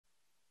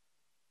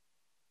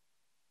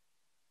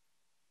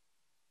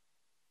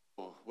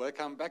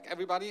welcome back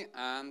everybody,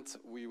 and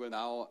we will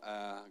now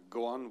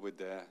go on with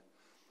the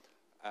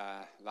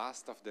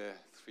last of the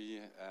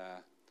three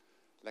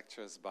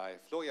lectures by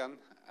Florian,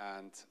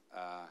 and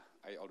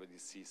I already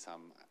see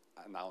some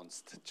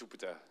announced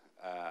Jupyter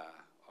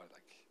or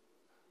like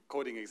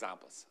coding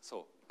examples.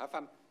 So have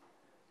fun.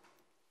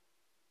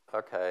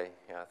 Okay,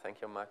 yeah, thank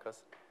you,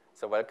 Marcus.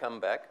 So welcome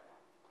back.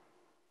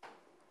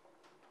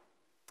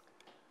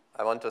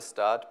 I want to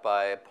start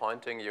by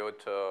pointing you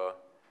to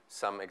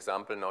some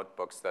example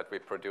notebooks that we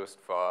produced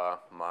for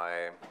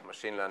my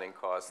machine learning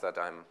course that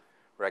I'm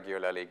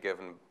regularly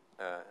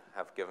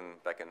have given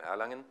back in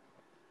Erlangen.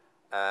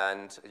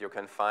 And you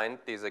can find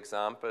these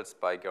examples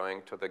by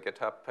going to the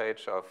GitHub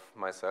page of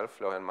myself,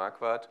 Florian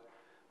MARQUARDT,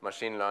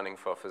 Machine Learning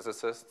for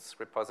Physicists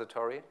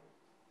repository.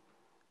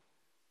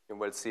 You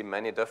will see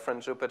many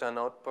different Jupyter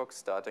notebooks,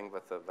 starting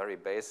with the very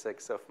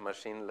basics of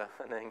machine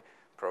learning,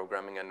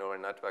 programming a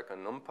neural network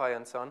and NumPy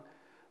and so on.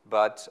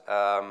 But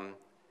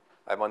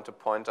I want to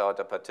point out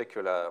a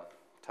particular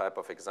type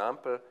of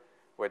example,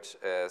 which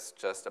is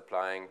just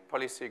applying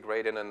policy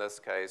gradient in this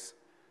case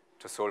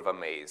to solve a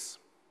maze.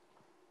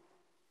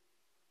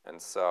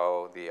 And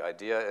so the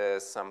idea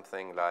is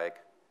something like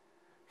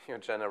you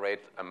generate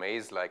a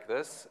maze like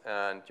this,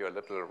 and your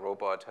little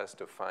robot has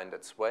to find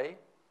its way.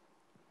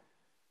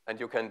 And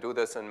you can do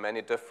this in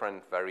many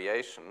different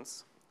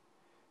variations.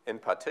 In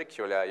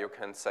particular, you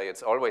can say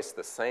it's always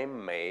the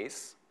same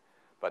maze,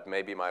 but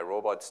maybe my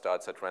robot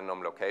starts at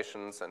random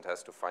locations and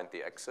has to find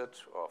the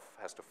exit or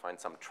has to find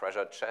some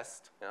treasure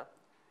chest. Yeah?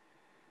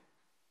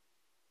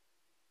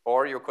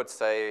 Or you could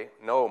say,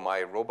 no,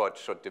 my robot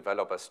should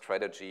develop a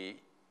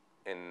strategy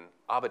in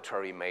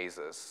arbitrary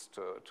mazes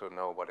to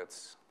know what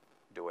it's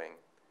doing.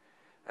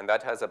 And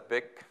that has a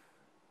big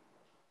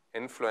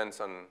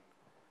influence on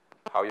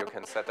how you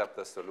can set up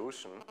the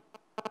solution,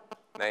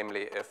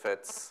 namely if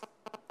it's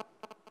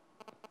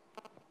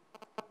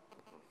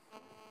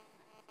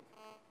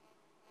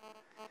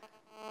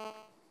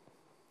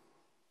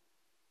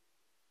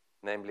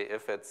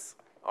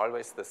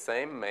always the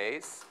same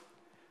maze,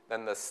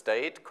 then the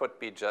state could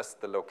be just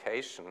the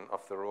location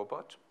of the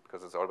robot,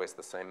 because it's always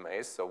the same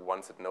maze. So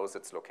once it knows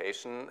its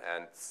location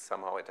and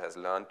somehow it has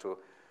learned to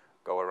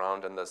go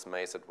around in this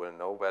maze, it will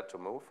know where to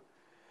move.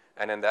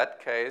 And in that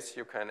case,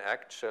 you can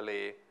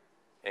actually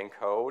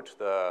encode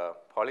the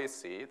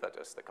policy, that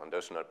is the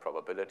conditional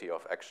probability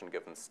of action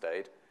given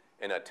state,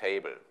 in a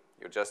table.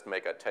 You just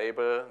make a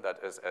table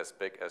that is as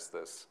big as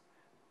this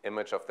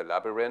image of the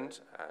labyrinth,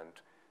 and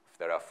if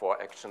there are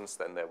 4 actions,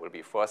 then there will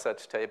be 4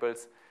 such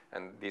tables,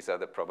 and these are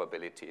the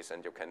probabilities,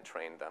 and you can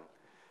train them.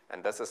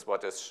 And this is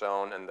what is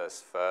shown in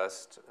this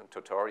first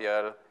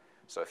tutorial.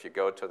 So if you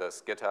go to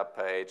this GitHub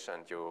page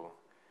and you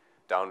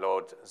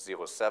download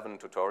 07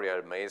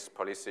 tutorial maze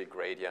policy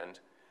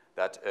gradient,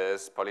 that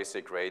is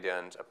policy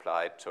gradient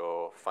applied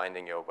to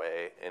finding your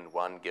way in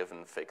one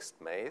given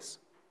fixed maze.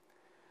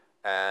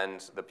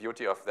 And the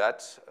beauty of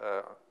that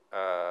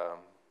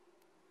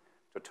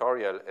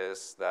tutorial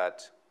is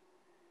that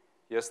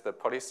here's the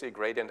policy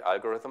gradient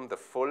algorithm, the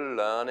full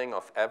learning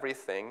of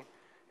everything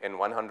in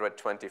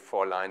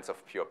 124 lines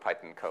of pure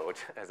Python code,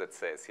 as it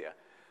says here.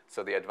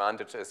 So the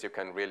advantage is you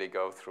can really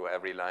go through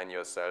every line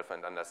yourself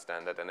and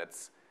understand it, and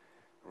it's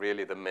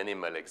really the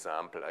minimal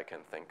example I can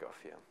think of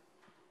here.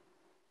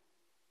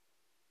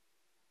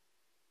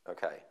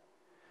 Okay.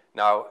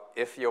 Now,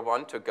 if you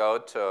want to go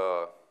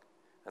to,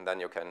 and then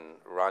you can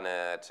run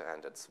it,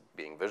 and it's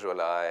being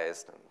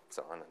visualized, and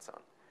so on and so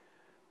on.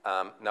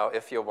 Now,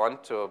 if you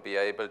want to be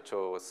able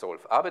to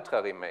solve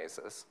arbitrary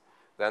mazes,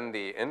 then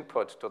the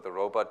input to the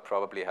robot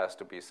probably has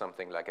to be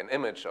something like an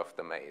image of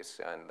the maze,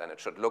 and then it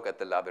should look at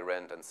the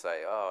labyrinth and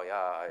say, oh,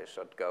 yeah, I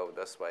should go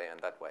this way and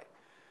that way,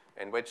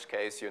 in which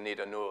case you need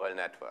a neural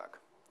network.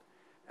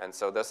 And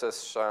so this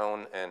is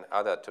shown in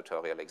other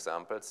tutorial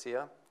examples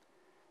here.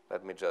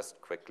 Let me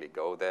just quickly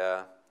go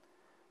there.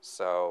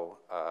 So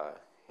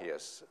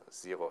here's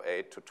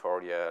 08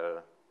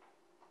 tutorial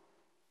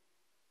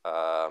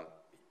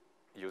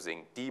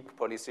using deep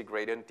policy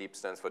gradient. Deep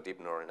stands for deep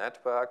neural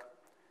network.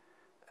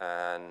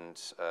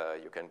 And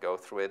you can go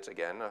through it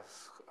again,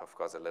 of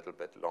course, a little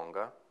bit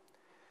longer.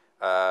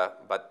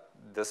 But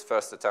this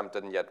first attempt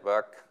didn't yet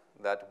work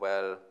that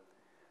well.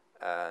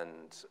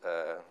 And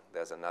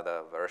there's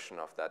another version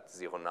of that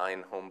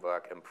 09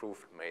 homework,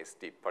 improved maze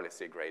deep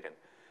policy gradient.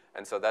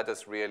 And so that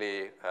is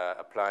really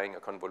applying a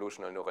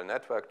convolutional neural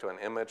network to an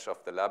image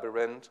of the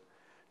labyrinth,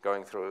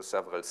 going through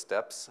several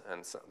steps,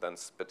 and then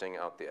spitting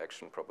out the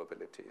action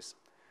probabilities,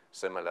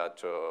 similar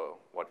to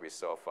what we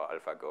saw for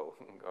AlphaGo,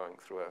 going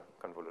through a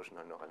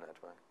convolutional neural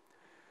network.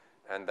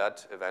 And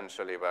that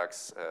eventually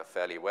works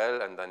fairly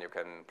well, and then you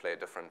can play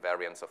different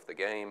variants of the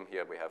game.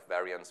 Here we have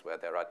variants where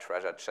there are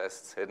treasure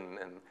chests hidden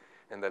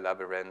in the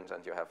labyrinth,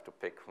 and you have to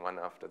pick one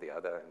after the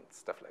other and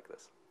stuff like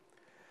this.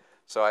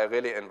 So I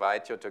really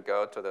invite you to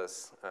go to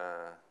this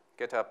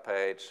GitHub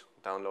page,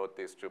 download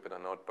these Jupyter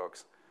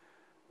notebooks,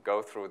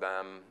 go through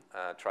them,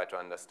 try to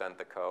understand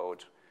the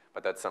code.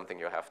 But that's something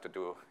you have to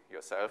do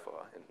yourself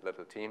or in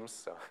little teams.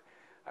 So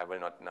I will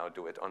not now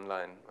do it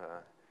online.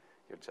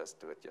 You just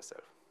do it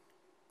yourself.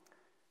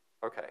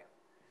 Okay.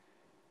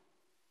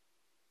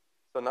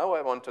 So now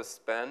I want to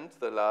spend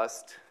the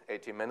last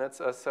 80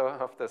 minutes or so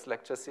of this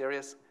lecture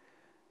series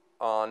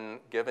on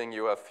giving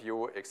you a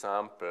few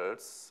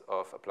examples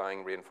of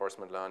applying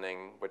reinforcement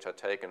learning which are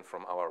taken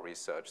from our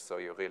research, so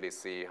you really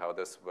see how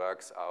this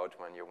works out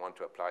when you want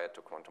to apply it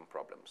to quantum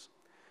problems,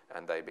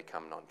 and they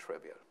become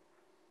non-trivial.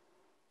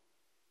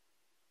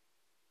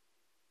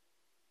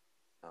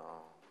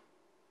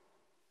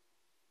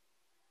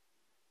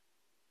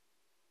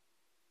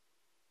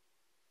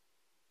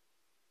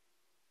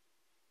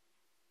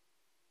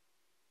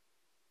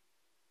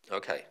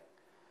 Okay.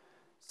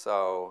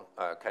 So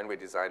can we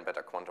design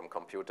better quantum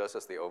computers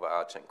is the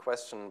overarching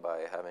question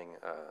by having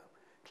a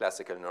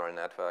classical neural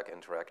network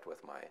interact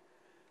with my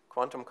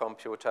quantum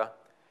computer.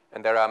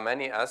 And there are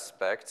many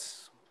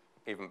aspects,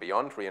 even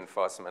beyond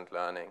reinforcement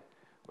learning,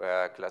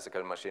 where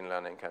classical machine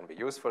learning can be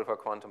useful for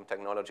quantum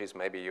technologies.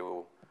 Maybe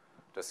you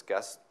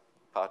discussed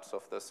parts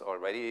of this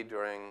already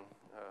during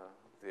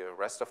the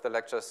rest of the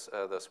lectures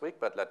this week,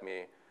 but let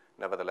me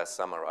nevertheless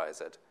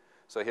summarize it.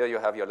 So here you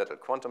have your little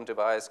quantum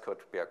device, could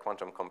be a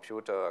quantum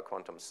computer, a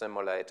quantum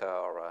simulator,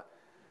 or a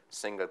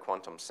single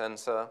quantum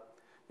sensor.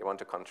 You want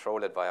to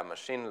control it via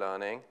machine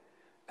learning.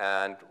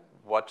 And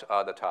what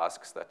are the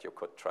tasks that you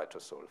could try to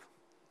solve?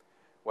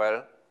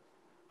 Well,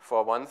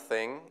 for one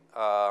thing,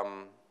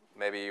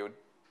 maybe you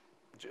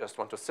just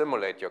want to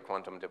simulate your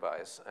quantum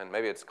device. And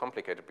maybe it's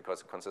complicated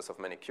because it consists of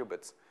many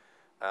qubits.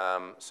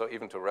 So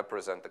even to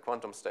represent the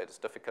quantum state is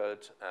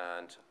difficult.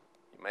 And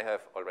you may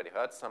have already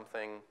heard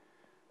something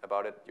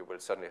about it. You will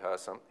certainly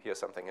hear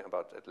something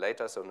about it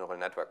later. So neural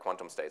network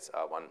quantum states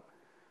are one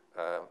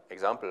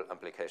example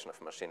application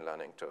of machine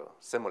learning to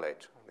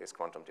simulate these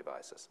quantum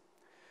devices.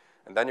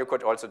 And then you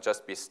could also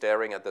just be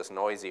staring at this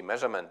noisy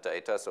measurement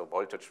data, so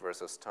voltage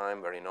versus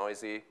time, very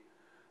noisy,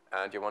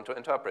 and you want to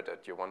interpret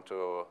it. You want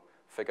to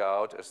figure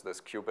out, is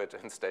this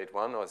qubit in state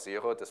 1 or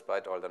 0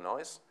 despite all the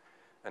noise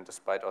and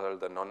despite all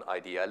the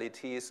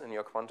non-idealities in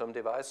your quantum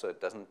device, so it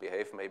doesn't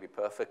behave maybe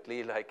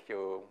perfectly like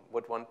you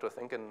would want to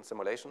think in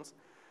simulations.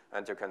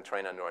 And you can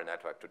train a neural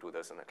network to do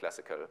this in a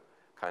classical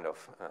kind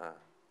of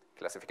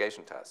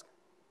classification task.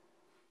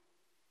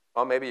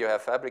 Or maybe you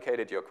have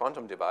fabricated your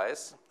quantum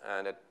device,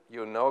 and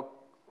you know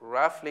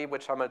roughly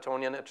which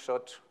Hamiltonian it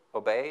should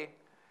obey,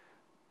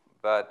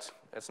 but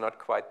it's not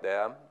quite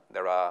there.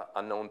 There are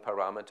unknown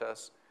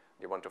parameters.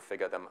 You want to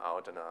figure them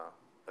out in an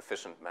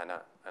efficient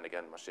manner, and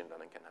again, machine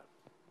learning can help.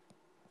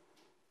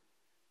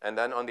 And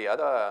then on the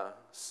other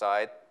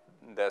side,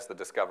 there's the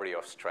discovery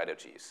of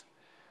strategies.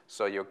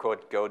 So you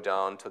could go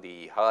down to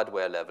the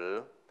hardware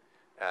level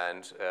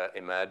and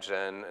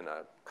imagine in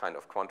a kind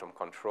of quantum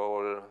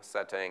control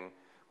setting,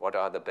 what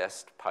are the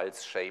best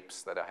pulse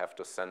shapes that I have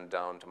to send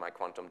down to my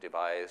quantum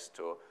device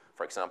to,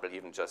 for example,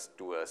 even just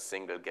do a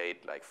single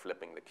gate, like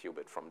flipping the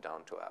qubit from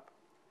down to up.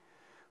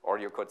 Or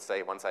you could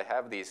say, once I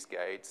have these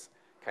gates,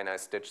 can I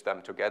stitch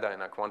them together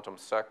in a quantum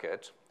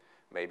circuit,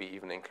 maybe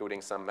even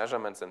including some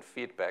measurements and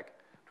feedback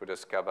to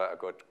discover a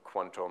good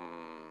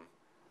quantum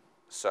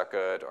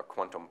circuit or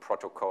quantum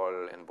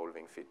protocol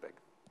involving feedback.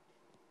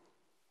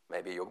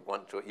 Maybe you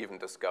want to even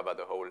discover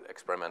the whole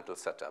experimental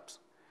setups.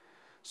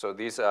 So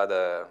these are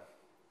the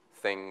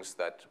things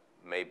that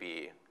may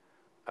be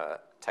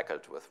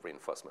tackled with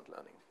reinforcement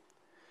learning.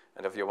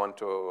 And if you want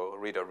to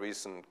read a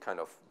recent kind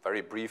of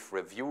very brief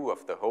review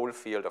of the whole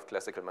field of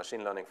classical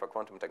machine learning for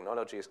quantum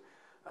technologies,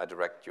 I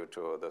direct you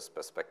to this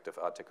perspective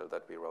article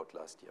that we wrote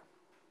last year.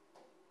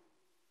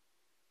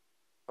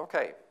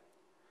 Okay.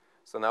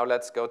 So now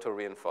let's go to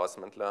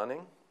reinforcement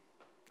learning.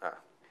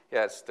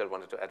 Yeah, I still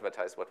wanted to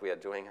advertise what we are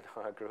doing in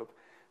our group.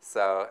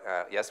 So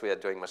yes, we are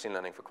doing machine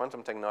learning for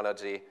quantum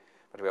technology,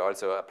 but we're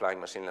also applying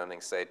machine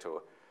learning, say,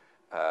 to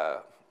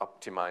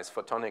optimize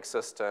photonic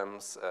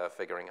systems,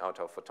 figuring out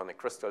how photonic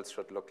crystals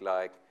should look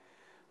like,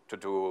 to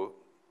do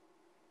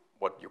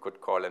what you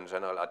could call in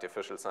general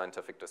artificial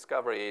scientific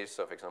discovery.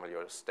 So for example,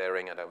 you're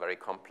staring at a very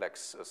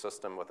complex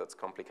system with its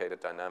complicated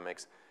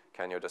dynamics.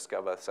 Can you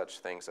discover such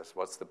things as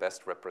what's the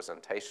best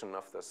representation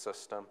of the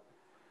system?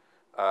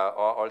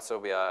 Or also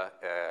we are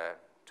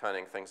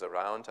turning things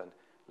around and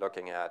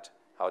looking at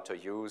how to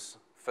use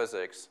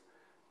physics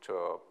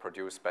to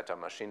produce better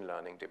machine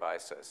learning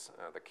devices.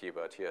 The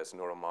keyword here is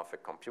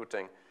neuromorphic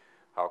computing.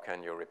 How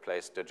can you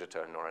replace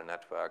digital neural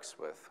networks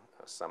with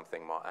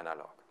something more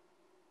analog?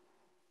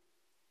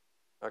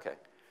 Okay,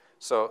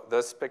 so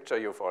this picture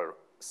you've all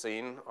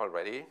seen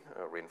already.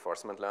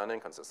 Reinforcement learning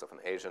consists of an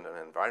agent and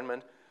an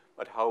environment.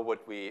 But how would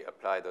we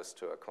apply this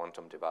to a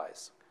quantum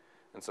device?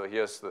 And so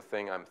here's the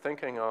thing I'm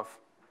thinking of.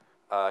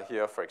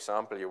 Here, for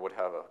example, you would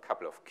have a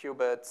couple of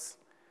qubits.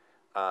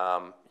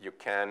 You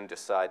can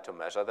decide to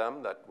measure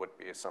them. That would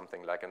be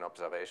something like an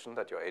observation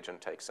that your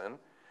agent takes in.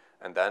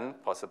 And then,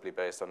 possibly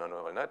based on a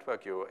neural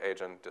network, your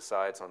agent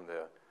decides on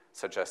the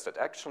suggested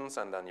actions,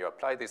 and then you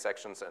apply these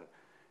actions. And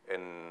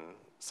in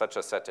such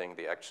a setting,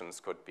 the actions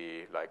could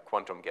be like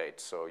quantum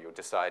gates. So you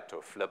decide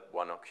to flip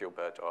one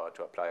qubit or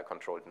to apply a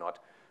controlled knot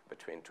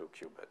between two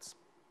qubits.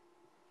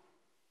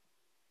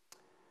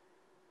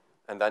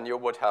 And then you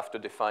would have to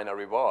define a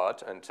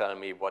reward and tell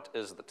me what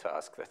is the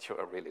task that you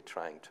are really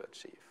trying to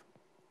achieve.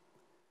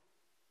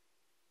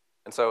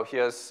 And so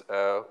here's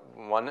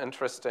one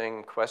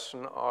interesting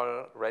question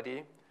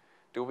already.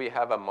 Do we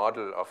have a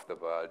model of the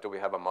world? Do we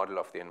have a model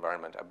of the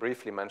environment? I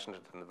briefly mentioned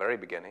it in the very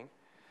beginning.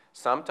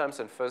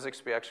 Sometimes in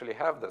physics we actually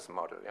have this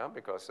model, yeah,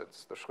 because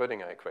it's the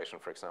Schrödinger equation,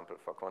 for example,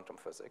 for quantum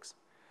physics.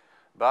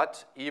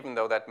 But even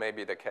though that may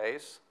be the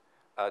case,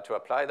 to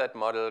apply that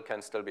model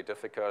can still be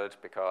difficult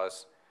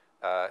because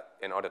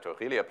in order to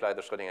really apply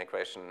the Schrödinger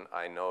equation,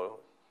 I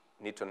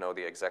need to know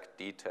the exact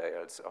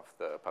details of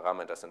the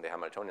parameters in the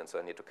Hamiltonian, so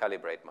I need to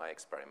calibrate my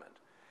experiment.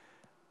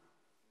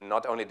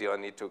 Not only do I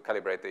need to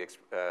calibrate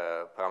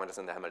the parameters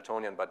in the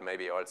Hamiltonian, but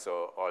maybe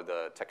also all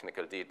the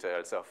technical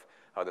details of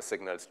how the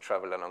signals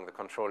travel along the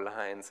control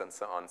lines and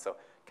so on. So it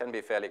can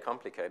be fairly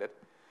complicated.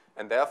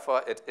 And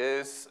therefore, it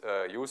is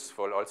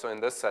useful also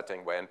in this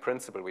setting where in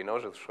principle we know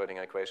the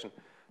Schrödinger equation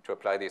to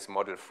apply these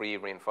model-free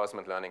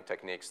reinforcement learning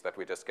techniques that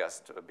we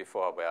discussed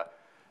before, where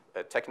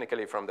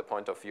technically from the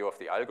point of view of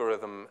the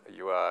algorithm,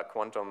 your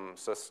quantum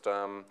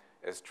system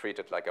is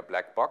treated like a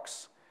black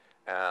box,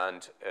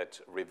 and it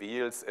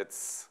reveals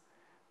its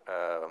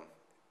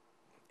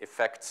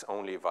effects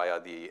only via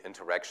the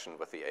interaction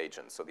with the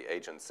agent. So the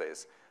agent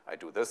says, I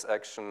do this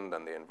action,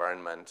 then the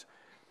environment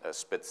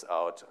spits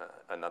out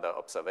another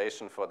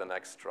observation for the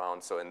next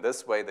round. So in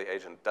this way, the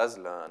agent does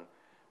learn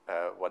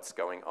what's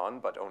going on,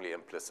 but only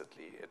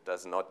implicitly. It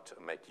does not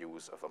make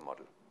use of a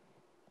model.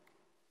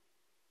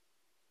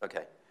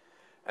 Okay,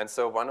 and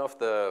so one of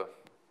the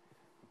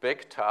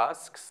big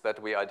tasks that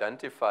we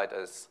identified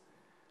as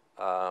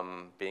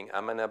being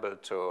amenable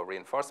to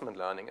reinforcement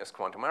learning is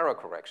quantum error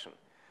correction.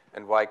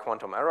 And why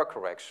quantum error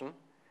correction?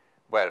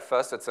 Well,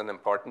 first, it's an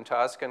important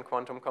task in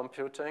quantum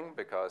computing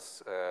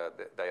because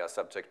they are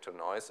subject to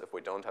noise. If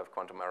we don't have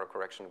quantum error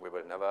correction, we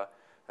will never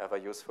have a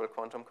useful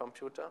quantum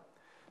computer.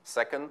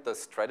 Second, the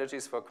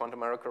strategies for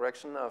quantum error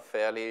correction are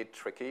fairly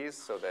tricky,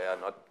 so they are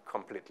not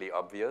completely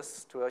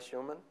obvious to a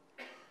human.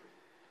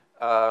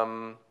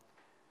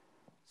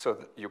 So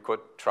you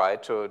could try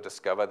to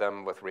discover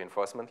them with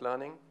reinforcement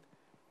learning.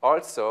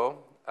 Also,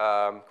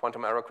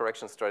 quantum error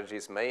correction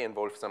strategies may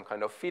involve some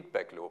kind of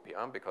feedback loop,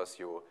 yeah? Because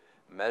you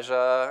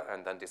measure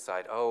and then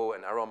decide, oh,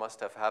 an error must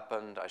have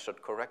happened, I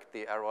should correct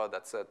the error.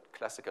 That's a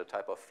classical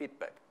type of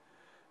feedback.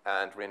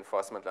 And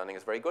reinforcement learning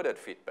is very good at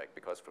feedback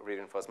because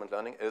reinforcement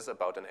learning is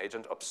about an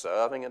agent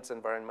observing its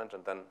environment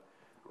and then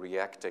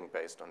reacting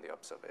based on the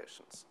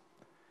observations.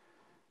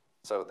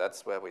 So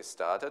that's where we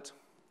started.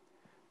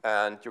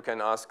 And you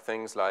can ask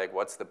things like,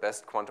 what's the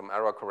best quantum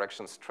error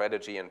correction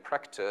strategy in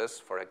practice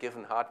for a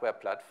given hardware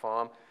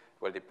platform?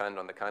 It will depend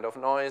on the kind of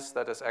noise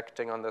that is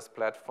acting on this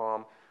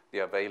platform, the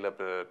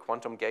available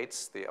quantum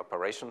gates, the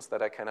operations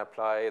that I can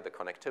apply, the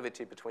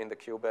connectivity between the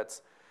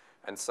qubits.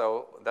 And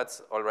so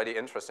that's already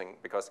interesting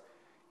because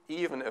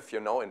even if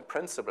you know in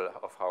principle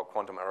of how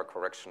quantum error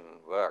correction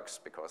works,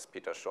 because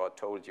Peter Short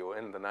told you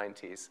in the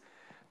 90s,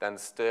 then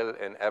still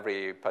in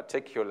every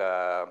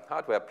particular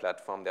hardware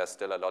platform, there's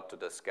still a lot to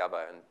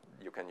discover, and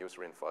you can use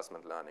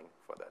reinforcement learning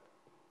for that.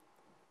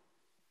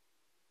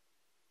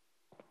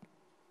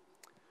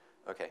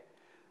 Okay,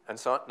 and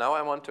so now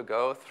I want to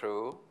go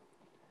through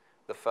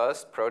the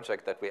first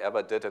project that we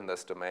ever did in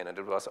this domain, and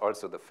it was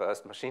also the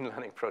first machine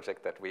learning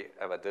project that we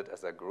ever did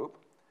as a group.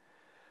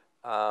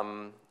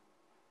 And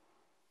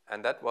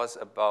that was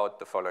about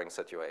the following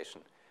situation.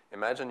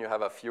 Imagine you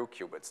have a few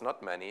qubits,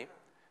 not many,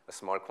 a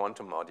small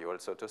quantum module,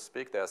 so to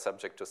speak. They are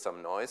subject to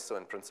some noise, so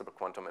in principle,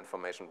 quantum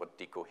information would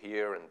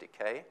decohere and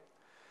decay,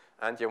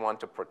 and you want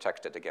to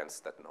protect it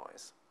against that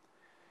noise.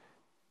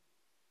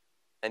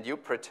 And you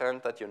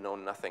pretend that you know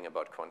nothing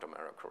about quantum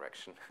error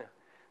correction.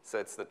 So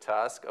it's the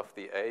task of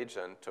the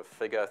agent to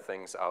figure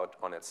things out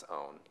on its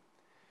own,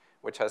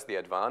 which has the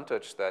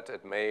advantage that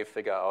it may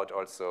figure out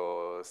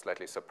also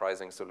slightly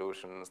surprising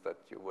solutions that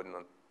you would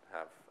not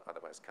have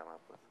otherwise come up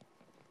with.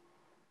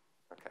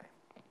 Okay.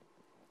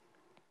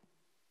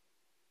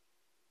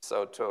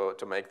 So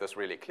to make this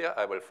really clear,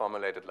 I will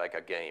formulate it like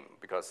a game,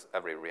 because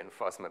every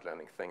reinforcement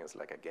learning thing is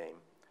like a game.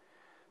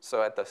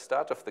 So at the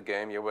start of the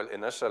game, you will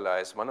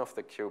initialize one of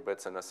the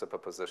qubits in a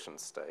superposition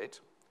state.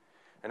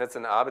 And it's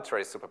an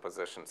arbitrary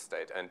superposition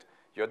state. And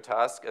your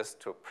task is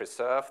to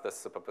preserve this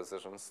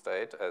superposition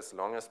state as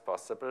long as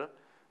possible,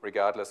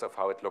 regardless of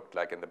how it looked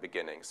like in the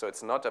beginning. So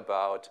it's not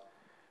about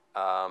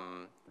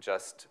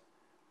just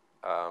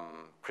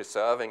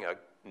preserving a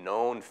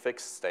known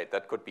fixed state.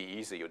 That could be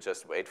easy. You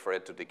just wait for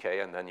it to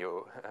decay, and then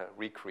you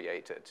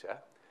recreate it. Yeah?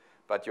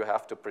 But you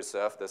have to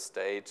preserve the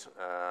state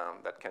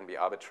that can be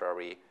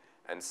arbitrary.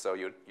 And so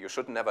you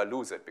should never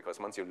lose it, because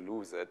once you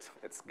lose it,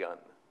 it's gone.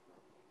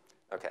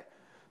 Okay.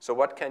 So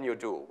what can you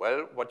do?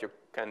 Well, what you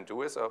can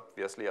do is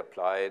obviously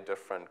apply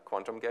different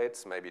quantum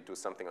gates, maybe do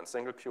something on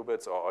single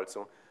qubits, or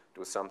also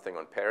do something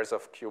on pairs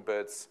of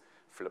qubits,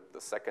 flip the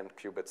second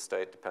qubit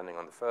state depending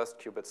on the first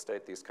qubit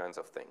state, these kinds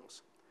of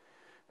things.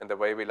 And the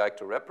way we like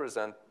to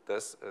represent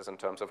this is in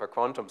terms of a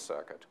quantum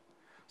circuit.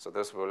 So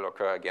this will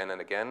occur again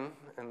and again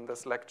in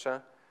this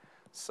lecture.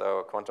 So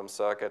a quantum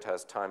circuit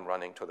has time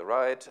running to the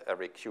right.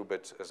 Every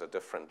qubit is a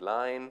different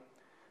line.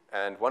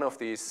 And one of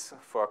these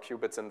 4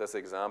 qubits in this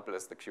example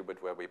is the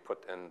qubit where we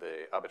put in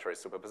the arbitrary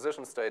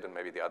superposition state, and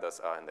maybe the others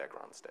are in their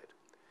ground state.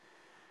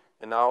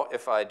 And now,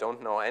 if I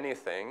don't know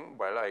anything,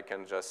 well, I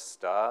can just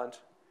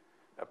start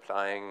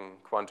applying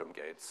quantum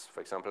gates. For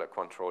example, a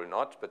control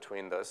knot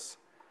between this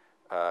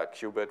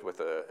qubit with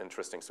an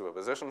interesting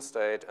superposition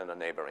state and a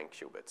neighboring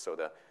qubit. So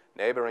the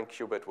neighboring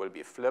qubit will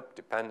be flipped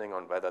depending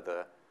on whether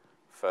the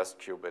first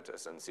qubit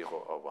is in 0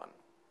 or 1.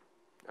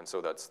 And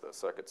so that's the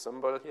circuit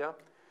symbol here.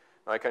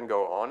 I can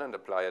go on and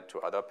apply it to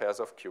other pairs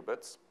of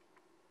qubits.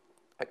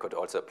 I could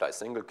also apply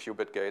single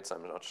qubit gates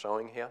I'm not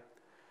showing here.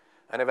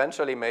 And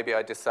eventually, maybe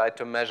I decide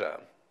to measure.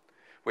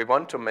 We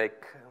want to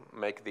make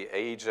the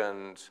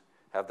agent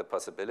have the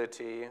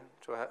possibility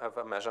to have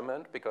a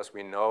measurement because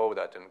we know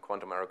that in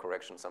quantum error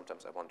correction,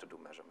 sometimes I want to do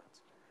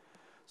measurements.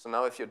 So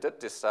now if you did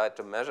decide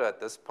to measure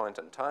at this point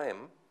in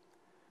time,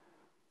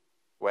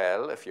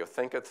 well, if you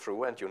think it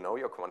through and you know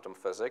your quantum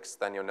physics,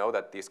 then you know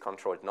that these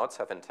controlled knots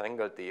have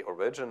entangled the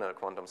original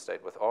quantum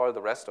state with all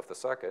the rest of the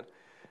circuit,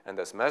 and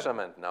this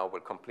measurement now will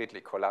completely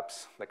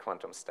collapse the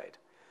quantum state.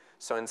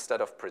 So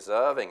instead of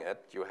preserving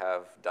it, you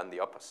have done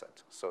the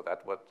opposite. So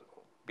that would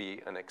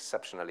be an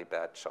exceptionally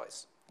bad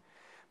choice.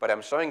 But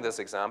I'm showing this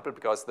example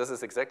because this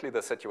is exactly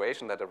the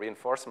situation that a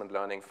reinforcement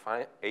learning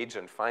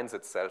agent finds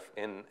itself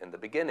in the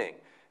beginning.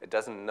 It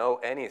doesn't know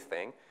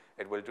anything.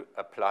 It will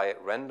apply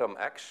random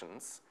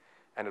actions,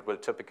 and it will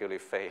typically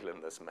fail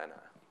in this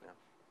manner. Yeah.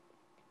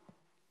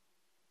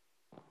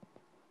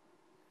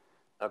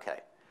 Okay.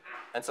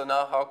 And so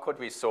now how could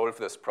we solve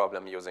this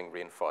problem using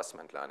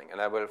reinforcement learning? And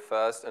I will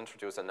first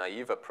introduce a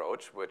naive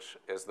approach, which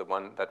is the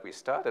one that we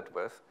started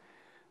with,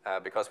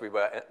 because we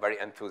were very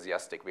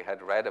enthusiastic. We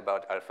had read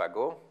about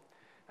AlphaGo,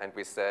 and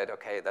we said,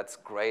 okay, that's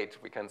great.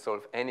 We can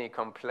solve any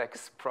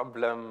complex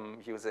problem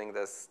using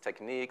these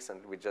techniques,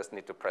 and we just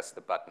need to press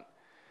the button.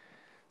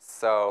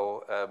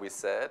 So we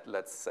said,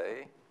 let's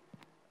say,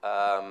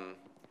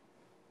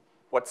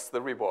 what's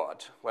the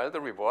reward? Well,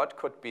 the reward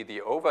could be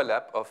the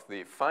overlap of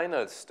the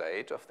final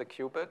state of the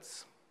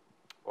qubits,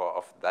 or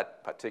of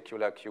that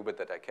particular qubit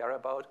that I care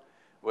about,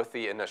 with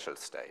the initial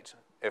state.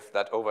 If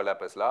that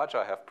overlap is large,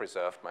 I have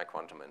preserved my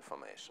quantum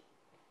information.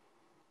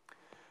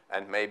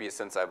 And maybe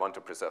since I want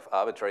to preserve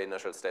arbitrary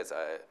initial states,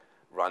 I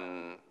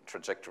run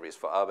trajectories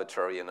for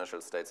arbitrary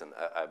initial states, and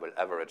I will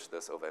average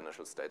this over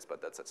initial states,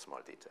 but that's a small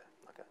detail.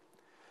 Okay.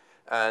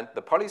 And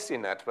the policy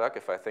network,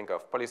 if I think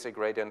of policy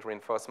gradient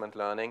reinforcement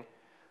learning,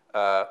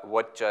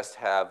 would just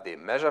have the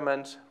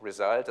measurement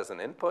result as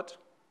an input,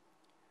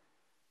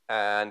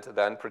 and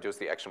then produce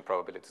the action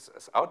probabilities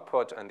as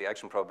output. And the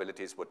action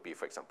probabilities would be,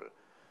 for example,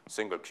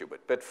 single qubit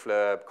bit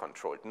flip,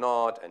 controlled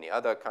knot, any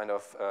other kind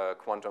of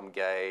quantum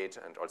gate,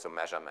 and also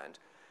measurement.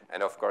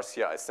 And of course,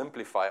 here I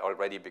simplify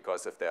already,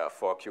 because if there are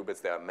 4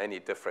 qubits, there are many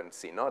different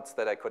C knots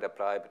that I could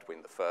apply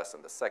between the first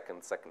and the second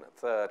and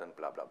third, and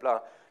blah, blah, blah.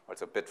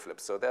 Also bit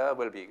flips. So there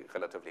will be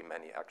relatively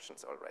many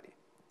actions already.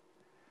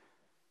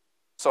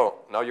 So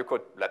now you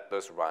could let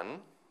this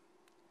run,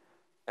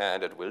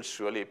 and it will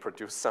surely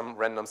produce some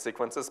random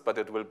sequences, but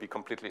it will be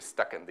completely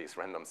stuck in these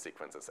random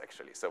sequences,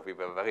 actually. So we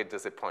were very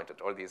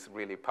disappointed. All these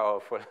really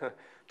powerful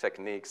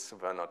techniques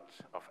were not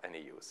of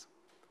any use.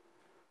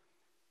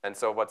 And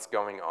so what's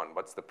going on?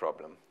 What's the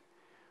problem?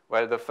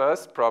 Well, the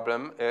first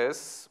problem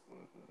is,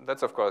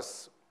 that's of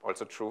course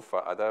also true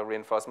for other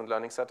reinforcement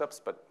learning setups,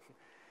 but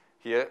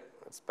here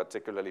it's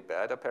particularly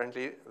bad,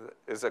 apparently,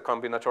 is a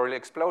combinatorial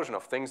explosion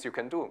of things you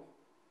can do.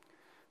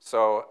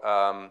 So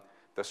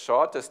the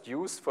shortest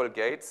useful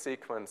gate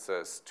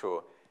sequences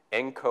to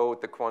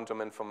encode the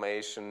quantum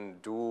information,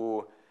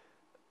 do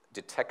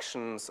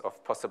detections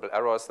of possible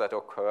errors that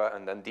occur,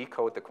 and then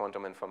decode the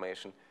quantum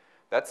information,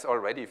 that's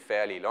already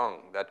fairly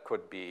long. That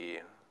could be,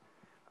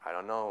 I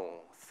don't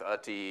know,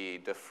 30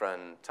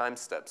 different time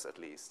steps at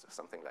least,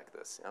 something like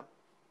this. Yeah?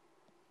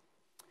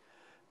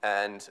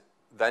 And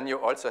then you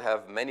also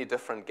have many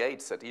different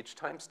gates at each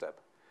time step.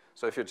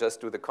 So if you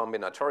just do the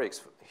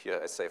combinatorics here,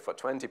 I say for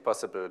 20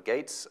 possible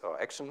gates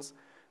or actions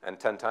and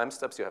 10 time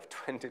steps, you have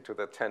 20 to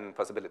the 10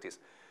 possibilities.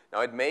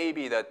 Now, it may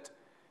be that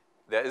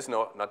there is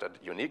not a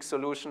unique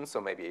solution,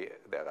 so maybe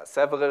there are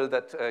several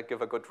that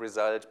give a good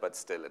result, but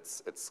still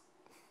it's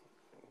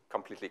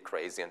completely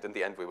crazy. And in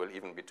the end, we will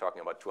even be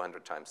talking about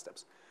 200 time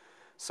steps.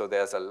 So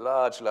there's a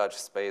large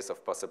space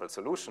of possible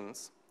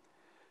solutions.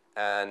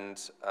 And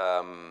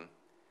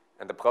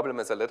the problem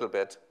is a little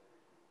bit,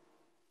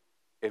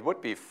 it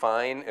would be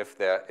fine if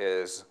there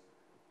is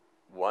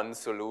one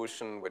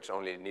solution which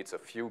only needs a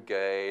few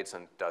gates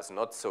and does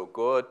not so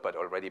good, but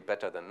already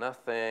better than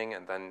nothing,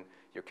 and then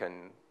you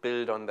can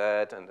build on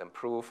that and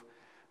improve.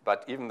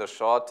 But even the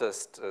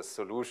shortest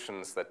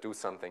solutions that do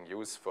something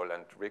useful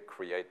and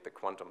recreate the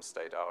quantum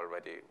state are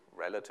already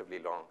relatively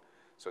long,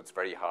 so it's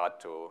very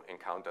hard to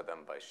encounter them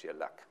by sheer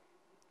luck.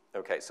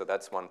 Okay, so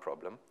that's one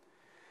problem.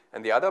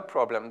 And the other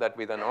problem that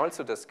we then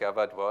also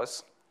discovered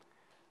was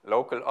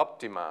local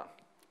optima.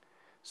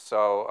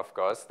 So, of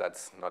course,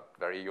 that's not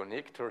very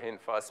unique to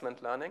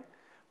reinforcement learning,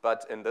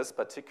 But in this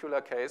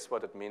particular case,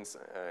 what it means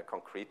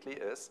concretely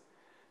is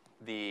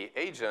the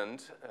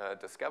agent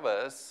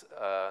discovers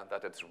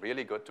that it's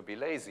really good to be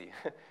lazy.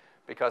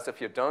 Because if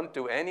you don't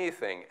do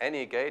anything,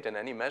 any gate and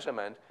any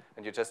measurement,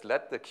 and you just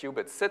let the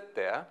qubit sit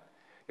there,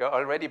 you're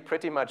already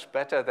pretty much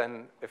better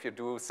than if you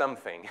do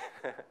something.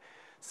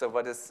 So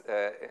what is,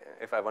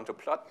 if I want to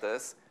plot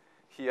this,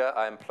 here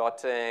I'm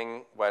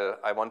plotting, well,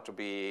 I want to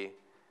be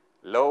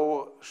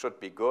low should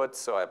be good,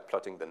 so I'm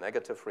plotting the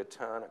negative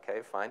return,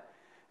 okay, fine.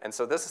 And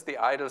so this is the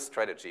idle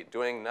strategy.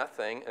 Doing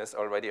nothing is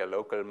already a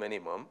local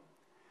minimum.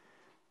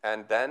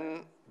 And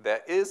then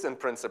there is, in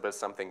principle,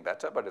 something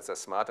better, but it's a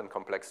smart and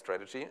complex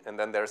strategy. And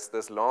then there's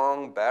this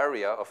long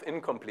barrier of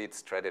incomplete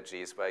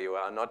strategies where you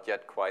are not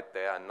yet quite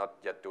there and not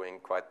yet doing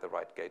quite the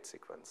right gate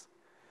sequence.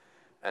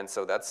 And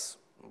so that's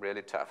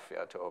really tough,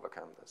 yeah, to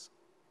overcome this.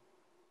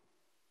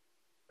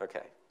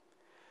 Okay.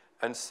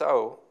 And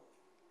so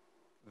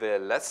the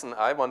lesson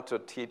I want to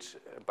teach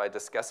by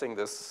discussing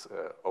this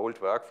old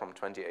work from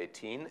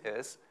 2018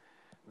 is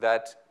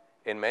that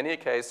in many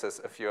cases,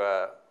 if you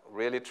are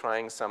really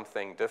trying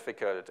something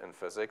difficult in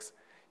physics,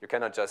 you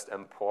cannot just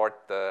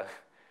import the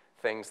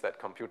things that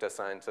computer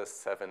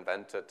scientists have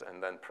invented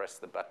and then press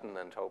the button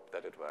and hope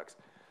that it works.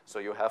 So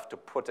you have to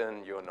put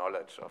in your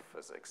knowledge of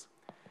physics.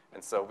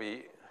 And so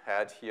we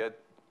had here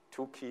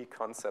two key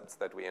concepts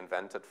that we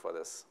invented for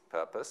this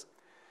purpose.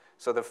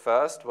 So the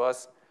first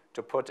was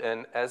to put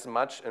in as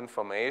much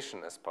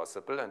information as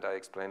possible, and I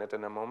explain it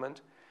in a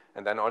moment,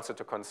 and then also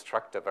to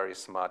construct a very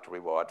smart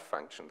reward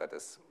function that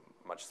is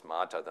much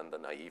smarter than the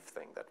naive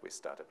thing that we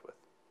started with.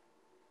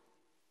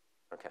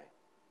 Okay.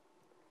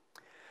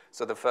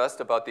 So the first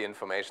about the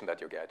information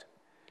that you get.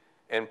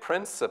 In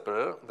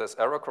principle, this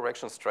error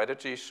correction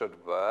strategy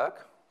should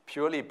work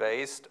purely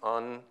based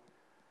on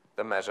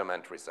the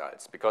measurement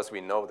results, because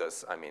we know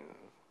this. I mean,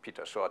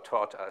 Peter Shor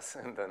taught us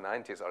in the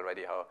 90s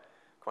already how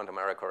quantum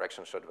error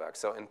correction should work.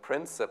 So in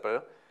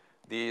principle,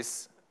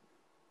 these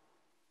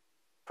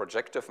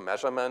projective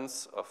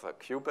measurements of a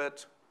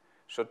qubit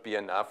should be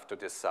enough to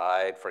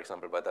decide, for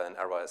example, whether an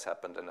error has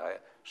happened and I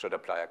should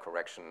apply a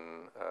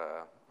correction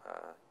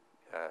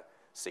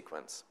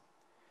sequence.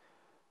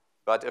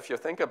 But if you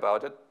think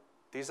about it,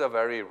 these are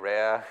very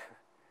rare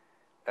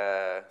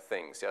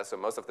things. Yeah? So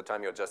most of the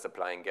time you're just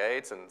applying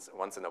gates, and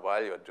once in a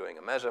while you're doing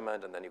a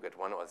measurement, and then you get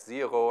 1 or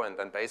 0, and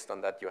then based on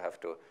that you have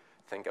to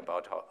think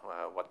about how,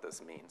 what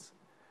this means.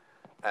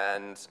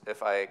 And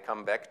if I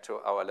come back to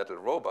our little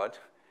robot,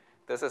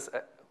 this is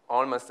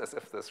almost as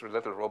if this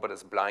little robot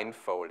is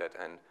blindfolded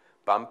and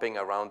bumping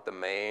around the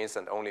maze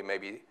and only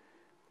maybe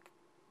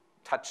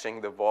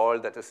touching the wall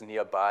that is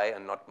nearby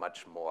and not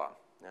much more.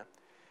 Yeah?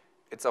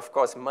 It's, of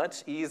course,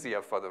 much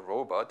easier for the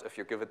robot if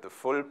you give it the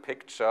full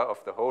picture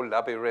of the whole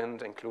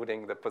labyrinth,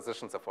 including the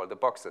positions of all the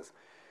boxes.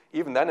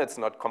 Even then, it's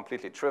not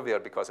completely trivial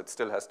because it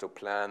still has to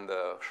plan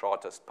the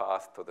shortest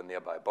path to the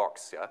nearby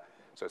box. Yeah?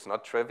 So it's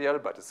not trivial,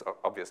 but it's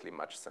obviously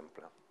much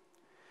simpler.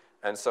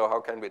 And so how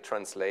can we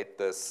translate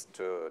this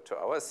to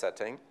our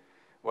setting?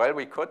 Well,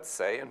 we could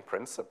say, in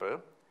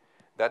principle,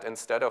 that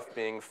instead of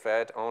being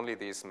fed only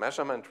these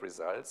measurement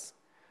results,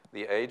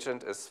 the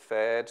agent is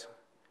fed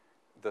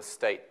the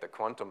state, the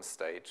quantum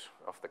state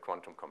of the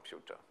quantum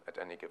computer at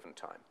any given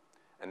time,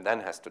 and then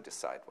has to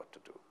decide what to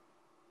do.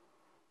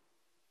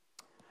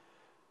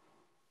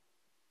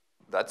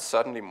 That's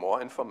certainly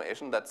more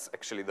information. That's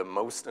actually the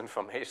most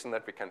information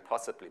that we can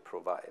possibly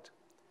provide.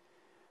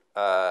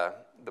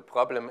 The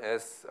problem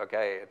is,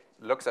 okay, it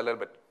looks a little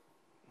bit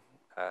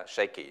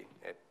shaky.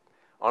 It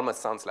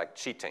almost sounds like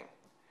cheating.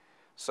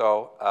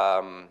 So,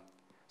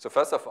 so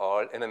first of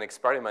all, in an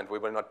experiment, we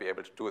will not be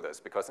able to do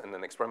this, because in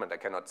an experiment, I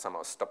cannot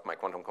somehow stop my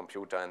quantum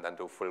computer and then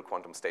do full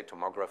quantum state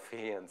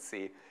tomography and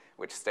see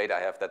which state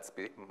I have. That's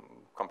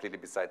completely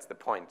besides the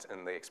point.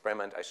 In the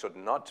experiment, I should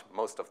not,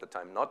 most of the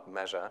time, not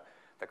measure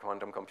the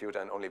quantum computer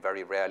and only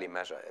very rarely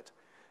measure it.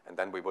 And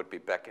then we would be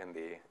back in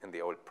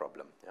the old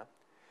problem. Yeah?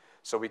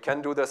 So we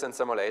can do this in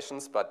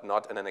simulations, but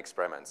not in an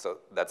experiment. So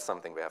that's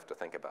something we have to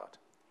think about.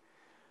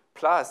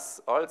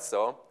 Plus,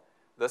 also,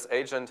 this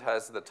agent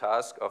has the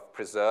task of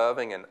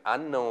preserving an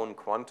unknown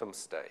quantum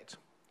state.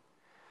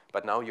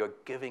 But now you're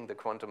giving the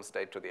quantum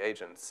state to the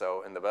agent.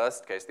 So in the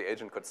worst case, the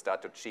agent could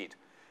start to cheat.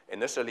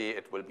 Initially,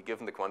 it will be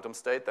given the quantum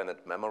state, then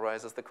it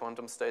memorizes the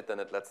quantum state, then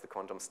it lets the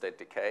quantum state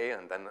decay,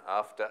 and then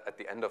at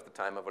the end of the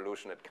time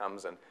evolution, it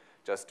comes and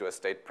just do a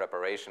state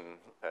preparation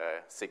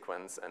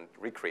sequence and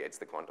recreates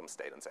the quantum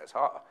state and says,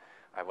 oh,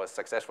 I was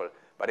successful.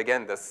 But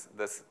again, this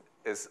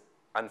is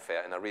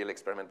unfair. In a real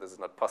experiment, this is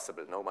not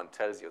possible. No one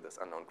tells you this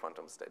unknown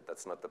quantum state.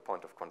 That's not the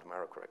point of quantum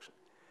error correction.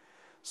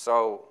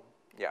 So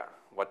yeah,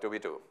 what do we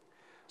do?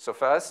 So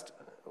first,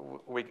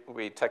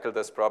 we tackle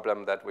this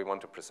problem that we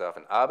want to preserve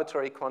an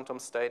arbitrary quantum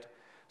state.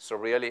 So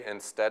really,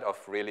 instead of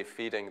really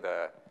feeding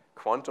the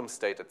quantum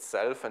state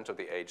itself into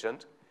the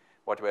agent,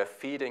 what we're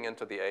feeding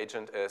into the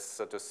agent is,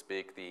 so to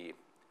speak, the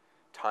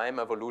time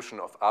evolution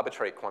of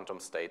arbitrary quantum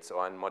states,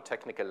 or in more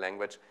technical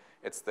language,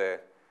 it's the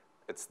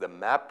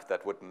map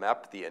that would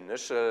map the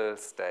initial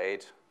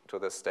state to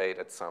the state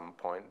at some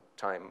point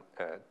time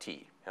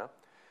t. Yeah?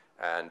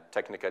 And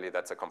technically,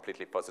 that's a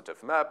completely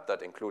positive map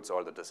that includes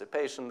all the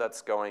dissipation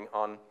that's going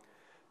on.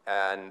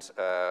 And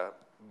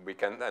we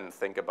can then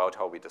think about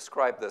how we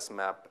describe this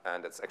map.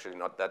 And it's actually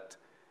not that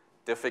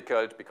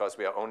difficult because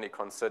we are only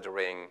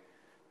considering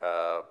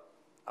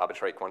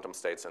arbitrary quantum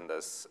states in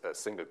this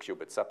single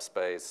qubit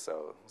subspace.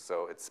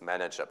 So it's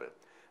manageable.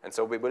 And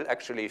so we will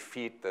actually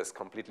feed this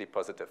completely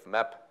positive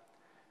map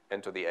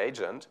into the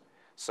agent.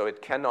 So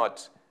it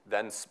cannot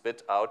then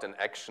spit out an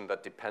action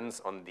that depends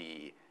on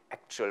the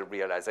actual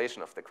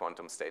realization of the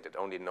quantum state. It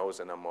only knows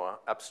in a more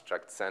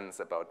abstract sense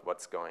about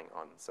what's going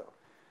on. So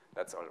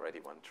that's already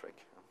one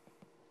trick.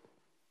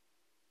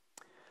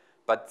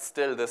 But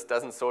still, this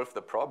doesn't solve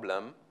the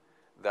problem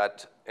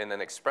that in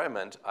an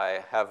experiment, I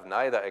have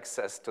neither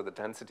access to the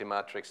density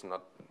matrix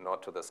nor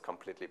to this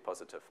completely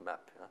positive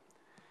map. Yeah?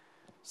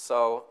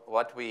 So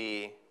what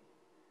we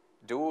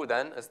do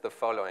then is the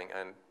following,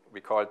 and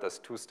we call this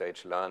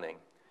two-stage learning.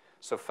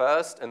 So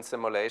first, in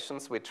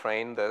simulations, we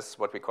train this,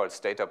 what we call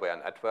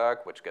state-aware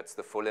network, which gets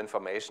the full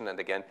information. And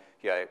again,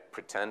 here I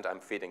pretend I'm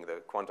feeding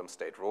the quantum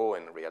state rho.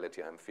 In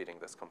reality, I'm feeding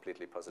this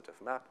completely positive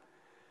map.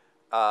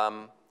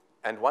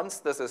 And once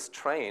this is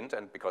trained,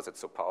 and because it's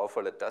so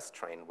powerful, it does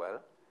train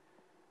well,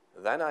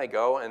 then I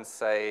go and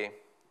say,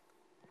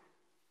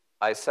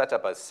 I set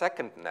up a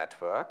second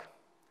network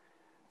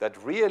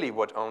that really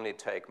would only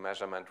take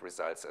measurement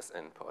results as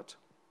input.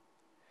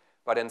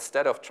 But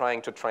instead of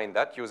trying to train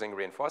that using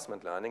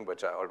reinforcement learning,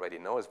 which I already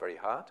know is very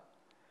hard,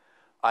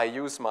 I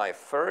use my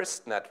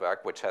first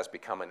network, which has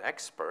become an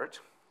expert,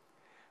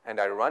 and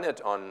I run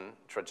it on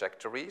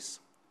trajectories.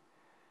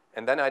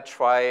 And then I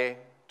try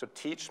to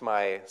teach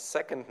my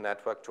second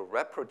network to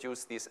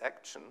reproduce these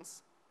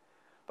actions,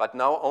 but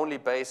now only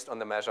based on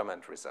the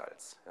measurement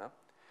results. Yeah?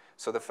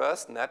 So the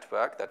first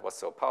network that was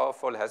so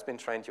powerful has been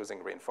trained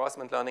using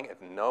reinforcement learning.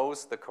 It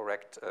knows the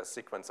correct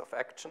sequence of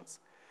actions.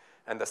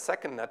 And the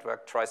second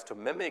network tries to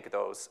mimic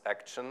those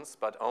actions,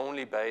 but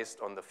only based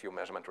on the few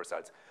measurement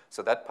results.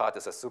 So that part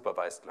is a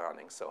supervised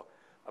learning. So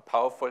a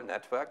powerful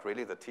network,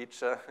 really the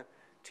teacher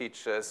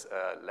teaches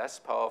a less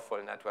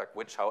powerful network,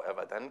 which,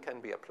 however, then can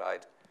be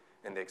applied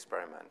in the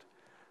experiment.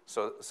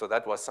 So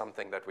that was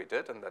something that we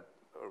did, and that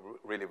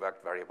really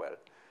worked very well.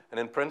 And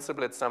in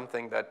principle, it's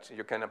something that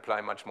you can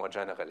apply much more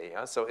generally.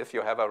 Yeah? So if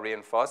you have a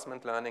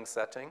reinforcement learning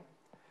setting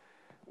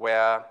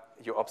where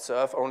you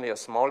observe only a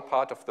small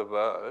part of the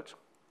world,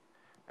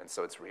 and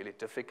so it's really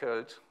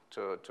difficult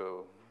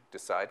to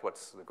decide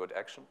what's the good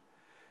action.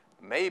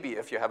 Maybe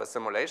if you have a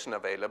simulation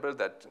available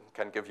that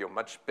can give you a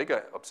much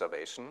bigger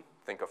observation,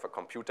 think of a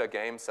computer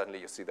game,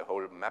 suddenly you see the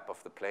whole map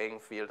of the playing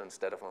field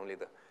instead of only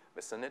the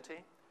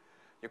vicinity.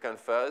 You can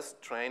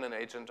first train an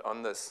agent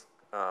on this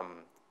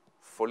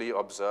fully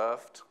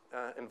observed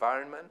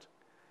environment,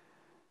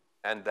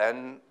 and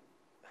then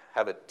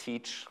have it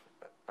teach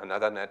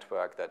another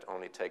network that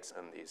only takes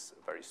in these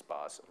very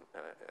sparse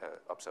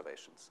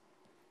observations.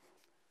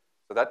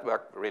 So that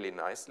worked really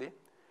nicely.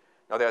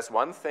 Now there's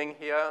one thing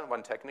here,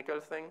 one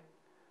technical thing.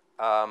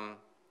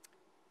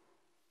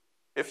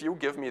 If you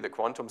give me the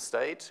quantum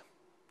state,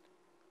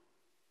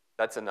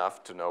 that's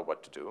enough to know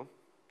what to do.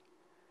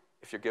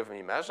 If you give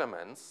me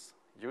measurements,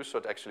 you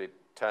should actually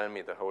tell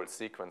me the whole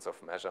sequence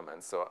of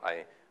measurements. So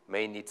I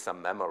may need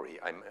some memory.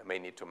 I may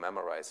need to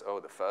memorize, oh,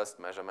 the first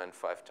measurement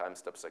 5 time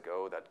steps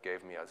ago, that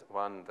gave me a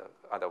 1, the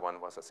other one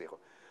was a 0.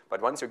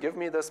 But once you give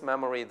me this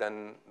memory,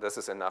 then this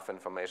is enough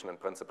information in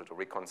principle to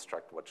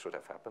reconstruct what should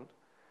have happened.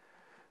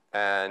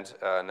 And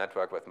a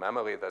network with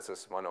memory, this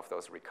is one of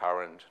those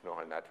recurrent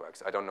neural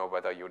networks. I don't know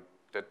whether you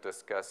did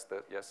discuss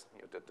this. Yes,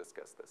 you did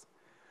discuss this.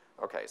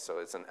 OK, so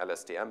it's an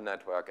LSTM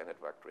network, and it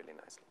worked really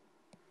nicely.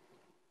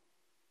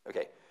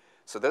 OK,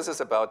 so this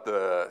is about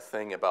the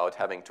thing about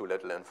having too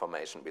little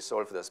information. We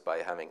solve this by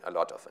having a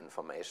lot of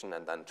information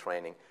and then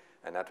training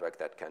a network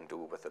that can do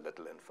with a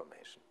little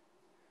information.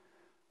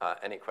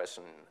 Any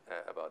question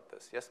about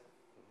this? Yes?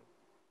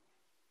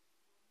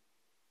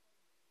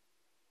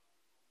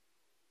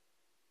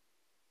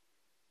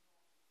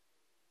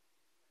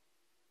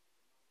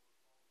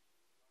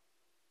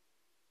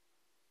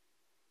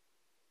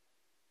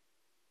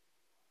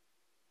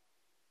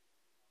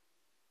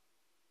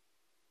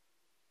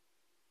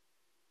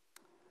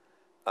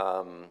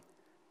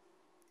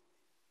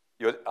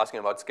 You're asking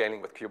about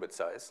scaling with qubit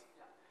size?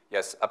 Yeah.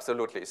 Yes,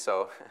 absolutely.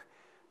 So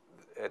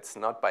it's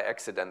not by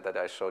accident that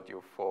I showed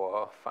you 4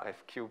 or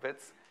 5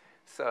 qubits.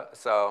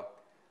 So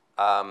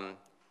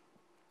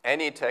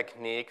any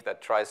technique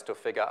that tries to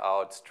figure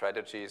out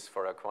strategies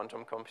for a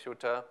quantum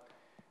computer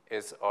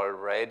is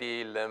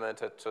already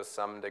limited to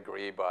some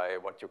degree by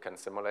what you can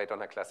simulate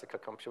on a classical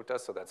computer.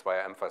 So that's why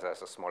I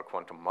emphasize a small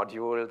quantum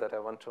module that I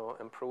want to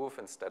improve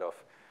instead of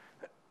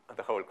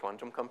the whole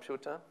quantum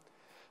computer.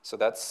 So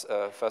that's,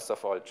 first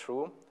of all,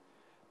 true.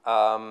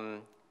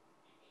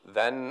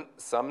 Then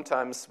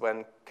sometimes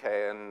one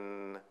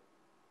can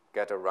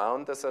get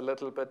around this a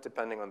little bit,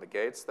 depending on the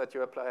gates that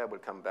you apply. I will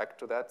come back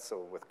to that.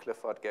 So with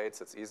Clifford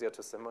gates, it's easier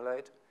to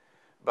simulate.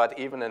 But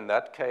even in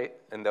that case,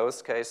 in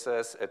those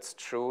cases, it's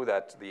true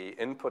that the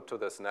input to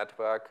this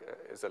network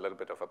is a little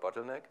bit of a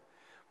bottleneck.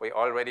 we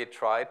already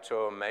tried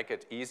to make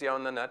it easier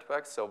on the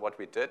network. So what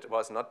we did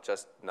was not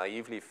just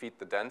naively feed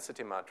the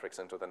density matrix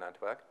into the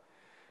network,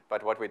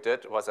 but what we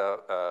did was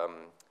a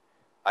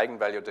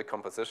eigenvalue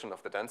decomposition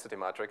of the density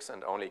matrix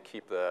and only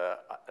keep the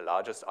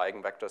largest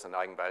eigenvectors and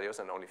eigenvalues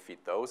and only feed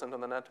those into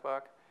the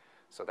network.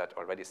 So that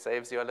already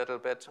saves you a little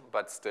bit,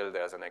 but still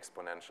there's an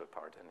exponential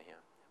part in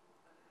here.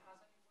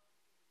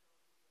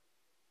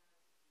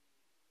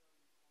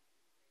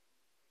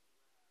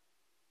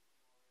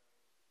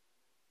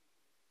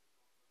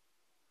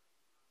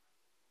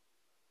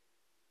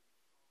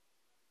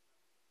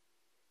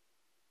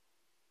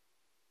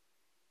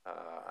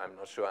 I'm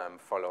not sure I'm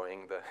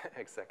following the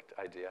exact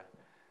idea.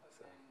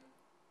 So it's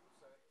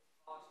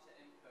hard to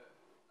input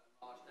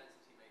a large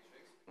density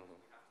matrix because we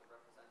have to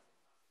represent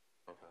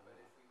it. Okay. But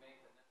if we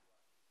make the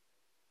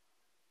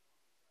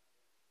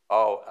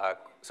network...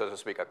 So to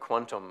speak, a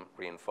quantum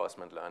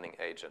reinforcement learning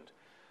agent.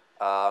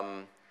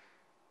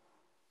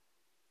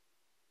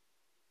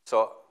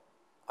 So,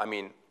 I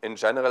mean, in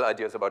general,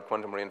 ideas about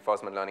quantum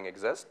reinforcement learning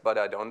exist, but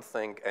I don't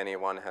think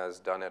anyone has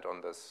done it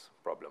on this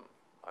problem,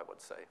 I would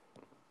say.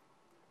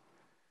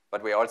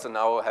 But we also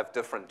now have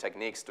different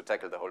techniques to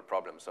tackle the whole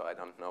problem, so I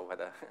don't know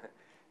whether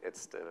it's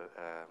still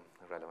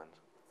relevant.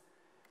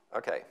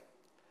 Okay.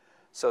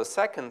 So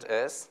second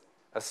is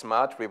a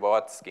smart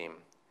reward scheme.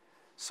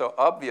 So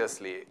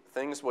obviously,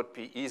 things would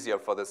be easier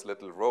for this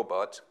little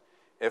robot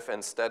if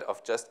instead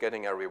of just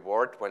getting a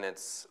reward when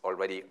it's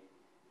already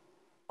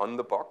on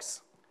the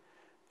box,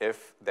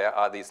 if there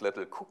are these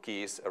little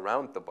cookies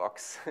around the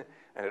box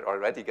and it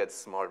already gets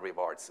small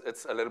rewards.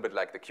 It's a little bit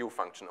like the queue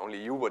function,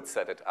 only you would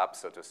set it up,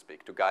 so to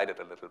speak, to guide it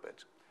a little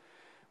bit.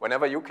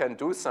 Whenever you can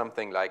do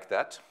something like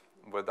that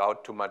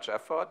without too much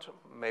effort,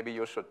 maybe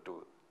you should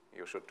do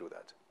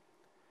that.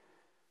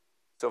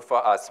 So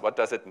for us, what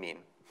does it mean?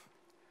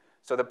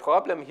 So the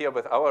problem here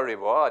with our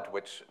reward,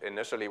 which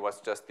initially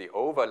was just the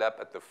overlap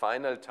at the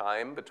final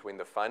time between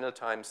the final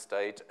time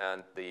state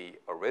and the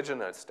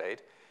original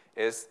state,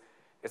 is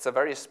it's a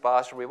very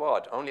sparse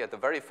reward. Only at the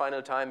very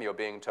final time you're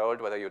being told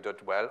whether you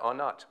did well or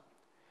not.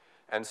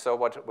 And so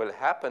what will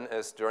happen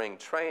is during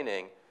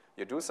training,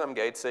 you do some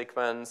gate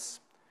sequence.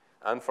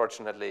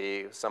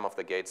 Unfortunately, some of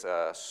the gates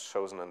are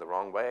chosen in the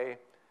wrong way.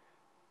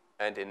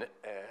 And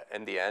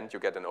in the end,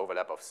 you get an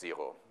overlap of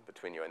 0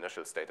 between your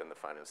initial state and the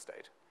final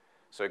state.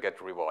 So you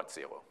get reward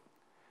 0.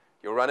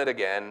 You run it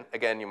again.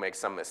 Again, you make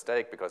some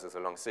mistake because it's a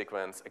long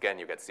sequence. Again,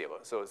 you get 0.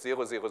 So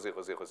 0, 0,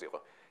 0, 0,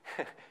 0.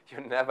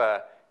 You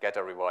never get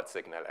a reward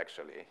signal,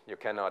 actually. You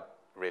cannot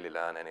really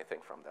learn anything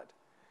from that.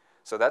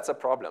 So that's a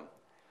problem.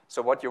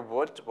 So what you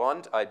would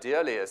want,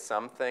 ideally, is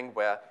something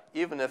where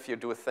even if you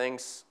do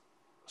things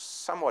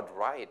somewhat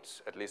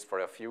right, at least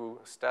for a few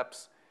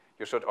steps,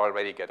 you should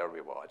already get a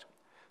reward.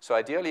 So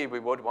ideally, we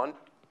would want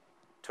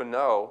to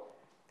know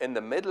in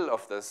the middle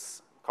of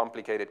this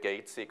complicated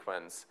gate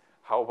sequence,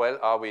 how well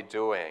are we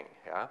doing?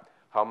 Yeah?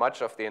 How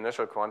much of the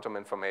initial quantum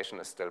information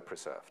is still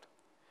preserved?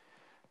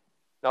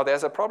 Now,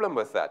 there's a problem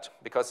with that,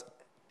 because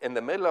in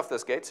the middle of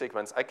this gate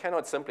sequence, I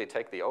cannot simply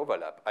take the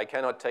overlap. I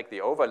cannot take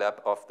the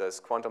overlap of this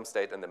quantum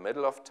state in the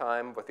middle of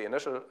time with the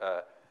initial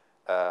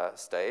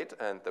state,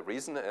 and the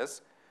reason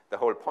is the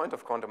whole point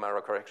of quantum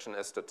error correction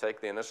is to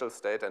take the initial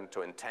state and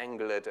to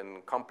entangle it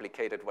in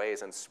complicated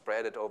ways and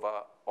spread it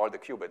over all the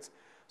qubits.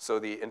 So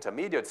the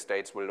intermediate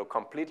states will look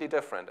completely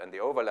different, and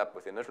the overlap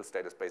with the initial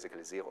state is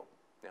basically 0.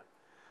 Yeah.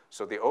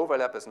 So the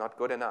overlap is not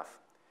good enough.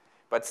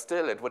 But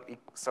still, it would be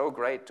so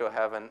great to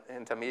have an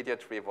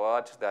intermediate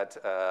reward that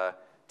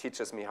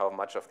teaches me how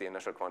much of the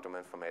initial quantum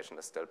information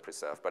is still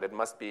preserved. But it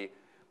must be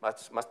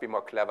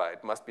more clever.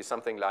 It must be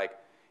something like,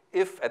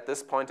 if at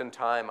this point in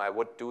time I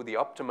would do the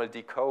optimal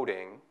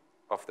decoding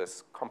of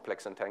this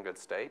complex entangled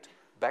state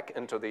back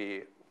into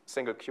the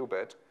single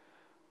qubit,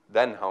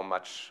 then how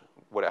much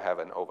would I have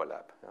an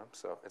overlap? Yeah?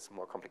 So it's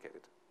more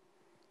complicated.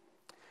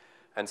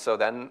 And so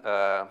then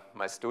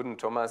my student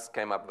Thomas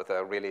came up with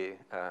a really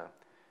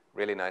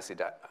nice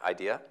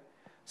idea.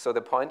 So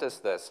the point is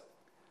this.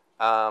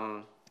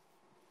 How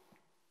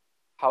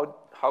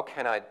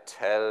can I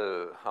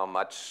tell how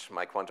much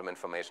my quantum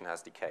information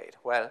has decayed?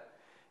 Well,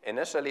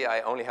 initially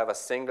I only have a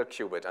single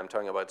qubit. I'm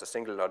talking about a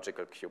single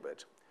logical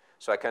qubit.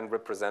 So I can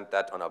represent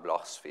that on a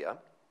Bloch sphere.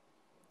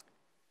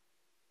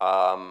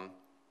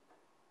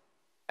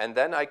 And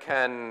then I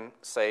can,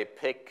 say,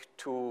 pick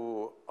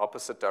 2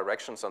 opposite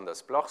directions on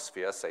this Bloch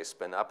sphere, say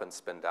spin up and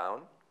spin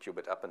down,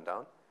 qubit up and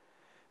down,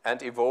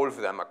 and evolve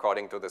them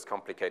according to this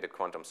complicated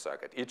quantum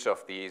circuit. Each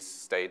of these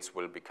states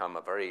will become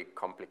a very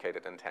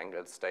complicated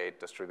entangled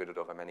state distributed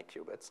over many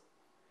qubits.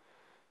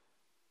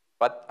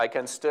 But I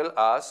can still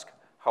ask,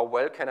 how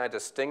well can I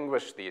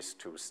distinguish these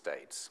 2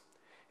 states?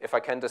 If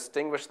I can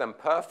distinguish them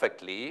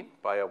perfectly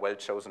by a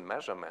well-chosen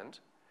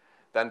measurement,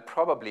 then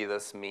probably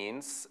this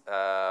means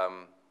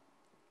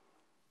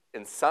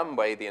in some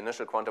way the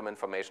initial quantum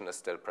information is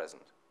still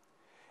present.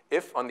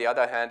 If, on the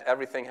other hand,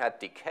 everything had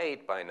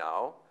decayed by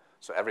now,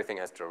 so everything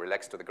has to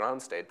relax to the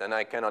ground state, then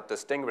I cannot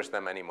distinguish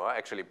them anymore.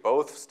 Actually,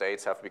 both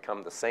states have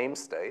become the same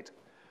state,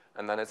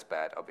 and then it's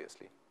bad,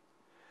 obviously.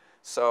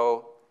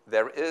 So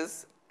there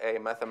is a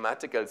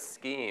mathematical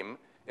scheme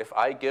if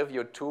I give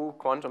you two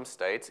quantum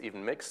states,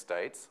 even mixed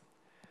states,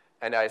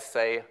 and I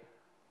say,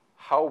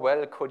 how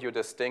well could you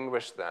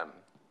distinguish them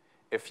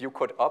if you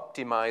could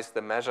optimize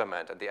the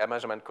measurement, and the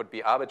measurement could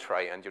be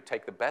arbitrary, and you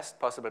take the best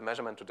possible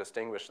measurement to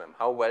distinguish them,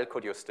 how well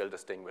could you still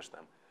distinguish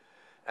them?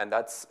 And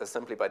that's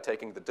simply by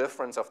taking the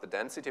difference of the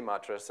density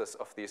matrices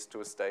of these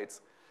two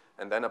states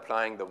and then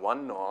applying the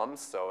one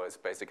norms. So it's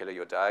basically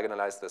you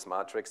diagonalize this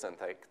matrix and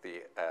take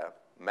the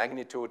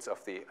magnitudes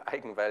of the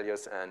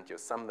eigenvalues and you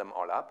sum them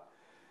all up.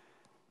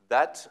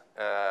 That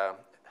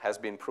has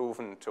been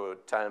proven to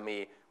tell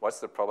me what's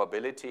the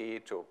probability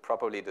to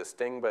properly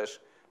distinguish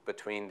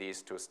between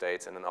these two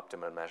states in an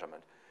optimal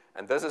measurement.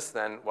 And this is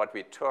then what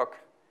we took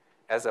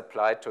as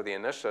applied to the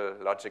initial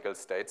logical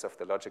states of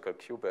the logical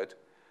qubit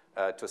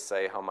to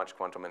say how much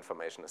quantum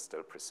information is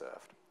still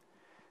preserved.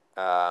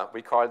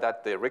 We call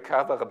that the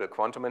recoverable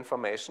quantum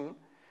information.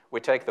 We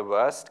take the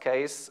worst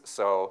case,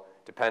 so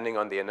depending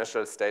on the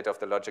initial state of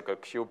the logical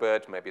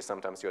qubit, maybe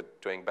sometimes you're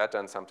doing better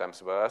and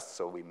sometimes worse,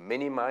 so we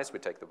minimize, we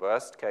take the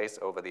worst case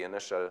over the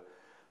initial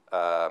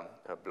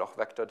Bloch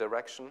vector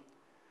direction,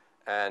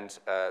 and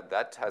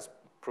that has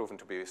proven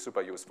to be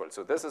super useful.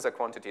 So this is a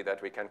quantity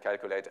that we can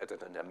calculate at an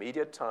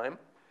intermediate time,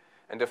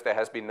 and if there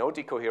has been no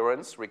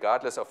decoherence,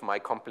 regardless of my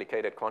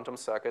complicated quantum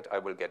circuit, I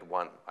will get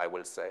 1. I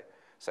will say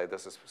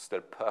this is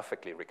still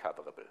perfectly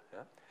recoverable,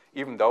 yeah?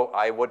 Even though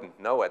I wouldn't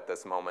know at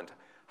this moment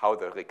how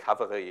the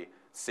recovery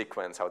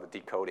sequence, how the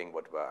decoding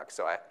would work.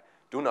 So I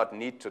do not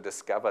need to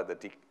discover the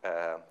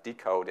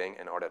decoding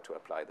in order to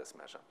apply this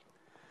measure.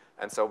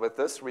 And so with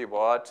this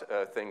reward,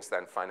 things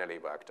then finally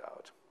worked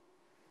out.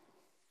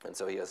 And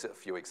so here's a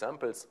few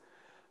examples.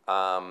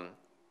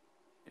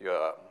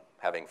 You're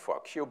having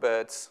 4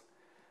 qubits.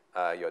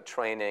 You're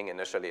training.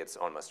 Initially, it's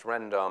almost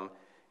random.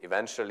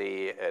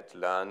 Eventually, it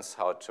learns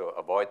how to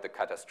avoid the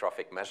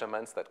catastrophic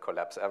measurements that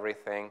collapse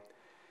everything.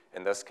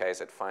 In this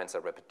case, it finds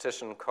a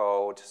repetition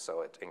code,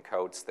 so it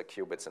encodes the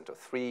qubits into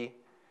 3.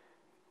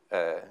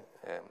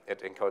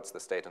 It encodes the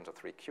state into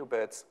 3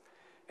 qubits.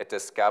 It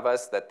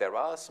discovers that there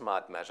are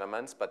smart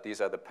measurements, but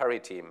these are the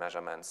parity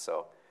measurements.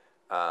 So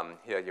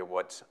here you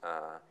would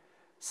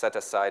set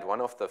aside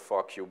one of the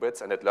 4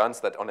 qubits, and it learns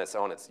that on its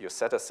own. You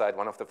set aside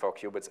one of the 4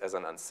 qubits as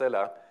an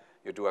ancilla.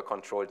 You do a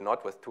controlled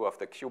knot with 2 of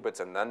the qubits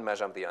and then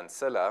measure the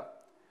ancilla.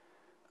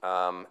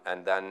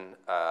 And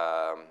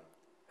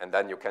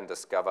then you can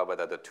discover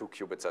whether the 2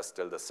 qubits are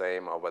still the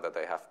same or whether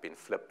they have been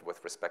flipped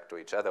with respect to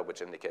each other,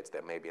 which indicates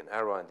there may be an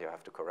error and you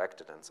have to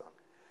correct it and so on.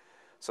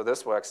 So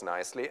this works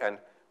nicely. And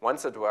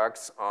once it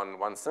works on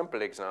one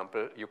simple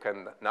example, you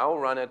can now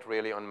run it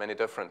really on many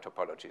different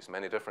topologies,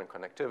 many different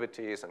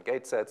connectivities and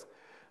gate sets.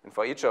 And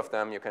for each of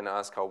them, you can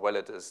ask how well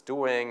it is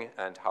doing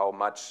and how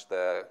much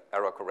the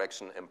error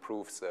correction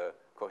improves the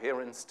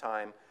coherence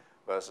time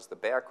versus the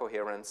bare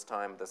coherence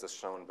time. This is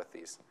shown with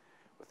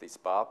these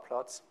bar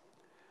plots.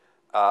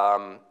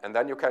 And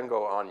then you can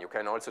go on. You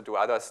can also do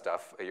other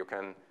stuff.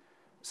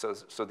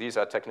 So these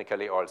are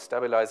technically all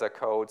stabilizer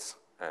codes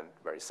and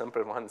very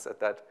simple ones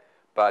at that.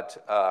 But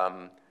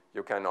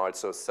you can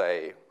also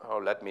say, oh,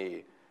 let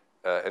me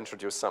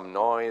introduce some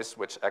noise,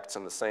 which acts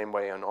in the same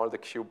way on all the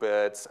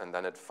qubits, and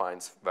then it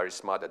finds very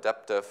smart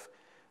adaptive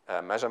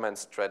measurement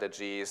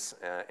strategies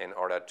in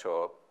order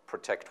to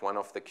protect one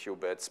of the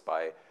qubits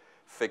by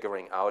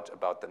figuring out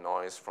about the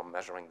noise from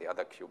measuring the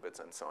other qubits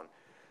and so on.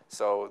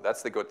 So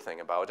that's the good thing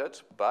about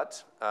it.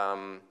 But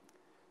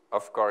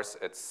of course,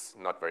 it's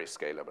not very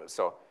scalable.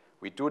 So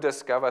we do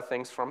discover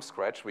things from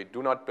scratch. We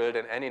do not build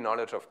in any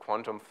knowledge of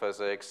quantum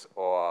physics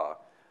or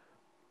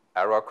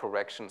error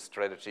correction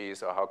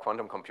strategies or how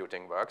quantum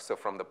computing works. So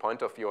from the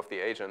point of view of the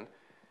agent,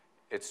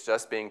 it's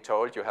just being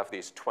told you have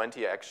these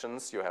 20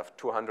 actions, you have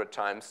 200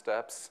 time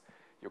steps,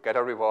 you get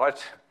a reward,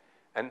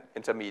 an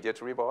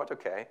intermediate reward,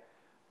 okay.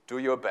 Do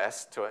your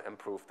best to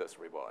improve this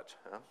reward.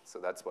 Yeah? So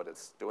that's what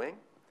it's doing.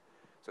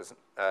 So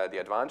the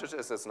advantage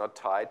is it's not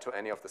tied to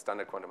any of the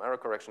standard quantum error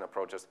correction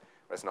approaches,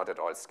 but it's not at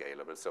all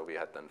scalable. So we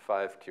had then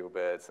 5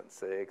 qubits and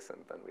 6,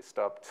 and then we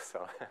stopped.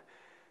 So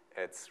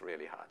it's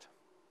really hard.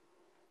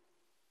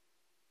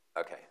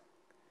 Okay.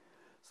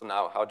 So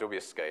now, how do we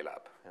scale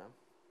up? Yeah?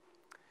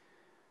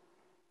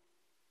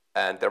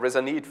 And there is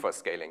a need for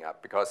scaling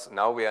up, because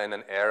now we are in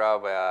an era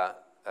where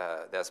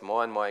there's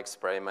more and more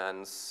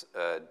experiments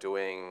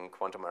doing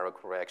quantum error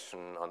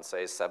correction on,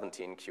 say,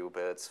 17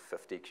 qubits,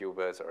 50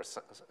 qubits, or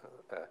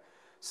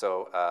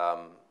so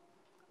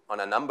on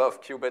a number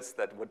of qubits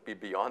that would be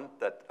beyond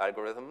that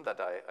algorithm that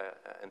I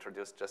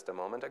introduced just a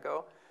moment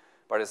ago.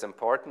 But it's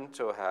important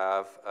to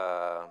have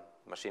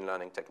machine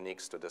learning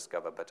techniques to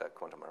discover better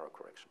quantum error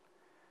correction.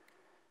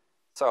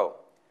 So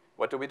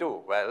what do we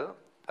do? Well,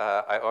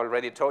 I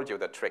already told you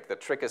the trick. The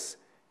trick is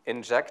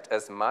inject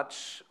as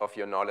much of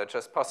your knowledge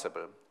as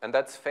possible. And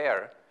that's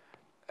fair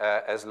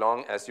as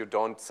long as you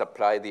don't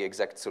supply the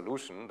exact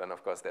solution. Then,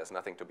 of course, there's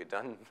nothing to be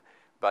done.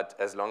 But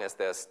as long as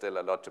there's still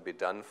a lot to be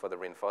done for the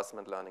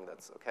reinforcement learning,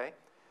 that's OK.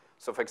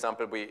 So for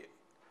example, we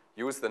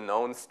use the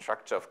known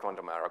structure of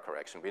quantum error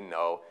correction. We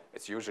know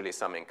it's usually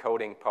some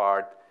encoding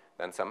part.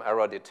 then some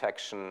error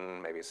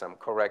detection, maybe some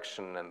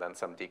correction, and then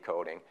some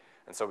decoding.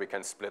 And so we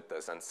can split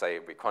this and say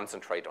we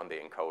concentrate on the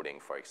encoding,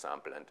 for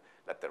example, and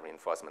let the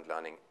reinforcement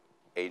learning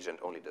agent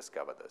only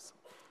discover this.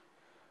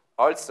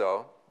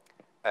 Also,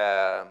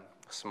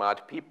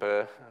 smart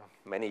people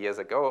many years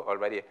ago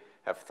already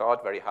have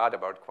thought very hard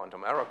about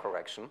quantum error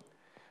correction.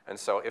 And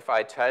so if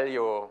I tell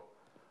you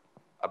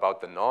about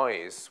the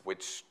noise,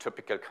 which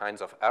typical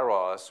kinds of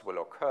errors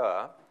will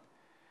occur,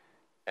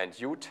 and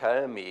you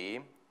tell me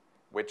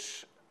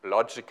which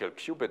logical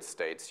qubit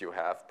states you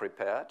have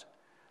prepared,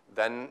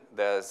 then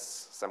there's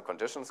some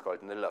conditions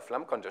called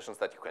Niller-Flam conditions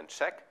that you can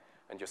check,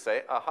 and you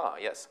say, aha,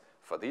 yes,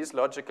 for these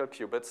logical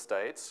qubit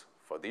states,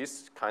 for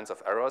these kinds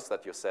of errors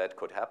that you said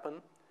could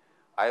happen,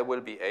 I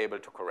will be able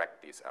to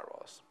correct these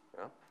errors.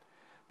 Yeah?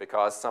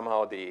 Because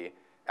somehow the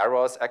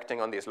errors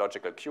acting on these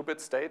logical qubit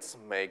states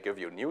may give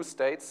you new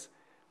states,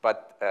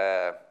 but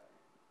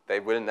they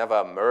will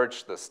never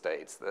merge the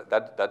states.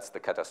 That's the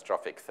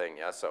catastrophic thing.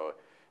 Yeah? So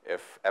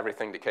if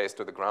everything decays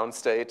to the ground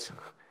state,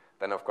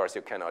 then of course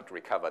you cannot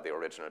recover the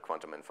original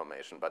quantum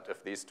information. But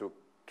if these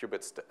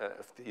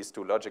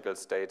two logical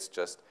states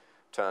just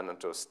turn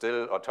into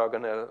still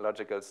orthogonal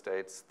logical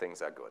states,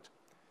 things are good.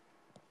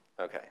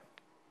 Okay.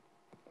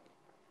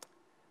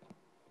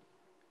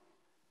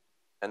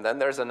 And then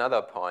there's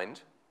another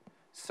point.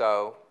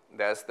 So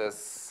there's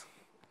this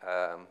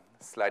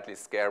slightly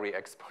scary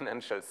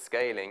exponential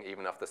scaling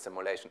even of the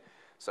simulation.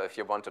 So if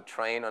you want to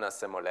train on a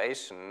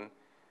simulation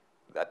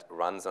that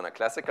runs on a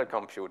classical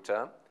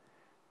computer,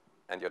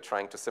 and you're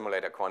trying to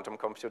simulate a quantum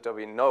computer,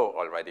 we know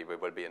already we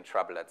will be in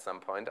trouble at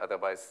some point.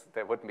 Otherwise,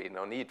 there would be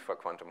no need for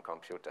quantum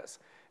computers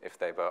if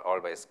they were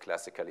always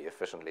classically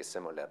efficiently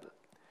simulable.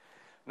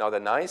 Now, the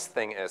nice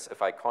thing is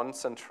if I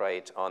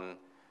concentrate on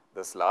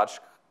this large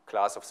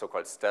class of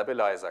so-called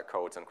stabilizer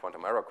codes in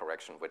quantum error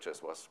correction, which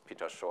was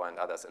Peter Shor and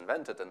others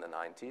invented in the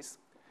 90s,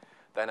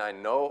 then I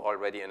know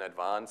already in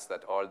advance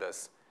that all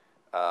this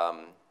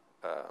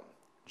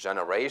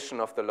generation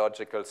of the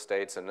logical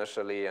states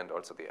initially and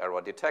also the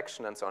error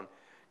detection and so on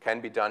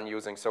can be done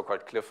using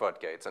so-called Clifford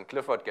gates. And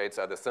Clifford gates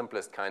are the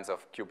simplest kinds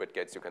of qubit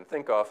gates you can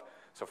think of.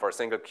 So for a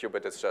single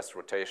qubit, it's just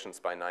rotations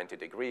by 90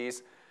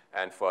 degrees.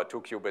 And for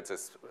 2 qubits,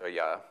 it's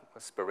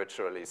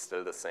spiritually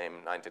still the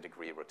same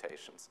 90-degree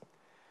rotations.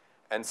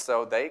 And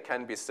so they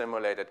can be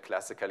simulated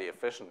classically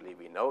efficiently.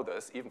 We know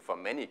this, even for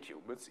many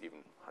qubits, even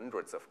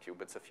hundreds of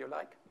qubits, if you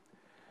like.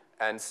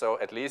 And so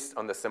at least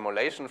on the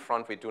simulation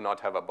front, we do not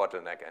have a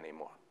bottleneck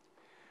anymore.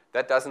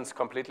 That doesn't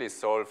completely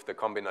solve the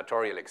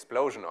combinatorial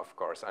explosion, of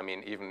course. I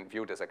mean, even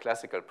viewed as a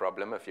classical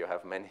problem, if you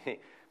have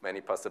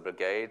many possible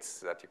gates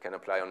that you can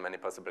apply on many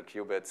possible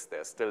qubits,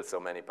 there's still so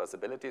many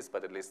possibilities,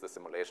 but at least the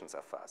simulations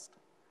are fast.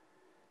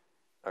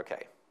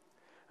 Okay.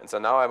 And so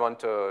now I want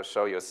to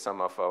show you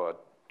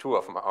two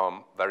of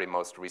our very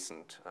most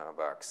recent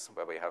works,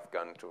 where we have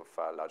gone to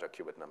far larger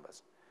qubit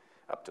numbers,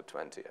 up to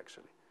 20,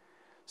 actually.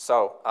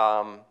 So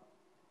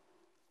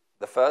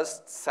the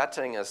first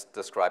setting is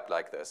described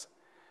like this.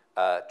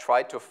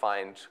 Try to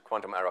find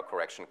quantum error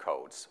correction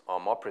codes, or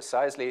more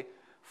precisely,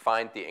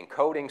 find the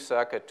encoding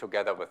circuit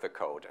together with the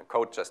code. And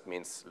code just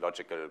means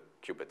logical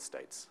qubit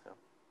states. Yeah.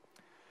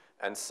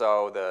 And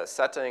so the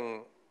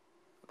setting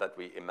that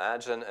we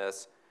imagine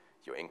is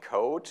you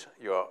encode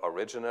your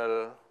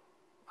original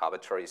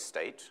arbitrary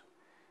state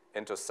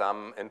into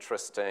some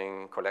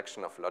interesting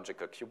collection of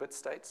logical qubit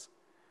states.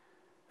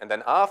 And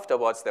then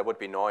afterwards, there would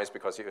be noise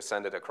because you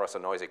send it across a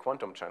noisy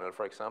quantum channel,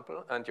 for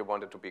example, and you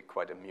want it to be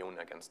quite immune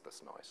against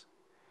this noise.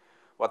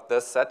 What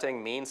this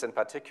setting means in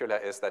particular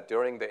is that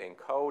during the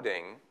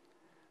encoding,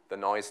 the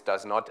noise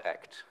does not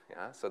act.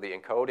 Yeah? So the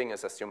encoding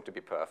is assumed to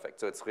be perfect.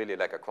 So it's really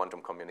like a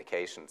quantum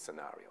communication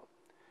scenario.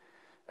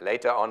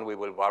 Later on, we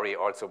will worry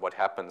also what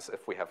happens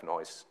if we have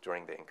noise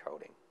during the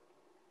encoding.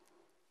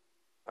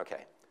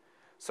 Okay.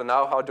 So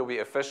now how do we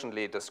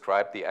efficiently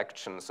describe the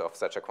actions of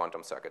such a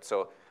quantum circuit?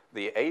 So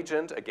the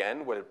agent,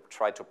 again, will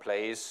try to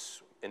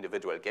place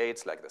individual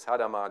gates like this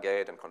Hadamard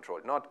gate and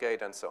controlled NOT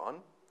gate and so on.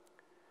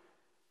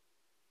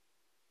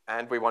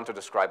 And we want to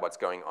describe what's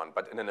going on,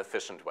 but in an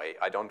efficient way.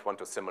 I don't want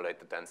to simulate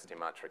the density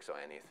matrix or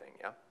anything.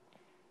 Yeah?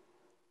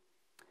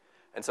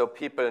 And so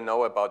people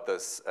know about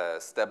this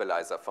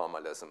stabilizer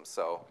formalism.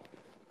 So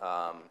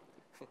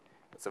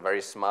it's a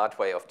very smart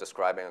way of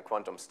describing a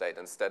quantum state.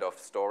 Instead of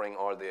storing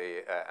all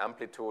the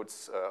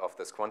amplitudes of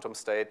this quantum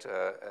state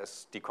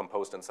as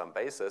decomposed in some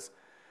basis,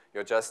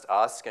 you're just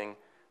asking,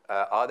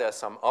 are there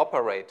some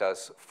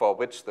operators for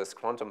which this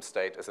quantum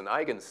state is an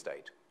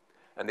eigenstate?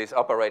 And these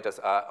operators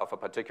are of a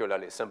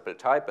particularly simple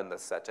type in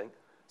this setting.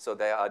 So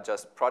they are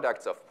just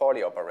products of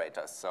Pauli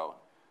operators. So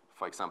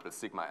for example,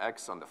 sigma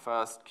x on the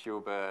first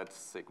qubit,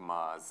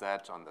 sigma z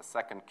on the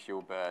second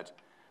qubit.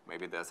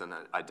 Maybe there's an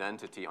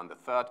identity on the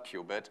third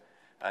qubit.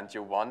 And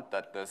you want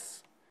that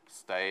this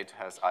state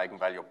has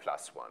eigenvalue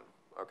 +1.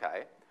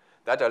 Okay?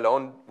 That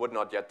alone would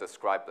not yet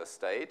describe the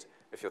state.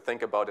 If you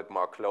think about it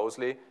more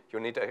closely, you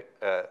need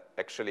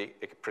actually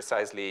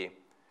precisely,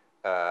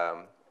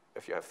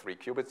 if you have 3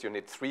 qubits, you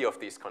need 3 of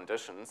these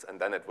conditions, and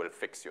then it will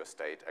fix your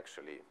state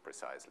actually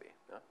precisely.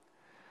 Yeah?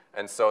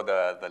 And so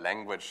the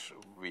language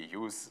we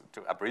use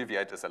to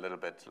abbreviate is a little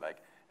bit like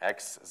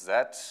X, Z,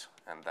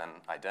 and then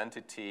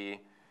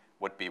identity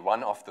would be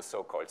one of the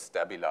so-called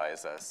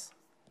stabilizers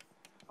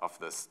of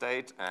the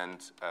state.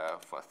 And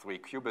for 3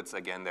 qubits,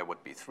 again, there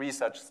would be 3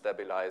 such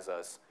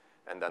stabilizers,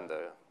 and then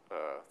the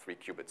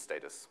 3-qubit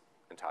state is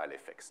entirely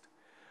fixed.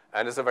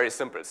 And it's a very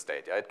simple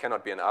state. Yeah? It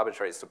cannot be an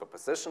arbitrary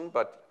superposition,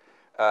 but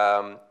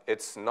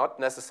it's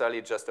not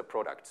necessarily just a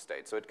product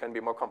state. So it can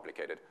be more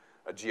complicated.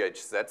 A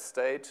GHZ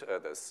state,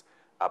 this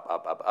up,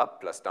 up, up,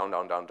 up, plus down,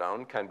 down, down,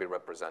 down, can be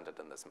represented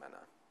in this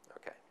manner.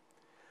 Okay.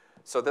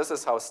 So this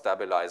is how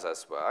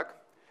stabilizers work.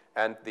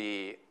 And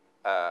the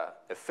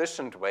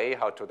efficient way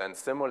how to then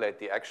simulate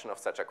the action of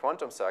such a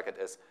quantum circuit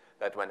is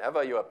that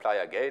whenever you apply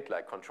a gate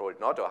like controlled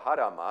NOT or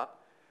Hadamard,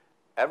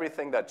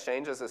 everything that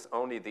changes is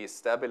only these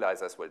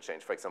stabilizers will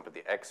change. For example,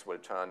 the X will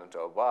turn into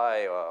a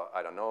Y, or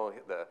I don't know,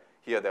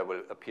 here there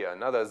will appear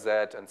another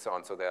Z, and so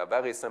on. So there are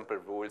very simple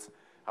rules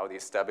how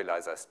these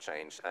stabilizers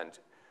change. And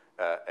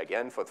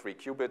again, for 3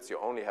 qubits, you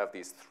only have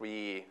these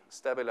 3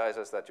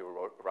 stabilizers that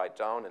you write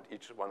down, and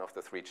each one of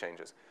the 3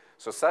 changes.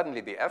 So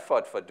suddenly the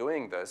effort for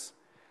doing this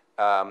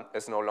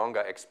is no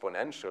longer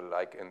exponential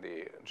like in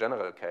the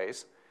general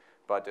case,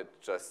 but it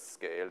just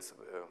scales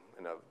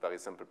in a very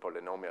simple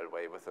polynomial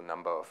way with the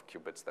number of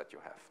qubits that you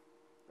have.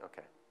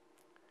 Okay.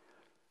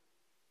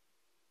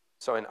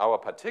 So in our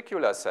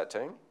particular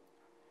setting,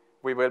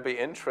 we will be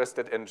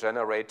interested in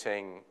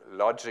generating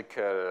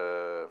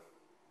logical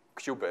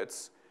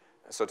qubits,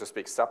 so to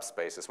speak,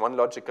 subspaces. One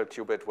logical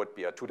qubit would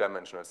be a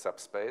 2-dimensional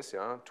subspace.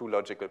 Yeah? 2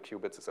 logical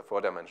qubits is a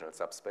 4-dimensional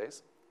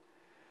subspace.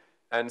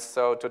 And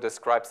so to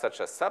describe such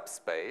a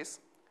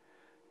subspace,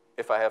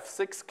 if I have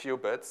 6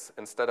 qubits,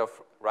 instead of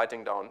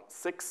writing down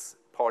 6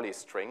 Pauli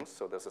strings,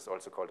 so this is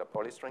also called a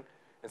Pauli string,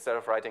 instead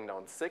of writing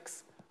down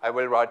 6, I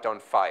will write down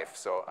 5.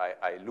 So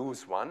I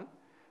lose 1.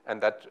 And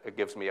that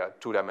gives me a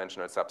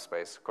 2-dimensional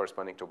subspace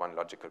corresponding to 1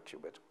 logical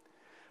qubit.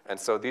 And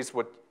so these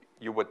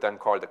you would then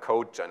call the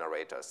code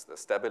generators, the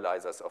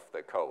stabilizers of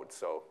the code.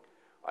 So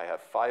I have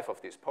 5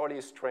 of these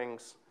Pauli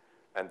strings,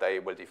 and they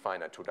will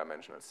define a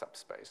 2-dimensional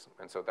subspace.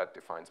 And so that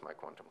defines my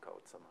quantum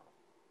code somehow.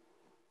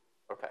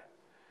 Okay.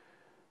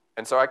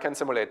 And so I can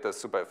simulate this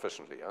super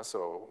efficiently. Yeah?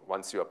 So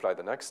once you apply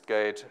the next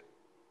gate,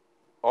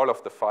 all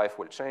of the 5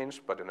 will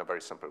change, but in a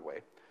very simple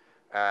way.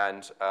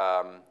 And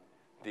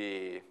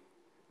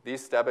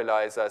these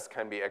stabilizers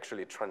can be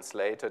actually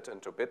translated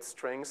into bit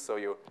strings.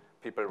 So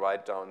people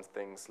write down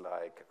things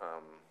like,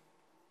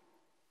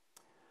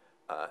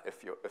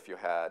 if you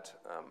had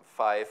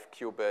 5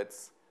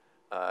 qubits,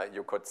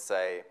 you could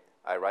say,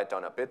 I write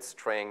down a bit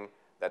string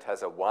that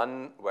has a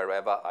 1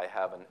 wherever I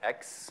have an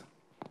X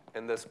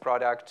in this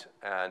product.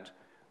 And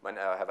when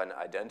I have an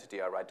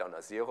identity, I write down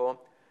a 0.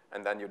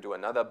 And then you do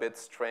another bit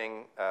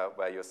string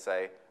where you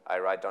say, I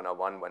write down a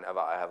 1 whenever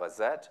I have a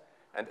Z.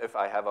 And if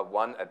I have a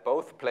 1 at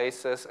both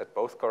places, at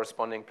both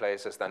corresponding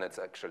places, then it's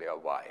actually a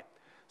Y.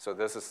 So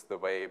this is the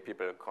way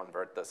people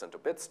convert this into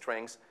bit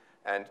strings.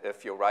 And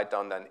if you write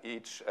down then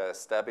each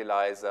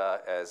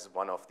stabilizer as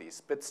one of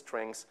these bit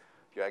strings,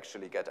 you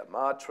actually get a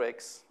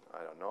matrix.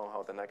 I don't know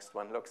how the next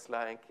one looks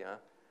like, yeah,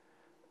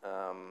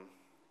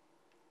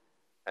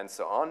 and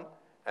so on.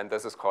 And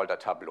this is called a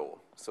tableau.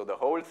 So the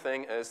whole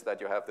thing is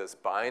that you have this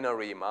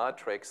binary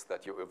matrix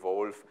that you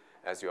evolve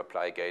as you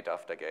apply gate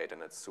after gate,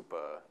 and it's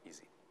super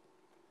easy.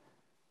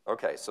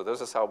 Okay, so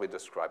this is how we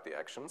describe the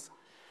actions.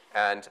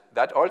 And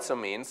that also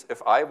means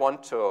if I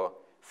want to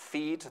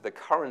feed the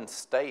current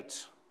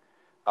state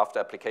after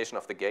application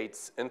of the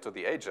gates into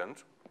the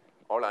agent,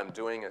 all I'm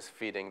doing is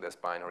feeding this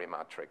binary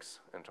matrix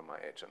into my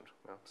agent.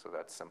 Yeah? So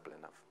that's simple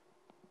enough.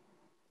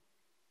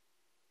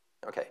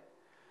 Okay,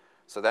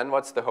 so then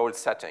what's the whole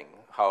setting?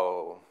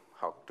 How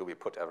do we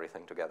put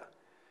everything together?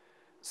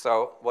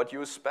 So what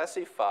you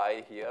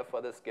specify here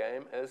for this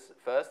game is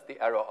first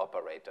the error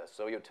operator.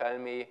 So you tell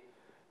me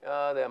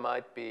there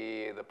might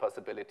be the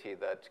possibility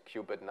that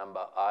qubit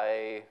number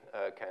I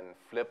can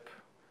flip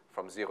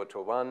from 0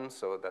 to 1.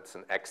 So that's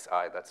an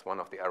xi. That's one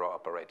of the error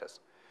operators.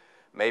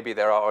 Maybe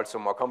there are also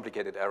more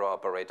complicated error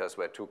operators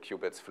where 2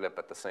 qubits flip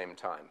at the same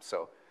time.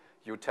 So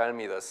you tell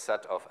me the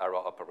set of error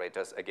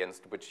operators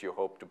against which you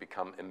hope to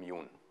become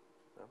immune.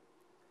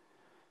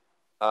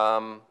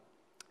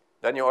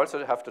 Then you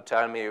also have to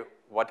tell me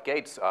what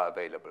gates are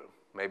available.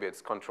 Maybe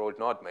it's controlled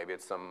NOT, maybe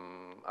it's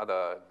some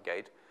other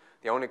gate.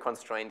 The only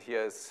constraint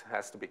here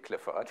has to be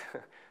Clifford,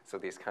 so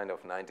these kind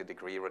of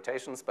 90-degree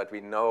rotations, but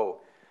we know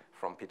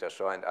from Peter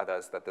Shaw and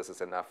others that this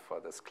is enough for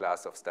this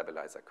class of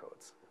stabilizer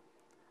codes.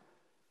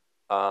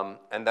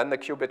 And then the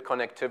qubit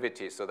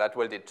connectivity, so that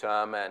will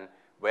determine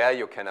where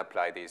you can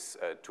apply these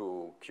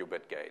 2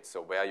 qubit gates,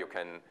 so where you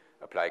can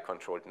apply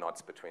controlled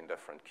NOTs between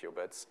different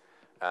qubits.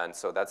 And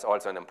so that's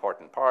also an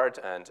important part,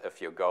 and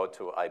if you go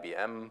to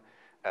IBM,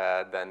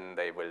 then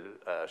they will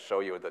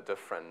show you the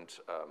different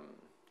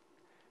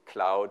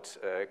cloud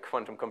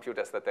quantum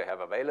computers that they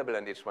have available,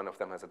 and each one of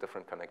them has a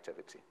different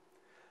connectivity.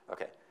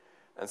 Okay,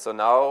 and so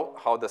now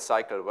how the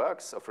cycle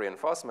works of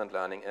reinforcement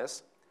learning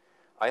is,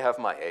 I have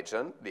my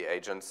agent. The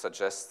agent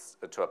suggests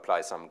to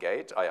apply some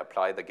gate. I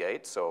apply the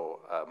gate, so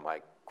my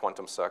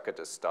quantum circuit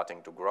is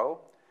starting to grow.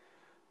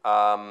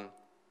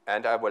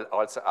 And I will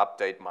also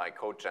update my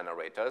code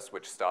generators,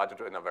 which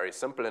started in a very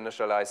simple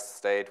initialized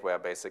state where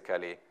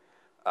basically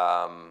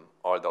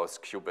all those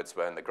qubits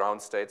were in the ground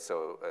state.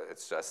 So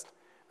it's just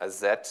a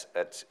z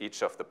at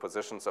each of the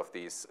positions of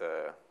these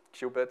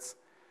qubits.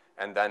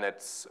 And then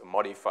it's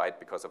modified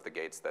because of the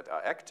gates that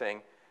are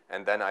acting.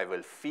 And then I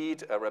will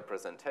feed a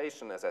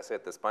representation, as I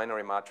said, this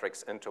binary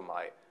matrix into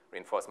my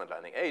reinforcement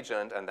learning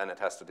agent, and then it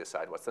has to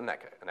decide what's the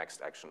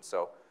next action.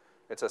 So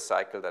it's a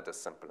cycle that is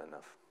simple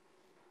enough.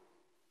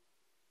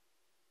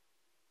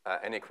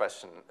 Any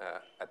question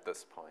at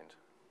this point?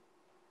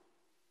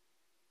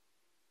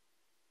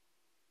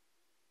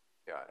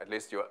 Yeah, at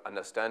least you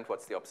understand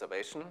what's the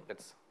observation.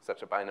 It's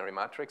such a binary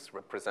matrix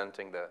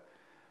representing the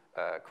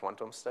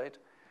quantum state,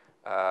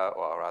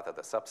 or rather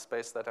the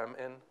subspace that I'm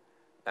in.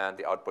 And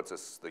the outputs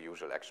is the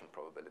usual action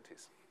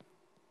probabilities.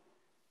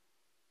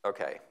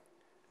 Okay.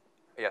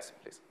 Yes,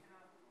 please.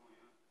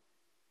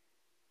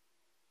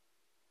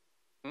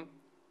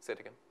 Say it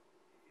again.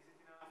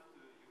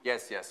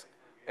 Yes, yes.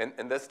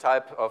 In this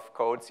type of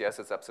codes, yes,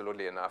 it's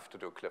absolutely enough to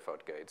do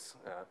Clifford gates.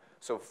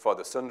 So for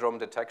the syndrome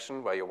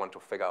detection, where you want to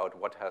figure out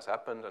what has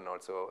happened, and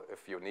also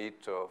if you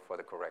need to for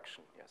the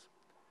correction, yes.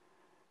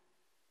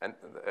 And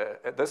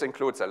this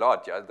includes a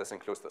lot, yeah. This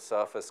includes the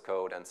surface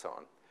code and so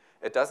on.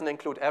 It doesn't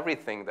include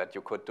everything that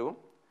you could do.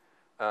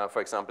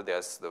 For example,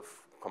 there's the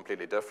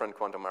completely different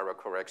quantum error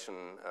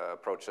correction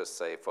approaches,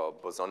 say, for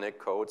bosonic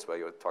codes, where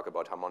you talk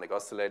about harmonic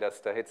oscillator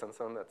states and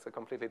so on. That's a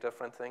completely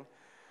different thing.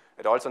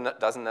 It also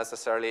doesn't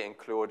necessarily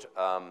include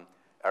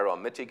error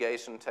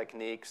mitigation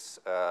techniques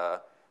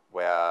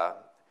where,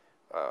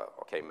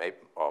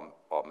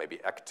 maybe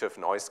active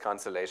noise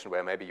cancellation,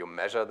 where maybe you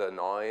measure the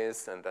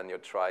noise and then you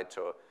try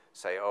to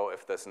say, oh,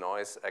 if this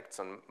noise acts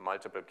on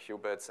multiple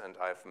qubits and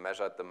I've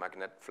measured the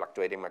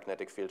fluctuating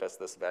magnetic field as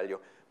this value,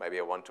 maybe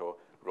I want to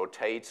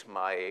rotate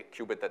my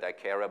qubit that I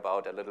care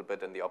about a little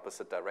bit in the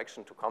opposite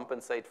direction to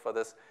compensate for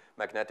this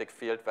magnetic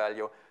field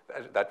value.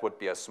 That would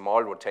be a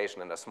small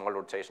rotation, and a small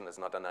rotation is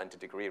not a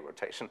 90-degree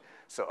rotation,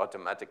 so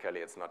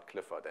automatically it's not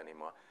Clifford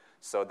anymore.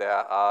 So there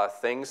are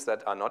things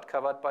that are not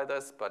covered by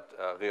this, but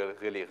a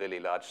really, really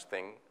large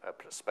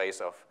space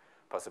of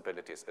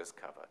possibilities is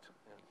covered.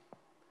 Yeah.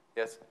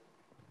 Yes?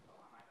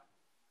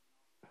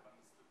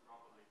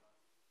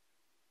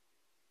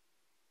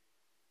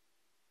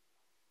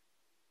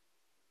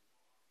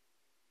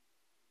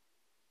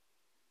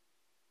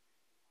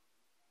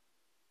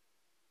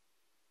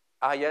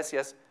 Yes,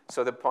 yes.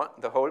 So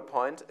the whole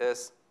point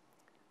is,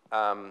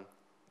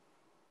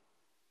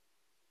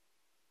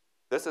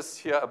 this is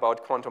here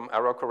about quantum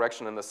error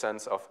correction in the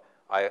sense of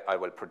I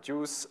will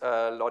produce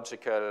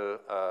logical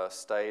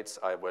states.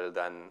 I will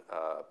then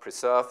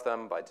preserve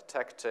them by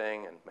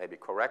detecting and maybe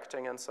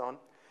correcting and so on.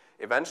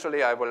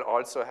 Eventually, I will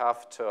also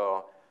have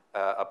to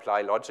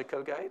apply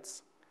logical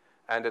gates.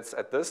 And it's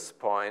at this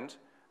point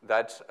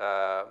that,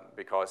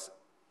 because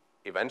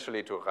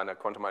eventually to run a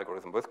quantum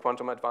algorithm with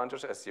quantum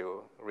advantage, as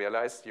you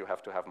realize, you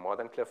have to have more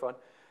than Clifford.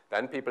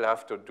 Then people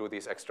have to do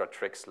these extra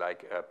tricks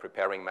like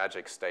preparing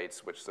magic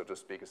states, which, so to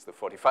speak, is the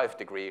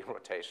 45-degree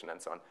rotation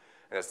and so on.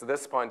 And so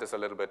this point is a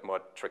little bit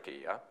more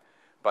tricky, yeah?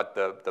 But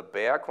the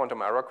bare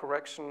quantum error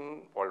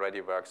correction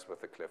already works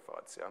with the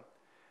Cliffords, yeah?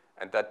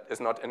 And that is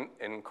not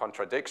in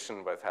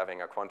contradiction with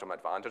having a quantum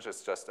advantage.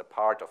 It's just a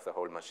part of the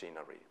whole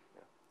machinery.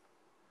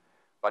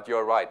 But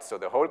you're right, so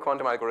the whole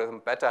quantum algorithm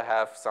better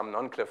have some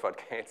non-Clifford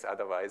gates,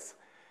 otherwise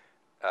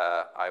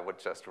I would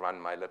just run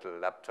my little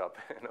laptop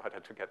in order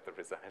to get the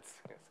results.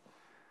 Yes,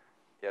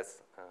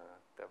 yes,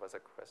 there was a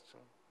question.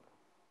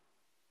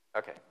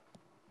 Okay.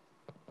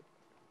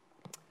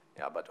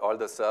 Yeah, but all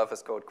the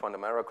surface code,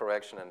 quantum error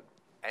correction, and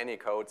any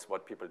codes,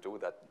 what people do,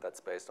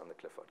 that's based on the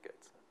Clifford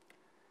gates.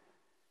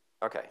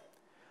 Okay,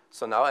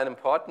 so now an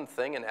important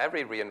thing in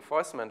every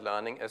reinforcement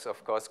learning is,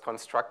 of course,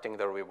 constructing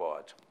the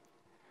reward.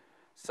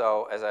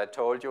 So as I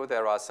told you,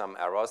 there are some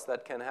errors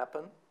that can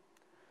happen.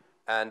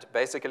 And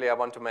basically, I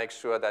want to make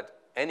sure that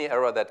any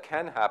error that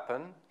can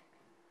happen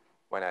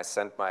when I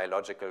send my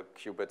logical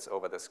qubits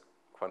over this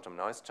quantum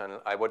noise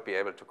channel, I would be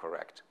able to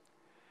correct.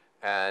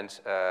 And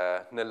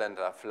Nil and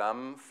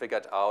Flam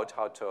figured out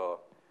how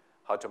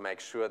to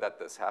make sure that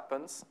this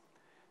happens.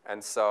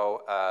 And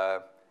so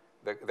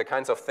the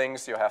kinds of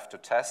things you have to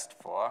test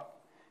for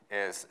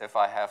is if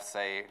I have,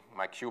 say,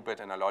 my qubit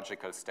in a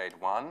logical state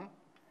 1,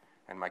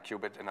 and my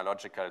qubit in a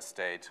logical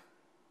state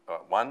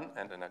 1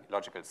 and in a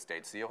logical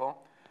state 0.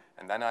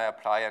 And then I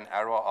apply an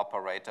error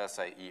operator,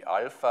 say E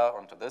alpha,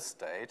 onto this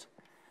state,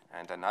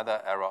 and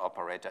another error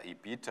operator E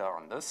beta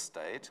on this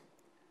state.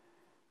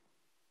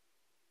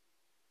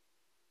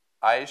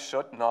 I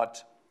should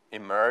not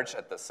emerge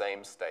at the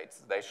same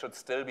states. They should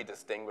still be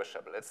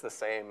distinguishable. It's the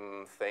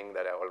same thing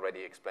that I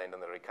already explained in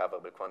the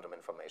recoverable quantum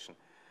information.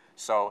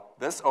 So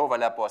this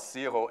overlap was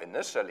 0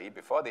 initially,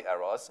 before the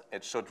errors.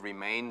 It should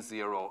remain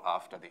 0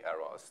 after the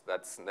errors.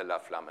 That's Nilla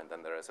Flam, and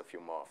then there is a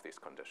few more of these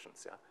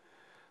conditions. Yeah.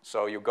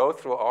 So you go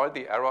through all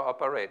the error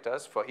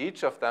operators. For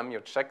each of them,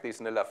 you check these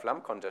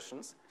Niller-Flum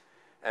conditions.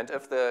 And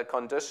if the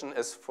condition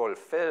is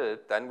fulfilled,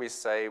 then we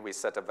say we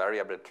set a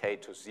variable k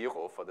to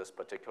 0 for this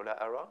particular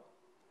error,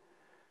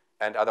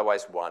 and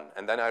otherwise 1.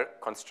 And then I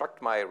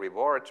construct my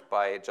reward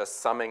by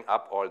just summing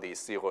up all these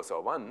zeros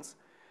or ones.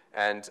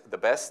 And the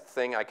best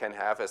thing I can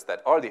have is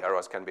that all the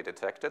errors can be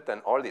detected. Then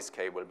all these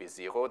k will be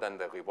 0. Then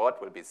the reward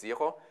will be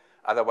 0.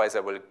 Otherwise,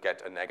 I will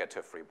get a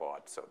negative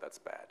reward. So that's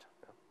bad.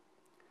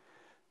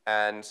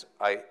 And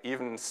I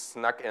even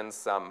snuck in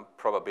some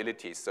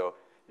probabilities. So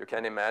you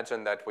can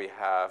imagine that we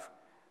have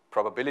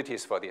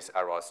probabilities for these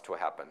errors to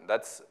happen.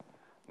 That's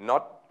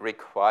not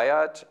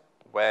required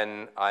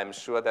when I'm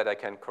sure that I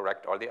can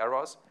correct all the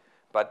errors.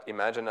 But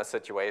imagine a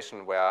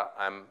situation where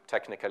I'm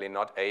technically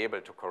not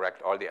able to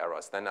correct all the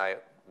errors. Then I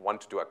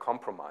want to do a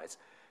compromise,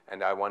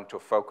 and I want to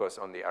focus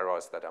on the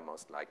errors that are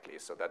most likely.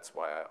 So that's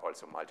why I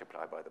also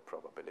multiply by the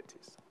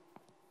probabilities.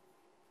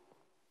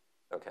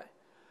 OK,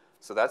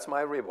 so that's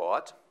my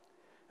reward.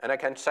 And I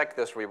can check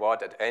this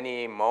reward at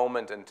any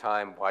moment in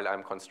time while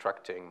I'm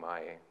constructing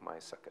my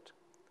circuit.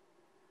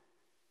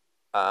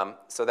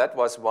 So that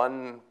was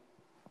one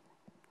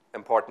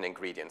important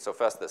ingredient. So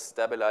first the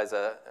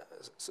stabilizer,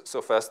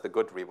 so first the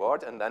good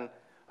reward, and then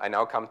I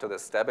now come to the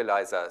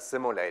stabilizer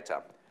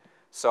simulator.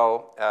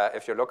 So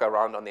if you look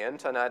around on the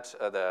internet,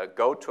 the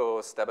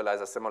go-to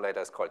stabilizer simulator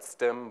is called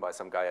STIM by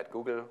some guy at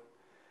Google.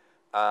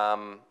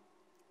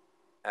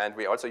 And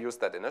we also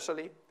used that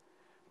initially.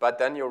 But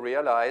then you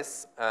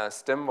realize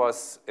STIM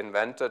was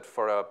invented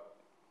for a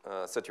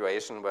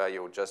situation where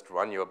you just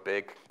run your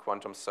big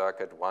quantum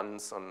circuit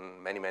once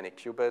on many, many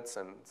qubits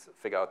and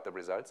figure out the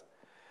results.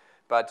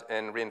 But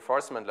in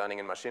reinforcement learning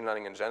and machine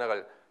learning in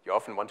general, you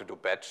often want to do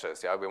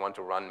batches. Yeah? We want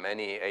to run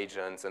many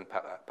agents in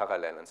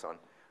parallel and so on.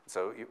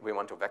 So we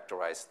want to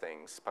vectorize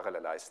things,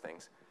 parallelize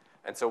things.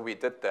 And so we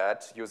did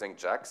that using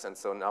JAX. And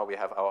so now we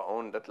have our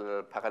own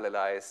little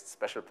parallelized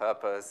special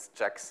purpose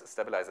JAX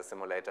stabilizer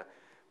simulator,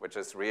 which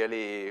is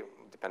really,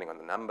 depending on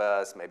the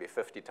numbers, maybe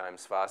 50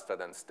 times faster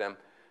than STIM.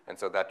 And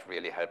so that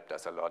really helped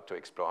us a lot to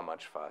explore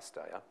much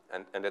faster.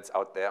 Yeah? And it's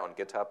out there on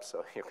GitHub,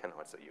 so you can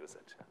also use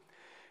it. Yeah?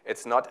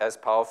 It's not as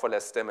powerful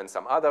as STIM in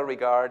some other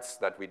regards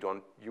that we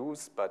don't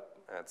use, but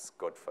it's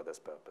good for this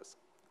purpose.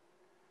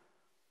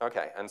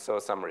 OK, and so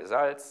some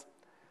results.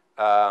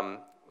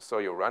 So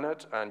you run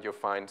it, and you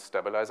find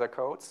stabilizer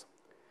codes.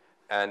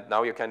 And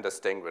now you can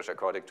distinguish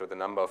according to the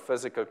number of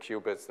physical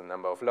qubits, the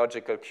number of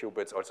logical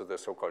qubits, also the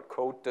so-called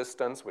code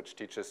distance, which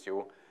teaches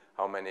you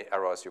how many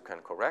errors you can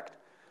correct.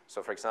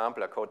 So for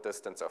example, a code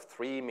distance of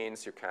 3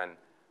 means you can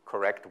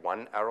correct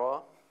 1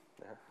 error.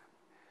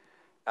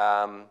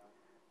 Yeah.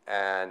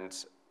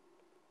 And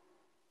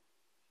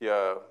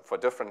here, for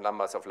different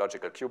numbers of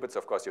logical qubits,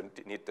 of course, you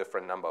need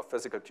different number of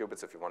physical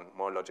qubits. If you want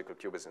more logical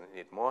qubits, you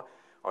need more.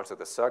 Also,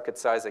 the circuit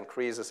size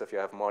increases if you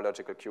have more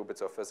logical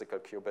qubits or physical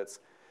qubits.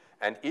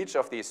 And each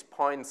of these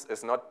points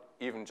is not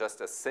even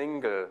just a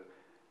single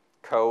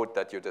code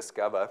that you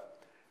discover.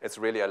 It's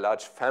really a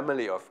large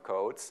family of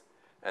codes.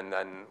 And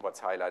then what's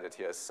highlighted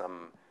here is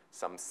some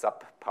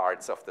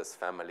sub-parts of this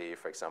family.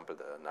 For example,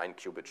 the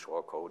 9-qubit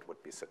Shor code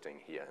would be sitting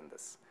here in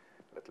this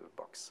little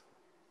box.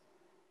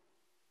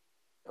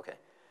 OK.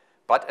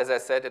 But as I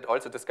said, it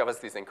also discovers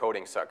these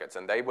encoding circuits.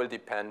 And they will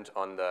depend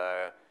on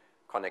the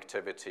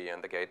connectivity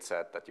and the gate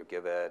set that you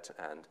give it.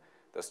 And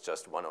that's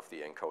just one of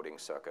the encoding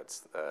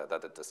circuits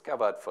that it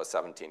discovered for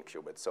 17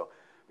 qubits. So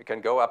we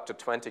can go up to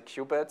 20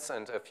 qubits.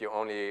 And if you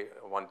only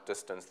want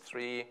distance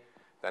 3,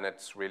 then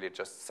it's really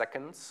just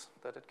seconds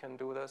that it can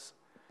do this.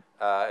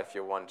 If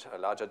you want a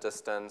larger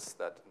distance,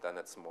 then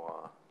it's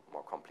more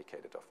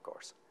complicated, of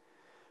course.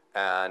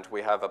 And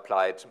we have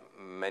applied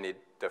many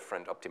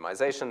different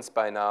optimizations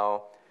by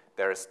now.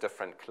 There's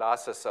different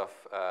classes of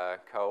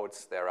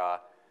codes. There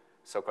are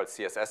so-called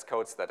CSS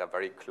codes that are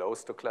very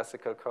close to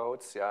classical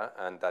codes, yeah,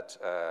 and that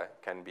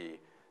can be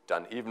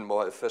done even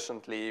more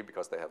efficiently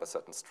because they have a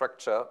certain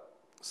structure.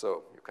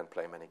 So you can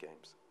play many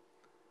games.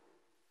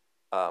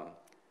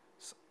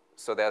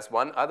 So there's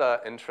one other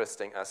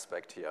interesting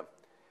aspect here.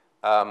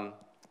 And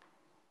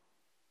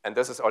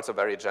this is also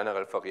very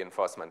general for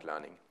reinforcement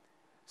learning.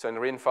 So in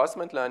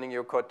reinforcement learning,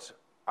 you could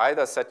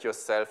either set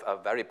yourself a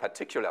very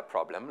particular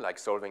problem, like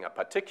solving a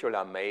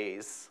particular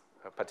maze,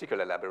 a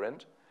particular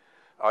labyrinth,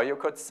 or you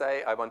could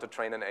say, I want to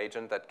train an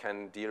agent that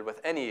can deal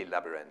with any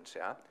labyrinth.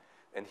 Yeah?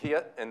 And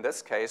here, in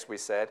this case, we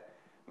said,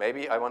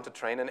 maybe I want to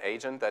train an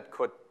agent that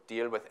could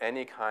deal with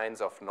any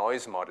kinds of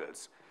noise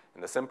models.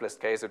 In the simplest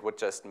case, it would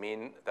just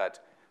mean that,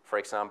 for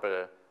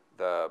example,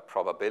 the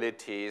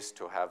probabilities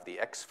to have the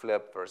X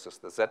flip versus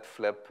the Z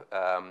flip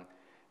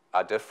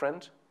are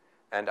different.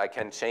 And I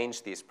can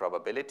change these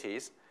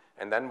probabilities.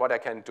 And then what I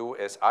can do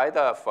is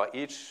either for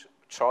each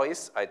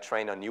choice, I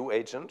train a new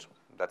agent.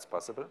 That's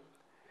possible.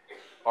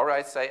 Or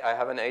I say I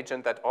have an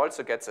agent that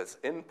also gets as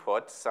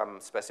input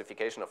some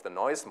specification of the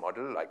noise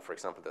model, like, for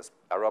example, this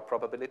error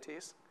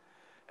probabilities,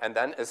 and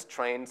then is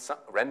trained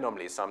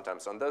randomly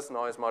sometimes on this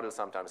noise model,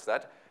 sometimes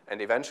that.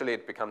 And eventually,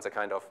 it becomes a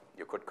kind of,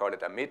 you could call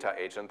it a meta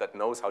agent that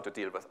knows how to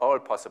deal with all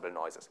possible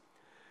noises.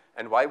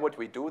 And why would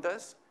we do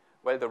this?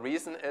 Well, the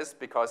reason is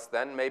because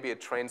then maybe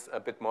it trains a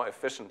bit more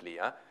efficiently,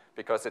 yeah?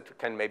 Because it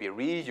can maybe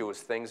reuse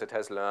things it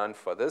has learned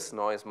for this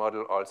noise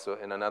model also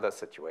in another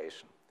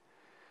situation.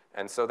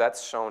 And so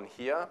that's shown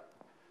here.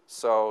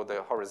 So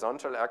the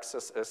horizontal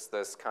axis is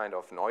this kind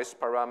of noise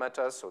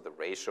parameter, so the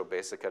ratio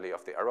basically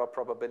of the error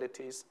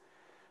probabilities.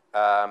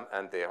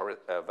 And the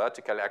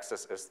vertical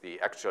axis is the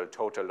actual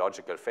total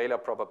logical failure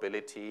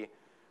probability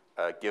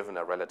given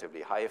a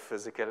relatively high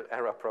physical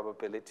error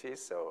probability.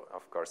 So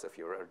of course, if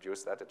you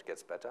reduce that, it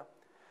gets better.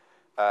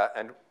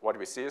 And what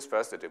we see is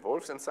first it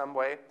evolves in some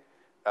way,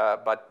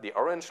 but the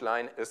orange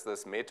line is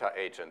this meta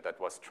agent that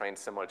was trained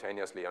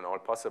simultaneously on all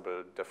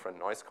possible different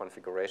noise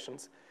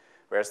configurations,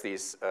 whereas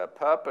these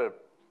purple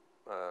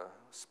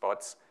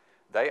spots,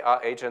 they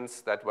are agents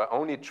that were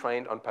only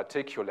trained on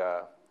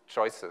particular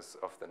choices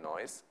of the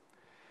noise.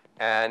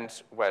 And,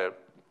 well,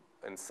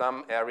 in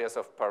some areas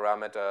of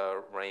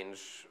parameter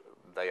range,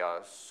 they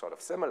are sort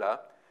of similar,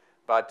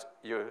 but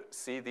you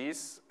see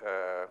these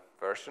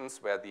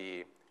versions where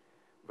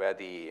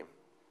the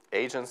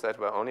agents that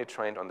were only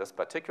trained on this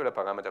particular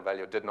parameter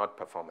value did not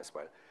perform as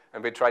well.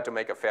 And we tried to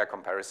make a fair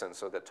comparison,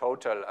 so the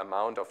total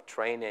amount of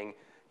training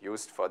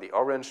used for the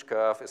orange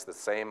curve is the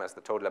same as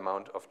the total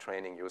amount of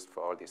training used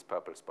for all these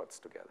purple spots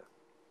together.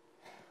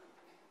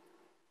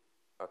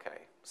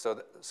 Okay,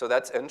 so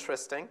that's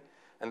interesting.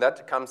 And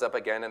that comes up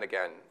again and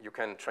again. You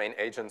can train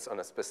agents on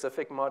a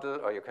specific model,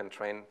 or you can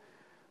train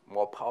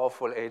more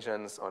powerful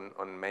agents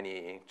on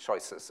many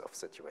choices of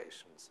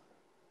situations.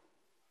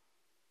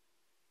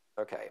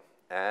 Okay,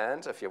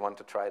 and if you want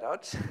to try it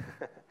out,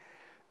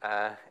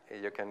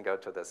 you can go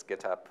to this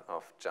GitHub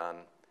of John,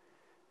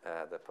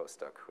 the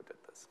postdoc who did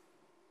this.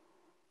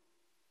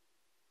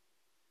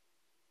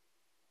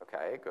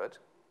 Okay, good.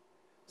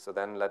 So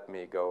then let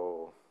me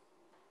go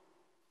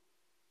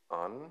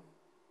on.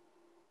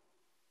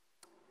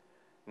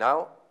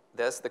 Now,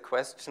 there's the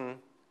question,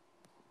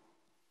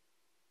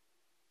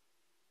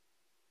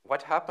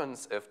 what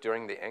happens if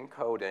during the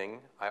encoding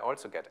I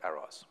also get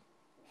errors?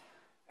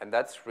 And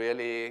that's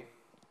really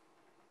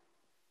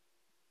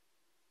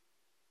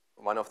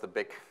one of the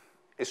big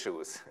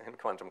issues in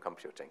quantum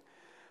computing.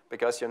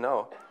 Because, you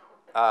know,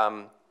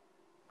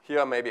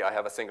 here maybe I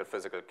have a single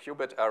physical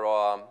qubit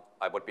error.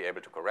 I would be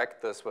able to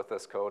correct this with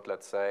this code,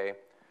 let's say,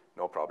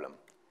 no problem.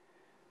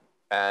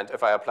 And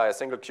if I apply a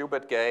single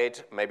qubit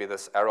gate, maybe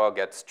this error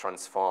gets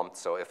transformed.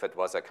 So if it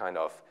was a kind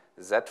of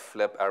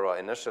Z-flip error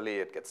initially,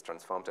 it gets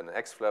transformed in an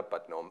X-flip,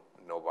 but no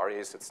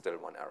worries, it's still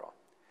one error.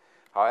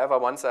 However,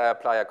 once I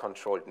apply a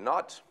controlled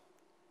NOT,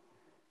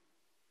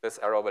 this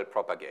error will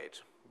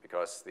propagate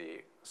because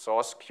the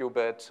source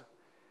qubit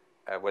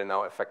will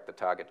now affect the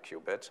target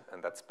qubit,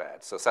 and that's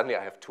bad. So suddenly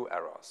I have two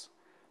errors.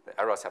 The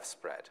errors have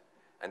spread.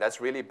 And that's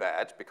really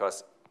bad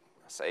because,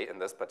 say, in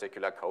this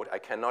particular code, I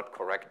cannot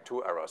correct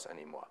two errors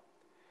anymore.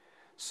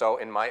 So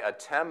in my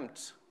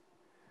attempt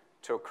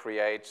to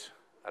create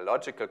a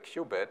logical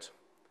qubit,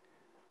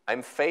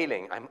 I'm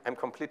failing. I'm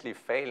completely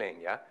failing,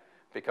 yeah?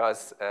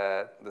 Because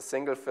the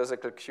single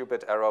physical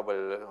qubit error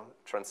will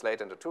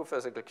translate into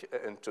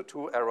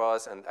two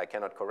errors, and I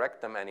cannot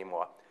correct them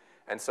anymore.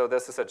 And so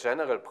this is a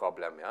general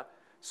problem, yeah?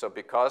 So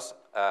because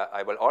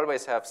I will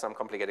always have some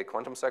complicated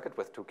quantum circuit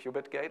with two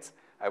qubit gates,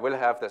 I will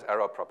have this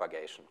error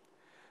propagation.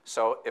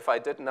 So if I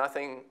did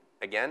nothing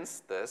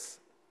against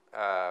this,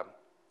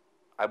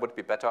 I would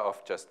be better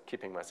off just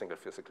keeping my single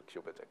physical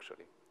qubit,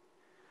 actually.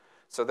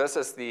 So this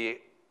is the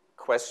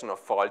question of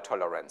fault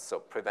tolerance, so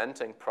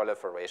preventing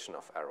proliferation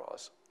of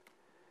errors.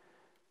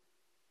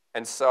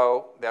 And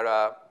so there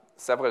are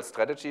several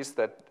strategies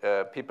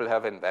that people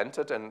have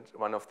invented, and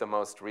one of the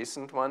most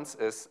recent ones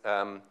is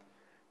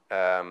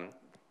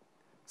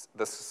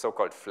this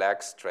so-called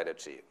flag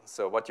strategy.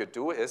 So what you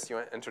do is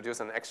you introduce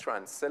an extra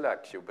ancilla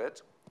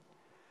qubit,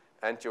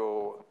 and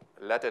you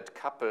let it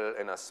couple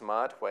in a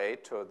smart way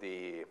to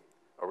the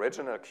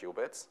original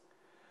qubits,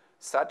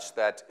 such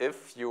that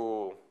if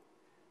you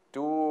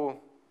do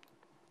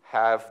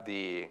have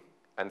the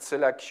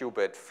ancilla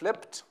qubit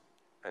flipped,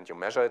 and you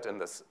measure it in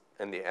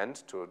the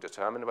end to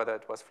determine whether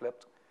it was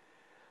flipped,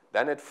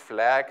 then it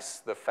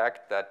flags the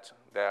fact that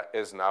there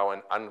is now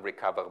an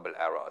unrecoverable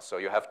error. So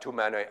you have too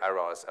many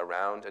errors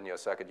around in your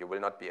circuit. You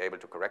will not be able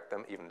to correct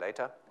them even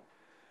later.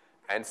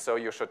 And so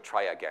you should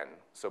try again.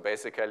 So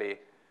basically,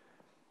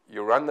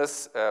 you run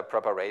this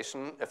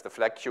preparation. If the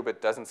flag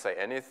qubit doesn't say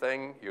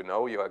anything, you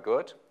know you are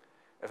good.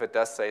 If it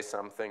does say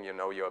something, you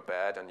know you're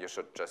bad, and you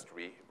should just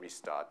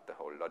restart the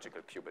whole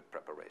logical qubit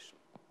preparation.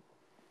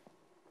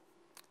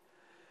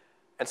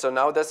 And so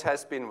now this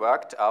has been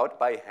worked out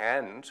by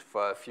hand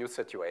for a few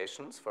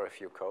situations, for a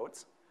few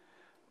codes.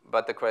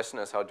 But the question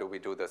is, how do we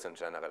do this in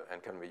general?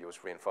 And can we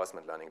use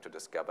reinforcement learning to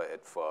discover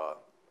it for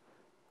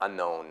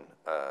unknown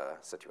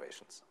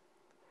situations?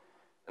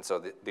 And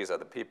so these are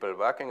the people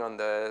working on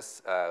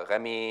this.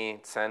 Remy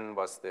Zen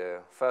was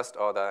the first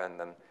author, and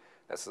then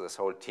there's this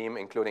whole team,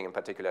 including in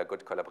particular a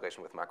good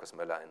collaboration with Markus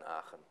Müller in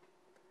Aachen.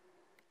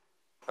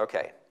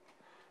 Okay,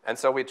 and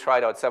so we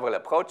tried out several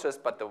approaches,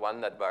 but the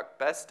one that worked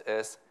best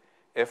is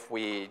if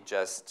we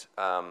just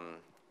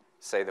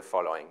say the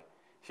following.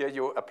 Here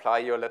you apply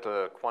your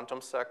little quantum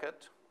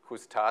circuit,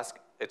 whose task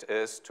it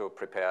is to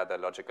prepare the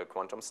logical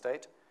quantum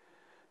state.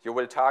 You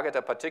will target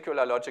a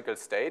particular logical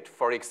state,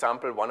 for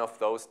example, one of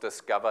those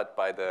discovered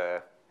by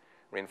the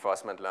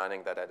reinforcement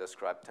learning that I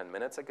described 10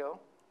 minutes ago.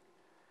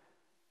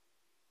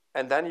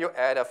 And then you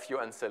add a few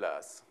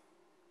ancillars.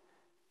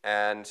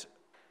 And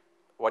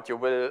what you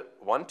will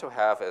want to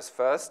have is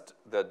first,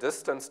 the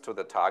distance to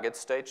the target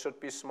state should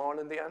be small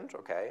in the end,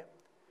 okay?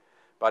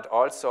 But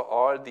also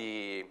all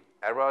the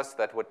errors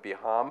that would be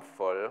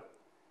harmful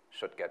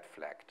should get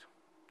flagged,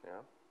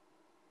 yeah?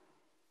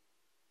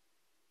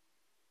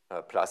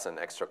 Plus an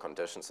extra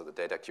condition, so the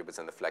data qubits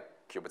and the flag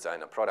qubits are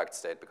in a product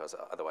state, because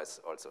otherwise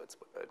also it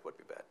would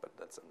be bad, but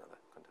that's another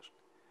condition.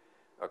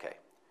 Okay,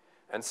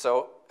 and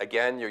so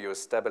again, you use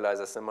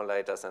stabilizer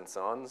simulators and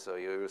so on, so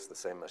you use the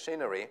same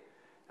machinery,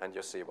 and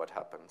you see what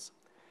happens.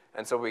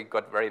 And so we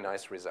got very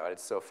nice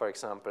results. So for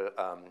example,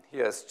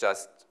 here's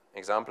just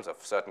examples of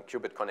certain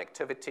qubit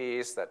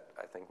connectivities that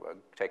I think were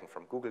taken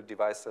from Google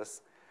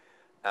devices.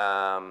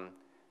 And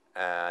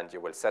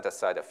you will set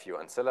aside a few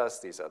ancillars.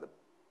 These are the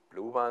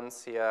blue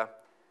ones here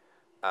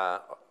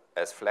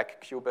as flag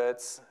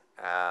qubits,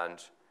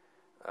 and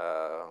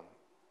a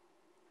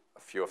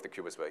few of the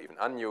qubits were even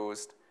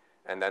unused,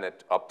 and then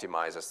it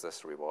optimizes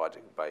this reward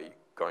by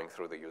going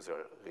through the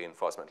user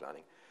reinforcement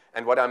learning.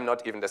 And what I'm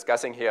not even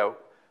discussing here,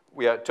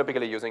 we are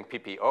typically using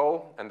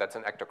PPO, and that's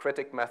an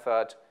actor-critic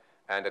method,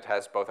 and it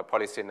has both a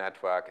policy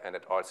network and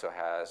it also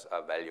has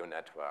a value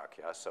network.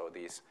 Yeah? So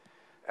these,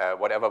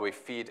 whatever we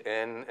feed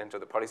into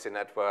the policy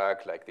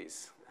network, like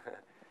these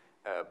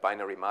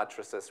binary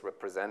matrices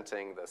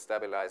representing the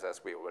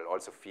stabilizers, we will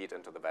also feed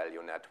into the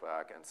value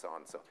network and so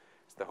on. So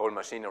it's the whole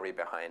machinery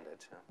behind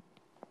it. Yeah?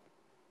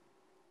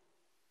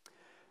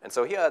 And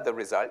so here are the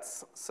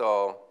results.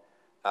 So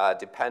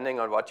depending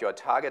on what you're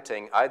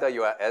targeting, either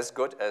you are as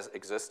good as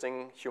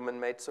existing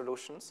human-made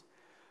solutions,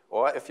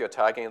 or if you're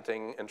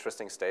targeting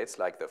interesting states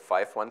like the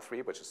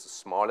 513, which is the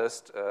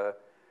smallest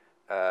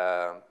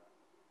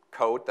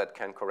code that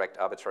can correct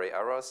arbitrary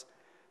errors,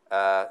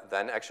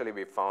 then actually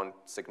we found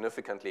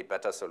significantly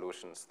better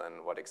solutions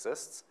than what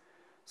exists.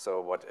 So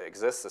what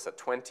exists is a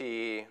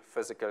 20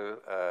 physical,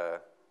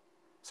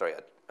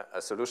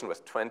 a solution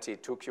with 20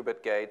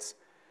 2-qubit gates.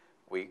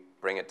 We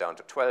bring it down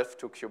to 12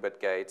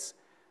 2-qubit gates.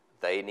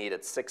 They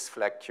needed 6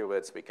 flag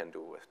qubits. We can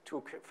do with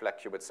 2 flag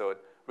qubits. So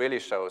it really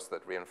shows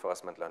that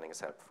reinforcement learning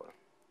is helpful.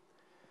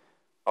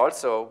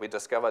 Also, we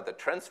discovered that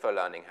transfer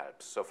learning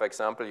helps. So for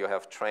example, you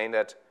have trained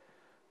it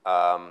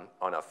on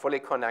a fully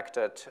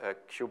connected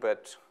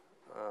qubit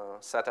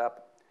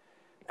setup,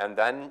 and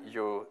then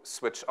you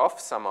switch off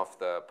some of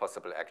the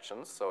possible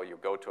actions. So you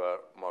go to a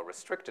more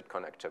restricted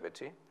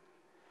connectivity.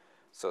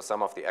 So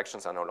some of the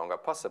actions are no longer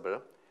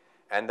possible.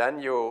 And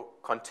then you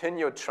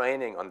continue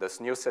training on this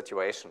new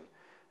situation.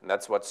 And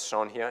that's what's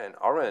shown here in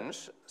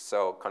orange.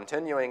 So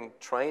continuing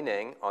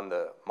training on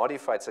the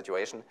modified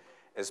situation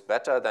is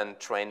better than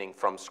training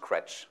from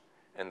scratch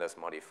in this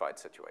modified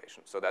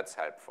situation. So that's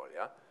helpful,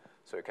 yeah?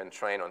 So you can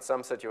train on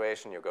some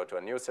situation, you go to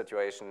a new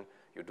situation,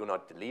 you do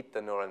not delete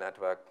the neural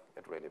network,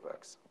 it really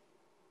works.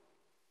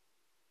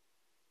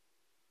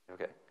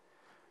 Okay,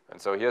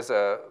 and so here's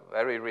a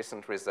very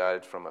recent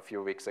result from a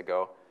few weeks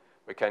ago.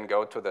 We can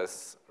go to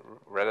this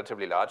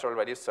relatively large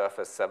already,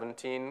 surface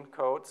 17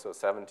 code, so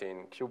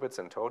 17 qubits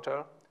in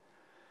total,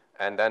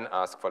 and then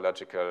ask for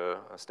logical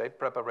state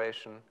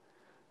preparation.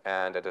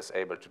 And it is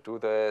able to do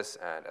this,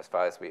 and as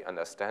far as we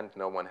understand,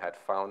 no one had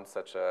found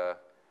such a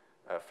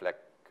flag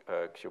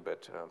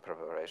qubit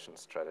preparation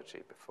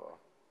strategy before.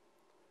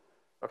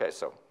 Okay,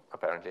 so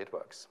apparently it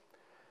works.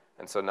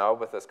 And so now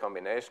with this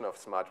combination of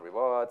smart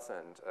rewards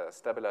and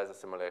stabilizer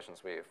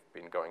simulations, we've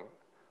been going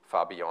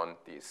far beyond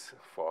these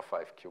 4 or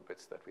 5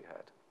 qubits that we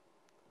had.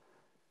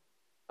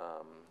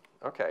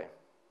 Okay,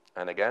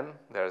 and again,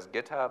 there's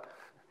GitHub.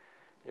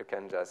 You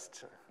can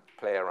just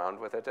play around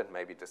with it and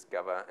maybe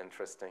discover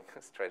interesting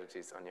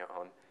strategies on your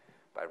own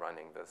by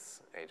running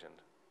this agent.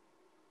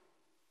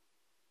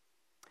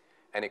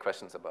 Any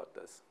questions about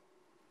this?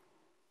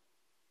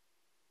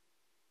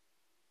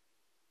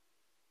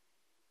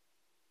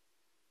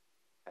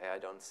 I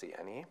don't see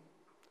any.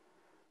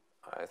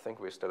 I think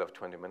we still have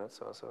 20 minutes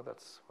or so.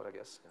 That's what I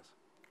guess, yes.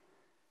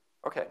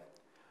 Okay.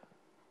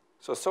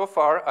 So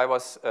far I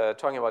was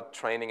talking about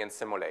training and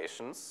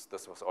simulations.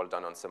 This was all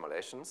done on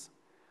simulations.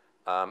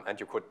 And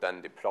you could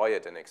then deploy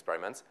it in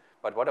experiments.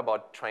 But what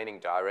about training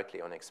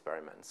directly on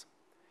experiments?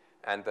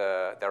 And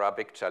there are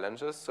big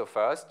challenges. So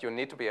first, you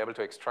need to be able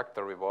to extract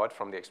the reward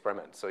from the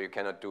experiment. So you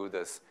cannot do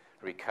this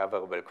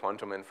recoverable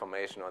quantum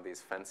information or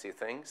these fancy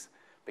things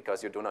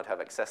because you do not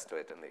have access to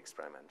it in the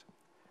experiment.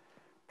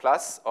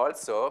 Plus,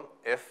 also,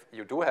 if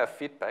you do have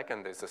feedback,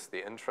 and this is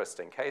the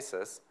interesting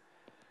cases,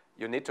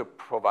 you need to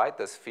provide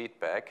this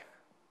feedback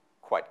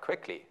quite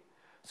quickly.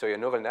 So your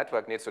neural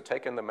network needs to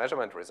take in the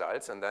measurement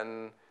results and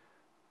then,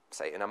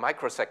 say, in a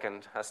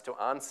microsecond, has to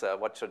answer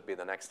what should be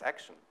the next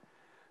action.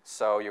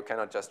 So you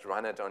cannot just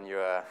run it on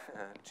your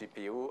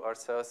GPU or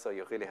so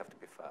you really have to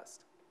be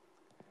fast.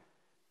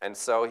 And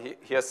so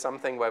here's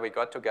something where we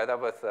got together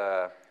with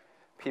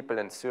people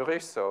in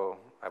Zurich, so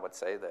I would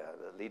say the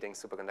leading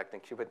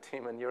superconducting qubit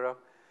team in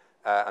Europe,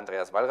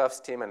 Andreas Wallraff's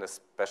team, and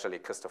especially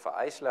Christopher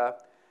Eichler.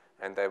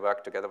 And they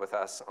worked together with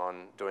us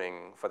on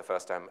doing, for the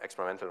first time,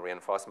 experimental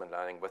reinforcement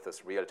learning with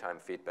this real-time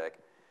feedback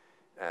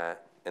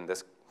in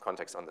this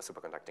context on the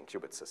superconducting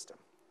qubit system.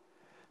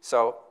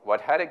 So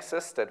what had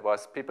existed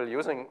was people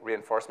using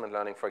reinforcement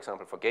learning, for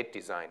example, for gate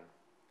design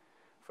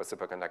for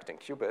superconducting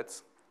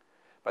qubits.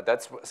 But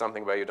that's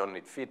something where you don't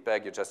need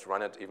feedback. You just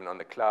run it even on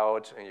the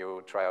cloud, and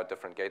you try out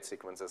different gate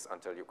sequences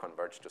until you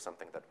converge to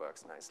something that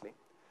works nicely.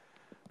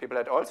 People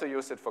had also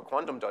used it for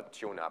quantum dot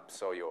tune-up.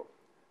 So you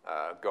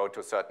go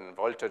to certain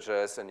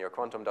voltages in your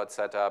quantum dot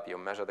setup, you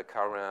measure the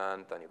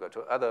current, then you go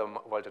to other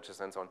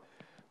voltages and so on.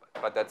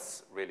 But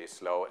that's really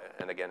slow,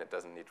 and again, it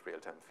doesn't need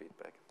real-time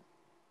feedback.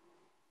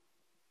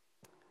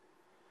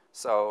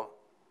 So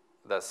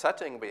the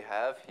setting we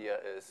have here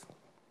is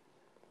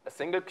a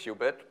single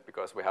qubit,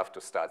 because we have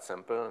to start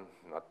simple,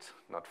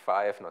 not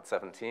 5, not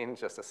 17,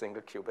 just a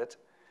single qubit.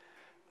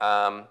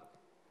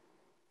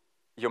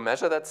 You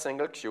measure that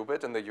single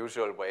qubit in the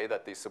usual way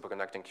that these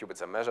superconducting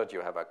qubits are measured.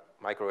 You have a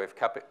microwave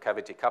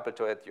cavity coupled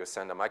to it. You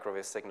send a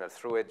microwave signal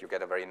through it. You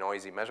get a very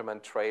noisy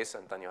measurement trace,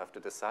 and then you have to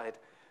decide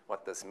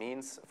what this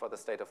means for the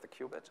state of the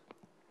qubit.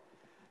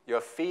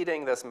 You're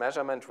feeding this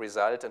measurement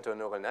result into a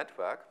neural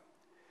network,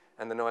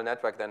 and the neural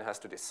network then has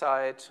to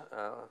decide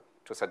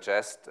to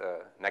suggest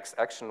next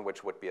action,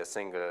 which would be a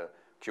single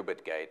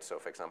qubit gate. So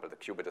for example, the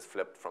qubit is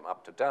flipped from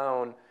up to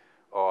down,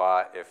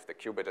 or if the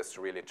qubit is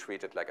really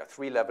treated like a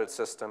 3-level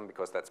system,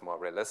 because that's more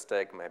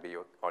realistic, maybe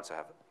you also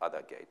have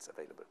other gates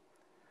available.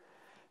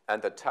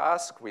 And the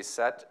task we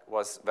set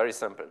was very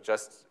simple,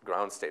 just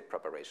ground state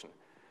preparation.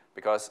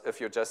 Because if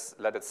you just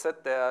let it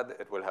sit there,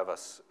 it will have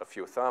a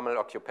few thermal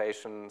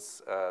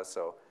occupations,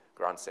 so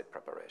ground state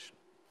preparation.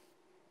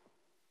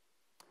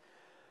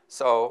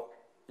 So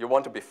you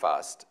want to be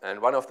fast.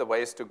 And one of the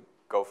ways to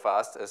go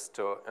fast is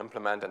to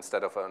implement,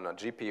 instead of on a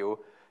GPU,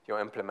 you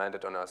implement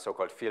it on a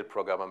so-called field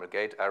programmable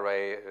gate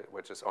array,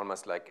 which is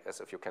almost like as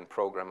if you can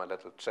program a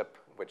little chip,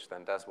 which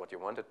then does what you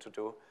want it to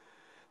do.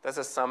 This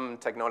is some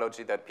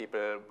technology that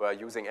people were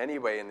using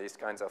anyway in these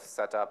kinds of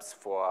setups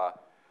for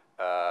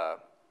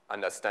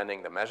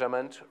understanding the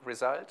measurement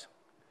result.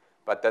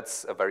 But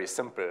that's a very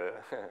simple,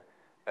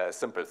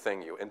 simple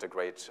thing. You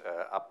integrate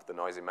up the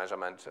noisy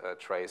measurement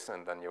trace,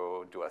 and then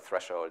you do a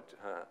threshold.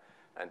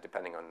 And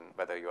depending on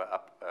whether you are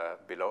up,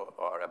 below,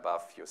 or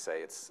above, you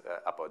say it's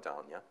up or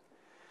down. Yeah?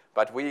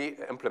 But we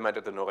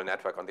implemented the neural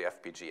network on the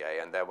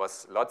FPGA, and there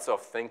was lots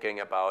of thinking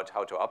about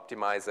how to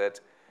optimize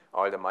it,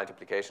 all the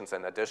multiplications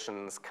and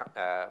additions,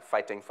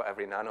 fighting for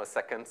every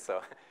nanosecond.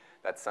 So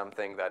that's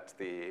something that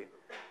the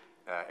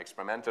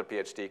experimental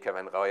PhD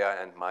Kevin Royer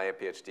and my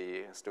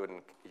PhD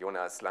student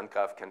Jonas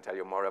Landgraf can tell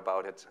you more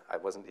about it. I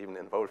wasn't even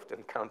involved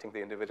in counting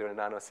the individual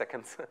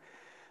nanoseconds.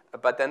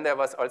 But then there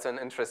was also an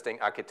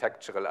interesting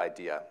architectural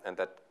idea, and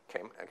that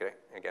came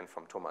again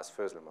from Thomas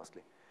Fösel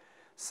mostly.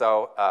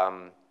 So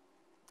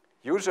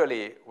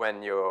usually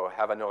when you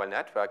have a neural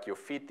network, you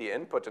feed the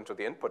input into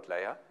the input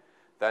layer.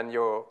 Then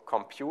you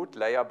compute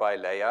layer by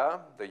layer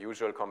the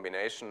usual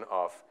combination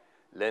of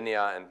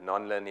linear and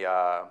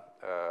nonlinear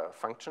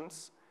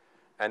functions.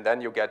 And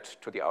then you get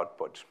to the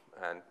output,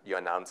 and you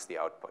announce the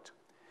output.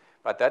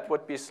 But that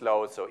would be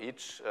slow, so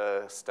each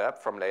step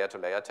from layer to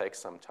layer takes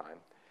some time.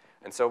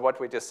 And so what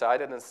we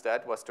decided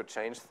instead was to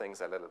change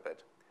things a little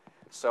bit.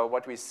 So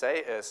what we say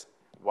is,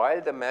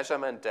 while the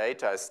measurement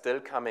data is still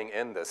coming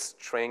in, this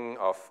string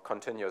of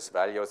continuous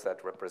values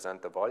that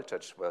represent the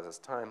voltage versus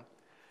time,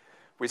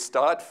 we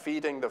start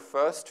feeding the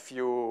first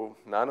few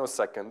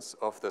nanoseconds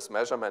of this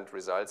measurement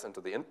results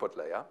into the input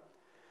layer.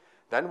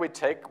 Then we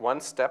take one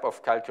step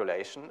of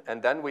calculation,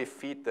 and then we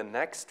feed the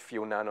next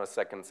few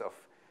nanoseconds of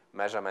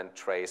measurement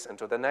trace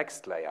into the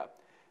next layer.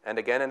 And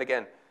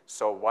again.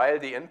 So while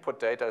the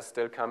input data is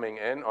still coming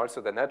in, also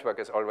the network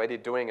is already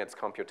doing its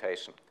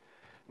computation.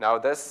 Now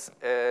there's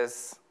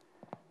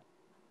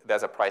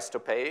a price to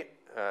pay.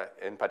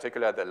 In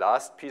particular, the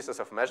last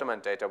pieces of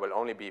measurement data will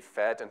only be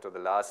fed into the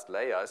last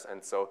layers,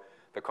 and so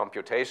the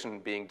computation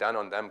being done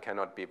on them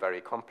cannot be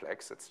very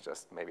complex. It's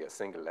just maybe a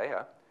single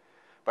layer.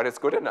 But it's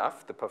good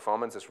enough. The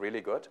performance is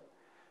really good.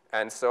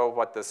 And so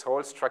what this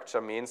whole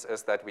structure means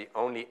is that we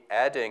only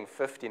adding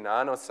 50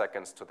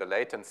 nanoseconds to the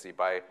latency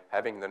by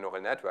having the neural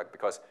network,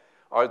 because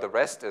all the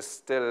rest is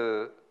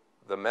still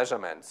the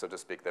measurement, so to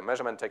speak. The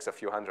measurement takes a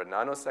few hundred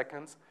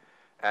nanoseconds,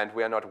 and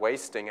we are not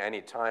wasting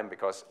any time,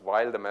 because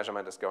while the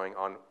measurement is going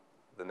on,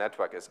 the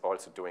network is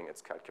also doing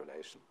its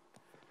calculation.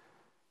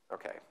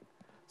 Okay.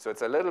 So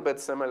it's a little bit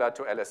similar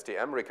to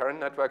LSTM recurrent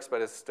networks,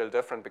 but it's still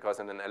different, because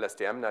in an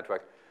LSTM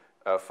network,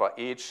 for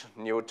each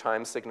new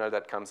time signal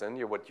that comes in,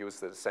 you would use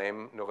the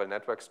same neural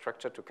network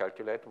structure to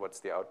calculate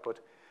what's the output.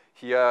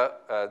 Here,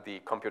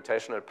 the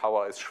computational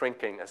power is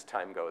shrinking as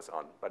time goes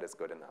on, but it's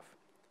good enough.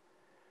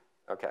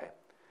 Okay,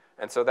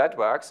 and so that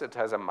works. It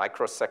has a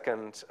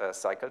microsecond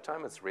cycle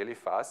time. It's really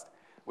fast.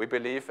 We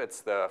believe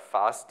it's the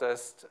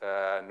fastest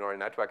neural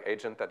network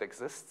agent that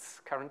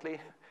exists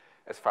currently.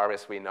 as far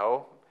as we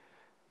know,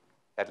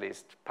 at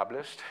least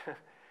published.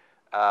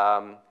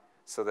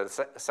 So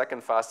the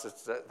second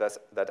fastest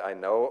that I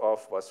know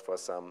of was for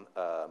some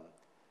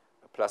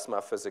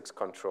plasma physics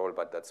control,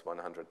 but that's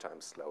 100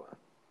 times slower.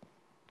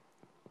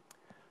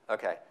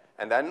 Okay,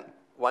 and then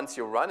once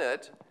you run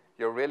it,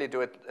 you really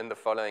do it in the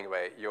following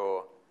way.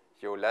 You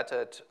let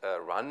it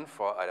run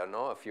for, I don't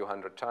know, a few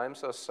hundred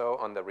times or so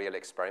on the real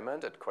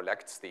experiment. It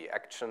collects the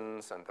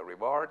actions and the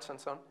rewards and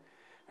so on.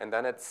 And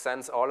then it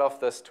sends all of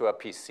this to a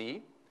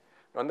PC.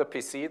 On the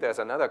PC, there's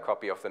another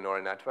copy of the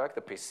neural network.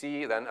 The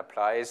PC then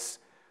applies,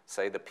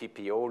 say, the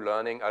PPO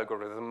learning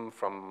algorithm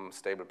from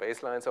stable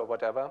baselines or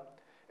whatever.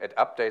 It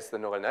updates the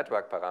neural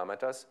network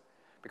parameters,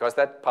 because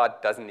that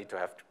part doesn't need to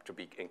have to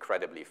be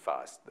incredibly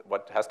fast.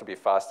 What has to be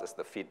fast is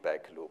the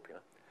feedback loop. Yeah?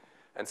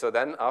 And so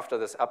then after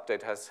this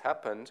update has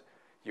happened,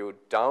 you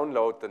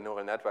download the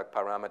neural network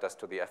parameters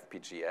to the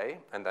FPGA,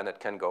 and then it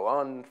can go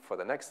on for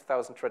the next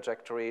 1,000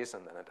 trajectories,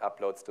 and then it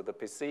uploads to the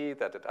PC,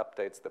 that it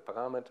updates the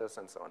parameters,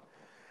 and so on.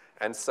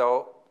 And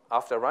so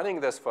after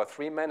running this for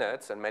 3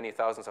 minutes and many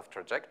thousands of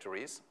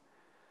trajectories,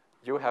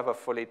 you have a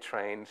fully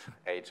trained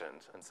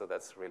agent. And so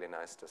that's really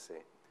nice to see.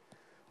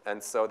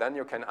 And so then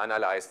you can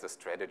analyze the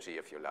strategy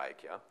if you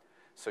like. Yeah?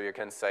 So you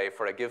can say,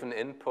 for a given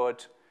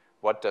input,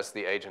 what does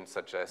the agent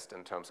suggest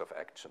in terms of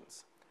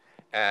actions?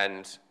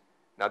 And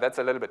now that's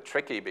a little bit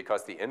tricky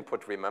because the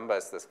input, remember,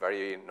 is this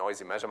very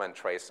noisy measurement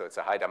trace, so it's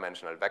a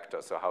high-dimensional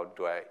vector. So how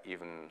do I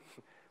even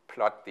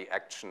plot the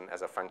action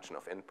as a function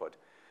of input?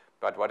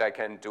 But what I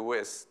can do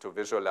is to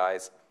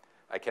visualize,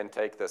 I can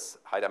take this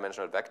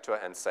high-dimensional vector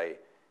and say,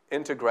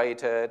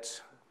 integrate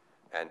it,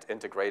 and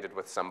integrate it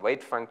with some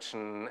weight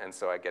function, and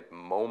so I get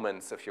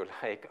moments, if you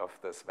like, of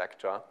this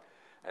vector.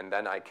 And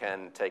then I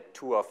can take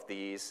 2 of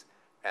these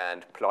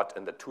and plot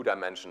in the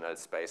 2-dimensional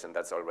space, and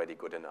that's already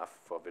good enough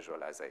for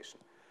visualization.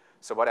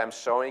 So what I'm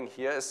showing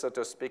here is, so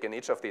to speak, in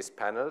each of these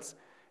panels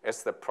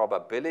is the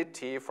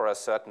probability for a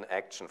certain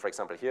action. For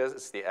example, here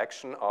is the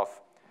action of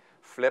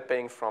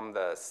flipping from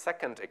the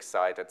second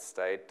excited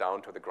state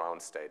down to the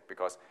ground state,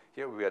 because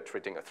here we are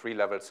treating a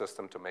 3-level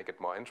system to make it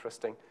more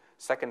interesting.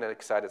 Second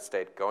excited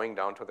state going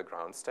down to the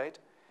ground state.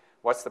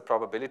 What's the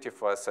probability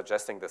for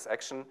suggesting this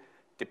action?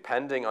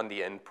 Depending on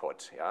the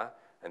input, yeah?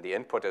 And the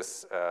input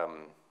is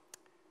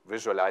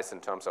visualized in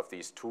terms of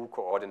these 2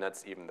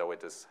 coordinates, even though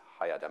it is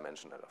higher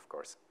dimensional, of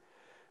course.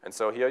 And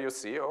so here you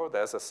see, oh,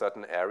 there's a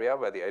certain area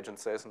where the agent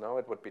says, no,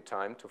 it would be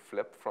time to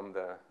flip from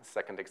the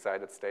second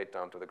excited state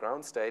down to the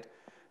ground state.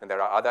 And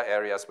there are other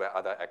areas where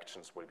other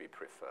actions will be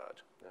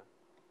preferred. Yeah?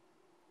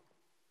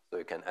 So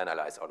you can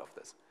analyze all of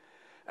this.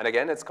 And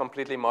again, it's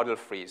completely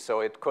model-free.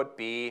 So it could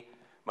be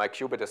my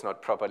qubit is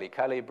not properly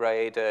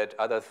calibrated,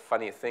 other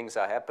funny things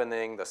are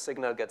happening, the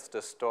signal gets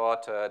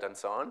distorted, and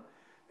so on.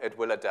 It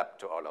will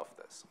adapt to all of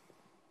this.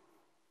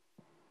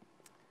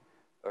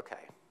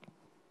 Okay.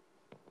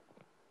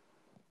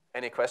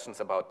 Any questions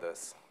about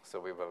this? So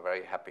we were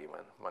very happy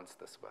once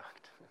this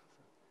worked.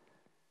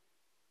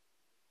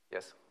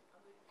 Yes?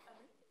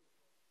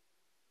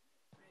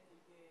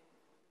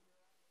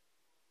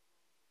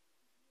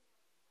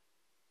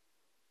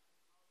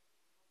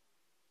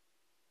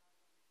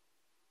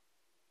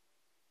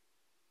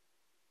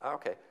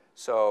 Okay,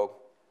 so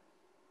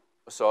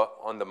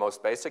on the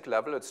most basic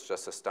level, it's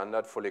just a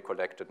standard fully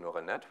collected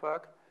neural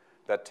network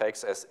that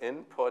takes as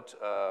input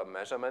a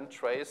measurement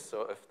trace.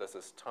 So if this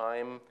is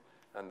time,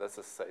 and this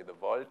is, say, the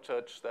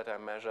voltage that I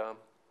measure,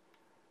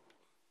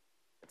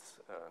 it's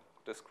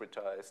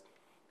discretized.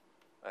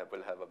 I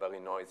will have a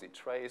very noisy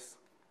trace.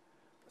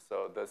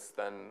 So this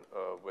then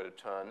will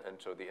turn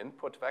into the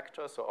input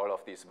vector. So all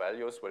of these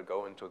values will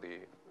go into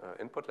the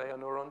input layer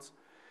neurons.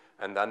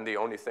 And then the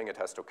only thing it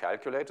has to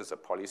calculate is a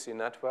policy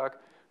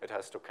network. It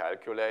has to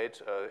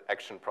calculate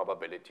action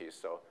probabilities.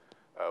 So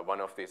one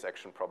of these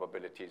action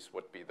probabilities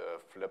would be the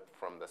flip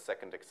from the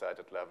second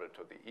excited level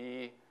to the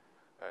E.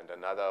 And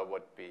another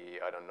would be,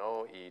 I don't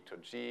know, E to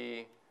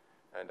G.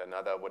 And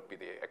another would be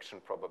the action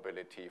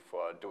probability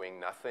for doing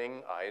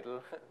nothing,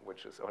 idle,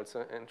 which is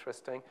also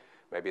interesting.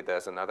 Maybe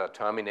there's another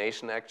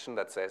termination action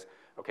that says,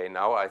 OK,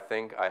 now I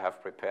think I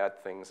have prepared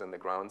things in the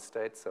ground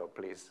state. So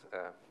please,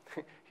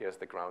 here's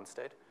the ground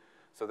state.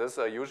 So this is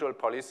a usual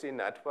policy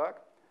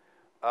network.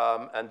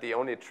 And the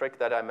only trick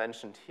that I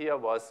mentioned here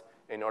was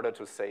in order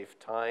to save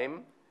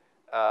time,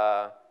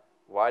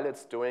 while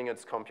it's doing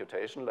its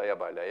computation layer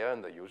by layer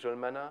in the usual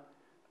manner,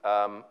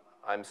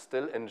 I'm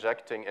still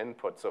injecting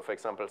input. So for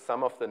example,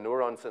 some of the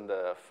neurons in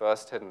the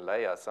first hidden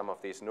layer, some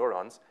of these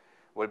neurons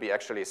will be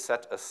actually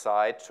set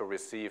aside to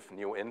receive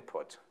new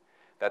input.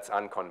 That's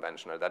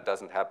unconventional. That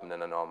doesn't happen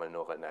in a normal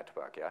neural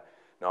network. Yeah?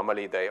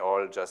 Normally, they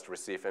all just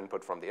receive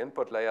input from the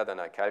input layer, then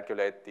I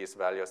calculate these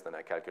values, then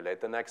I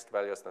calculate the next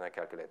values, then I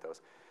calculate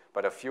those.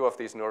 But a few of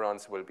these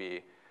neurons will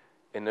be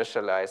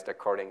initialized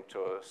according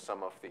to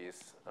some of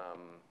these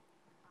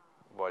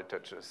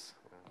voltages.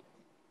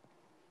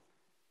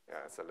 Yeah,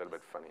 it's a little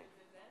bit funny.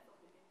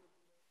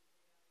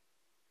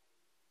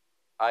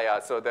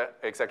 Yeah, so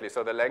exactly.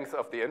 So the length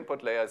of the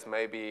input layer is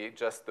maybe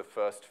just the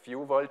first few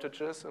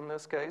voltages in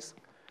this case.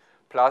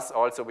 Plus,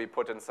 also, we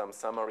put in some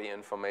summary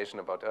information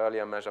about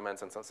earlier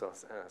measurements and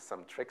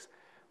some tricks.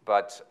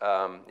 But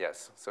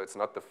yes, so it's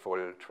not the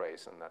full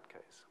trace in that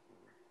case.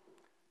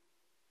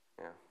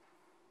 Yeah.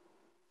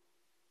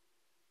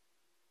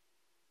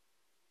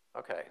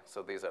 Okay,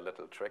 so these are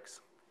little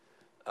tricks.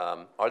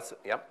 Also,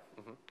 yeah?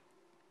 Mm-hmm.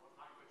 What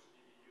language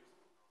did you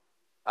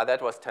use?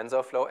 That was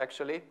TensorFlow,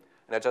 actually.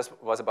 And I just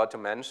was about to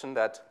mention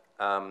that,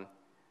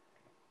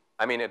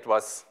 I mean, it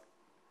was,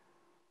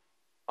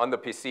 on the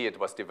PC, it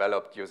was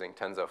developed using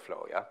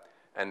TensorFlow, yeah?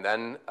 And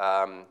then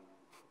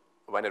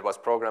when it was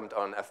programmed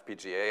on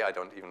FPGA, I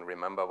don't even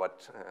remember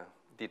what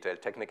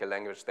detailed technical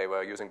language they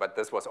were using, but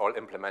this was all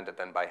implemented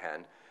then by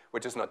hand,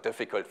 which is not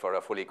difficult for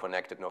a fully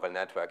connected neural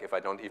network. If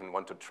I don't even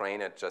want to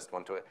train it, just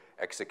want to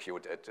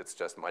execute it, it's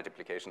just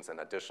multiplications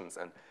and additions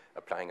and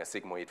applying a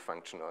sigmoid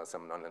function or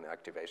some nonlinear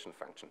activation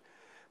function.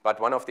 But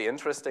one of the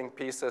interesting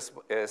pieces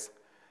is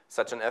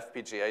such an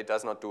FPGA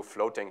does not do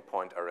floating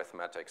point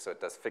arithmetic, so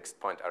it does fixed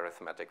point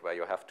arithmetic, where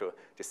you have to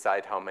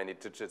decide how many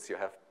digits you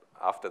have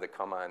after the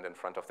comma and in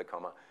front of the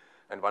comma.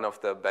 And one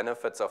of the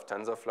benefits of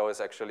TensorFlow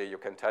is actually you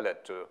can tell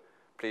it to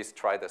please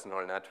try this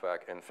neural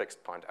network in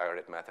fixed point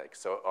arithmetic.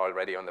 So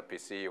already on the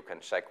PC, you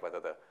can check whether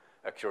the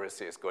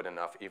accuracy is good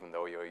enough, even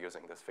though you're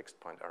using this fixed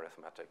point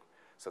arithmetic.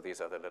 So these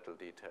are the little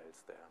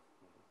details there.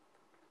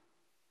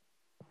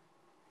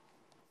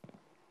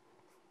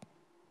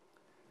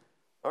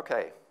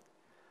 Okay,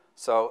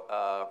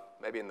 so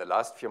maybe in the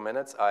last few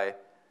minutes, I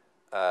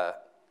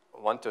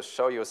want to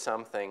show you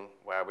something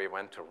where we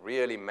went to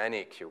really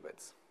many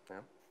qubits. Yeah?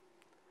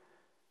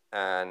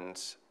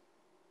 And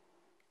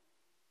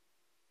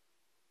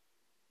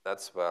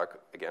that's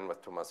work, again,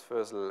 with Thomas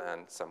Fösel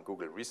and some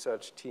Google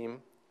research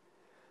team.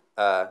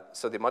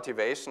 So the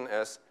motivation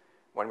is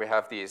when we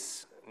have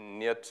these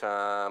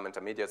near-term,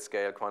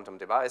 intermediate-scale quantum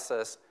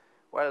devices,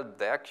 well,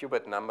 their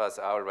qubit numbers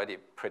are already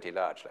pretty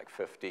large, like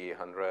 50,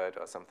 100,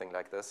 or something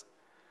like this.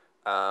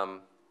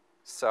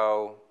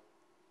 So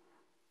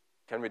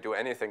can we do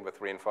anything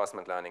with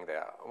reinforcement learning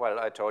there? Well,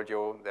 I told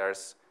you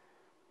there's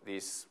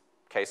these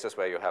cases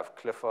where you have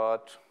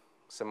Clifford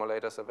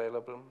simulators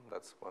available.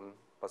 That's one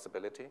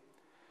possibility.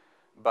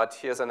 But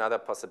here's another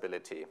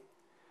possibility.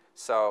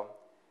 So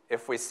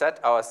if we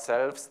set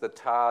ourselves the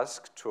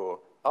task to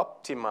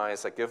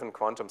optimize a given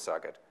quantum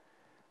circuit,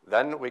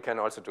 then we can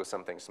also do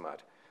something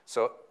smart.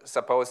 So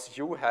suppose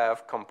you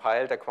have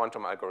compiled a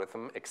quantum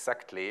algorithm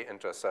exactly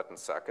into a certain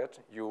circuit.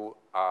 You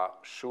are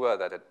sure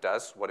that it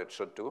does what it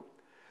should do,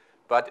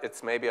 but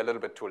it's maybe a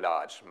little bit too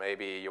large.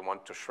 Maybe you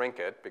want to shrink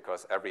it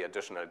because every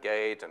additional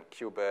gate and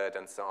qubit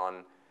and so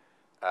on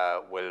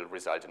will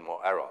result in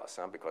more errors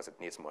because it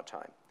needs more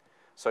time.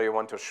 So you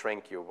want to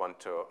shrink, you want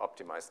to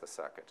optimize the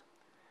circuit.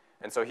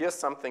 And so here's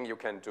something you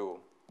can do.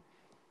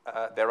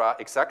 There are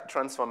exact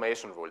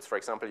transformation rules. For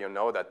example, you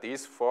know that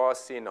these 4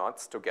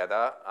 C-naughts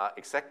together are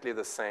exactly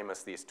the same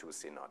as these 2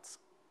 C-naughts.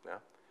 Yeah?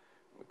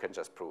 We can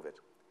just prove it.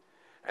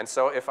 And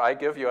so if I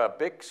give you a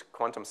big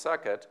quantum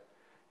circuit,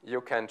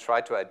 you can try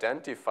to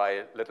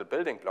identify little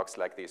building blocks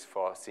like these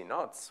 4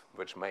 C-naughts,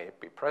 which may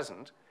be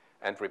present,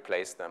 and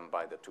replace them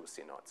by the 2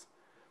 C-naughts.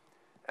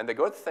 And the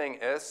good thing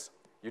is,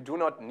 you do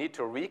not need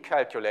to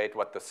recalculate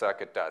what the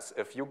circuit does.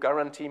 If you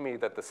guarantee me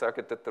that the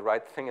circuit did the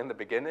right thing in the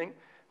beginning,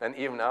 then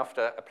even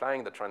after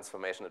applying the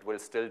transformation, it will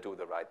still do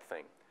the right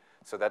thing.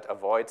 So that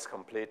avoids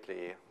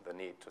completely the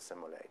need to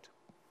simulate.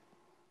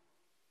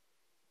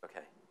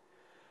 Okay.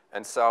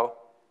 And so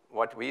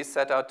what we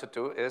set out to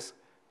do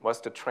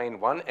was to train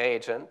one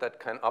agent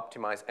that can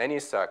optimize any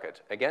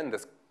circuit. Again,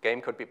 this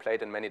game could be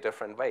played in many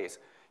different ways.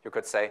 You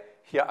could say,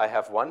 here I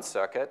have one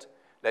circuit.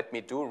 Let me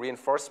do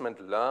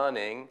reinforcement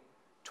learning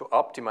to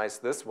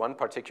optimize this one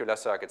particular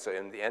circuit. So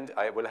in the end,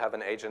 I will have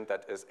an agent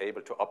that is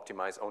able to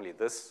optimize only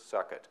this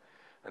circuit.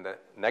 And the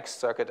next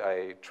circuit,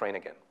 I train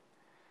again.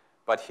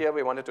 But here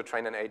we wanted to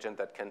train an agent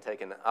that can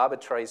take an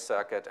arbitrary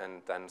circuit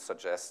and then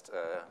suggest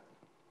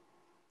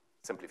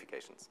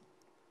simplifications.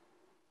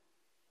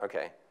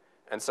 Okay,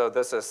 and so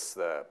this is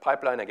the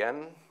pipeline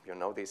again. You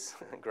know these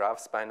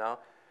graphs by now.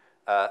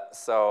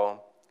 So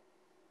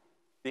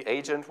the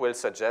agent will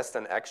suggest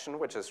an action,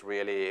 which is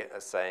really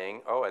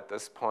saying, oh, at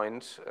this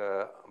point,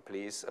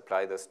 please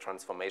apply this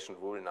transformation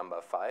rule number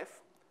 5.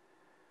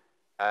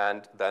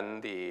 And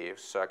then the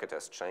circuit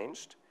has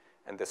changed.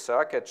 And the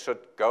circuit should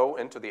go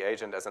into the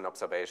agent as an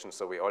observation.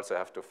 So we also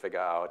have to figure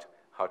out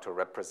how to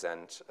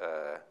represent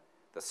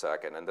the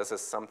circuit. And this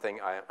is something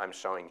I'm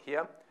showing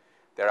here.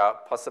 There are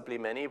possibly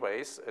many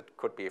ways. It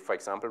could be, for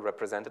example,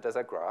 represented as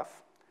a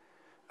graph.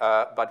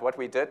 But what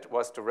we did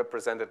was to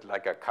represent it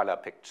like a color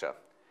picture.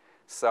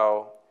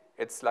 So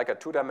it's like a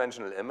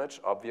 2-dimensional image,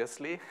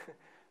 obviously.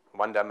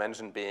 One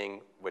dimension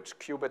being which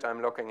qubit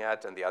I'm looking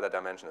at, and the other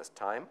dimension is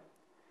time.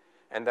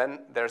 And then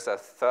there's a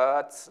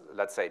third,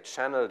 let's say,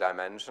 channel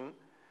dimension,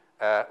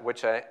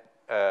 which I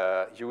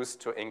use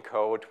to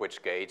encode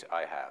which gate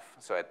I have.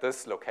 So at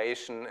this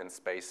location in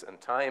space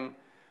and time,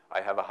 I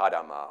have a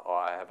Hadamard, or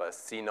I have a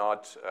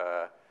C-naught,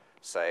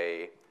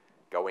 say,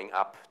 going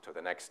up to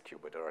the next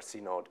qubit, or a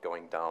C-naught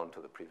going down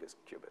to the previous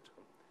qubit.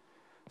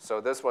 So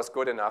this was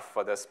good enough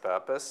for this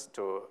purpose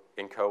to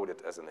encode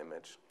it as an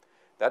image.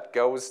 That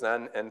goes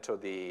then into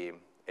the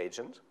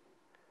agent.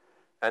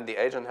 And the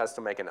agent has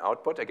to make an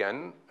output.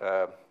 Again,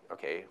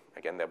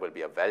 again, there will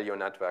be a value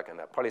network and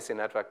a policy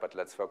network, but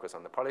let's focus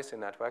on the policy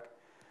network.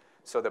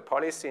 So the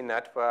policy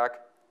network,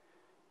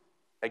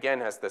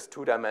 again, has this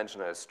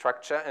two-dimensional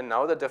structure. And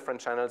now the different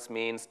channels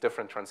means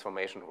different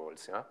transformation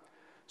rules. Yeah?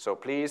 So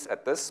please,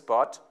 at this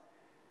spot,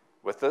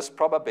 with this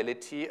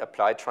probability,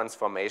 apply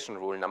transformation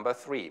rule number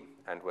 3.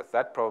 And with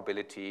that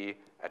probability,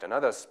 at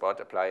another spot,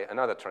 apply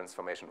another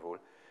transformation rule.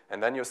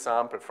 And then you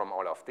sample from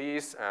all of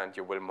these, and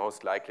you will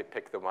most likely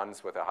pick the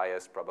ones with the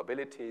highest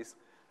probabilities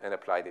and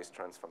apply these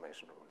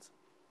transformation rules.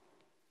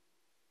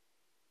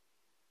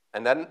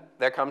 And then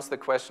there comes the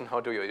question,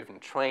 how do you even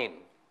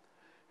train?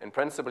 In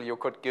principle, you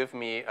could give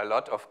me a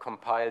lot of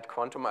compiled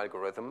quantum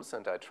algorithms,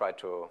 and I try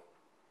to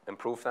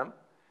improve them.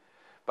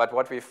 But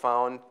what we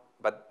found,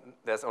 but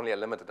there's only a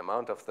limited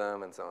amount of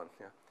them and so on.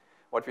 Yeah.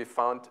 What we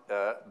found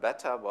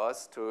better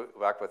was to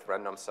work with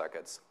random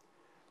circuits.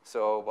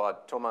 So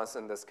what Thomas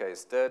in this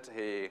case did,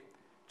 he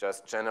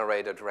just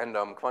generated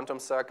random quantum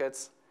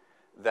circuits.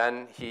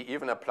 Then he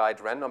even applied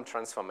random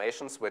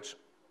transformations, which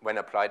when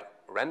applied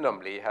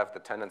randomly have the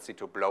tendency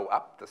to blow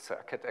up the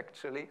circuit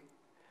actually.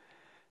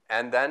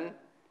 And then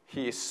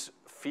he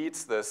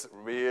feeds this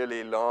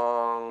really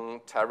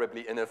long,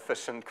 terribly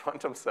inefficient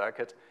quantum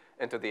circuit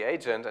into the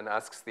agent and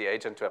asks the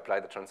agent to apply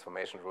the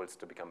transformation rules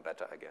to become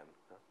better again.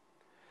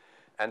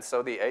 And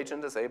so the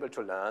agent is able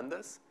to learn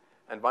this.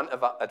 And one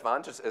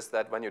advantage is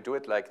that when you do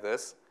it like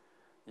this,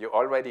 you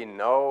already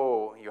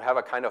know, you have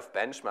a kind of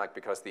benchmark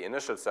because the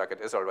initial circuit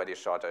is already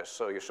shorter,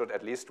 so you should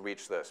at least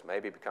reach this,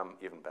 maybe become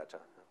even better.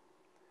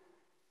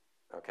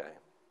 Okay.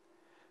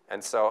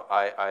 And so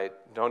I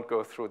don't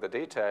go through the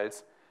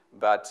details,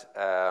 but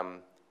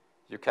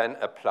you can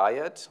apply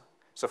it.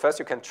 So first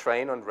you can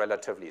train on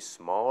relatively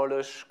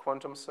smallish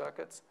quantum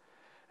circuits,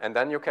 and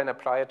then you can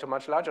apply it to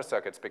much larger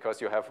circuits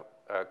because you have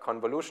a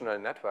convolutional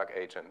network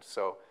agent.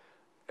 So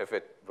if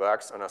it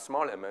works on a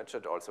small image,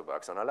 it also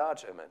works on a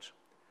large image.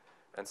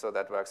 And so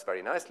that works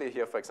very nicely.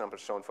 Here, for example,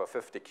 shown for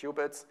 50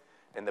 qubits.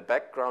 In the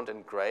background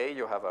in gray,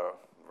 you have a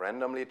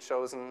randomly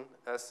chosen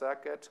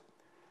circuit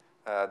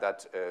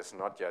that is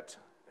not yet,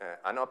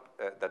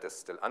 that is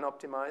still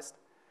unoptimized.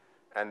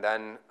 And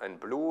then in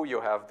blue,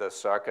 you have the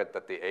circuit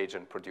that the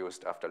agent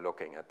produced after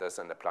looking at this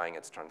and applying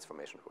its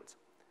transformation rules.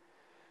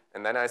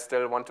 And then I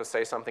still want to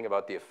say something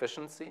about the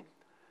efficiency.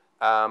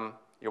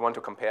 You want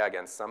to compare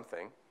against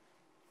something.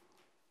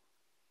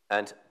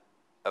 And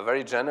a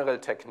very general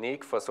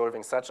technique for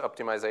solving such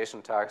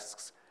optimization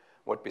tasks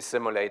would be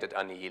simulated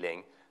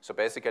annealing. So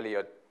basically,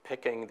 you're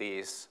picking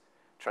these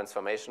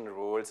transformation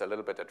rules a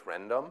little bit at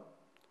random,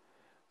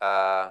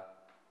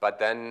 but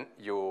then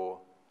you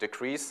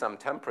decrease some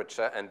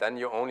temperature, and then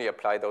you only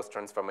apply those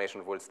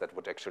transformation rules that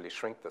would actually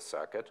shrink the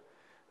circuit,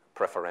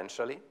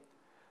 preferentially.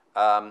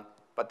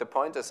 But the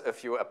point is,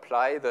 if you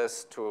apply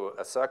this to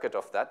a circuit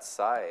of that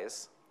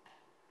size,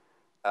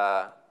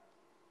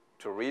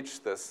 to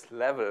reach this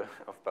level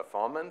of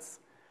performance,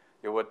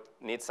 you would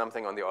need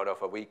something on the order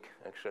of a week,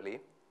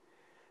 actually.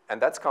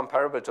 And that's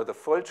comparable to the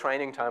full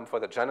training time for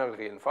the general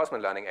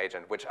reinforcement learning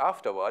agent, which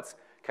afterwards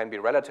can be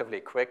relatively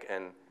quick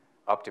in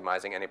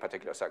optimizing any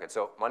particular circuit.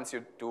 So once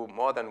you do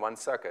more than one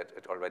circuit,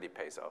 it already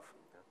pays off.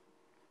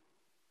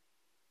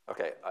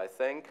 Okay, I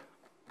think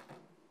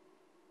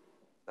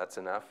that's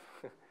enough.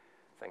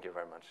 Thank you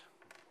very much.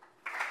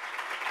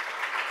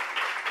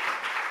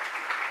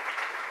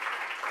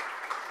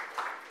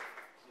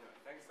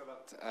 Thanks a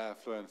lot,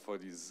 Florian, for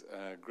this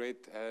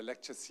great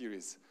lecture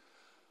series.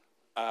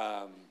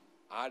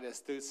 Are there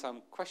still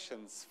some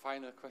questions,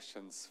 final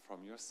questions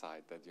from your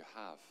side that you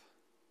have?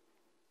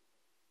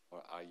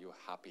 Or are you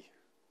happy?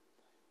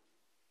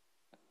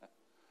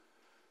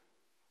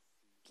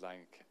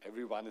 Like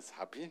everyone is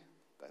happy,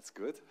 that's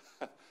good.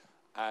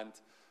 And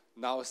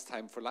now it's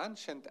time for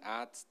lunch, and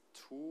at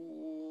 2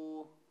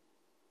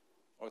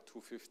 or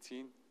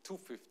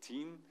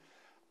 2:15,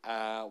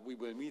 we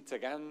will meet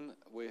again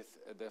with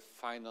the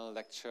final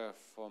lecture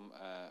from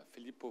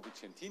Filippo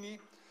Vicentini.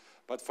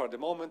 But for the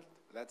moment,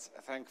 let's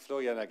thank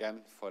Florian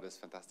again for this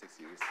fantastic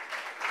series.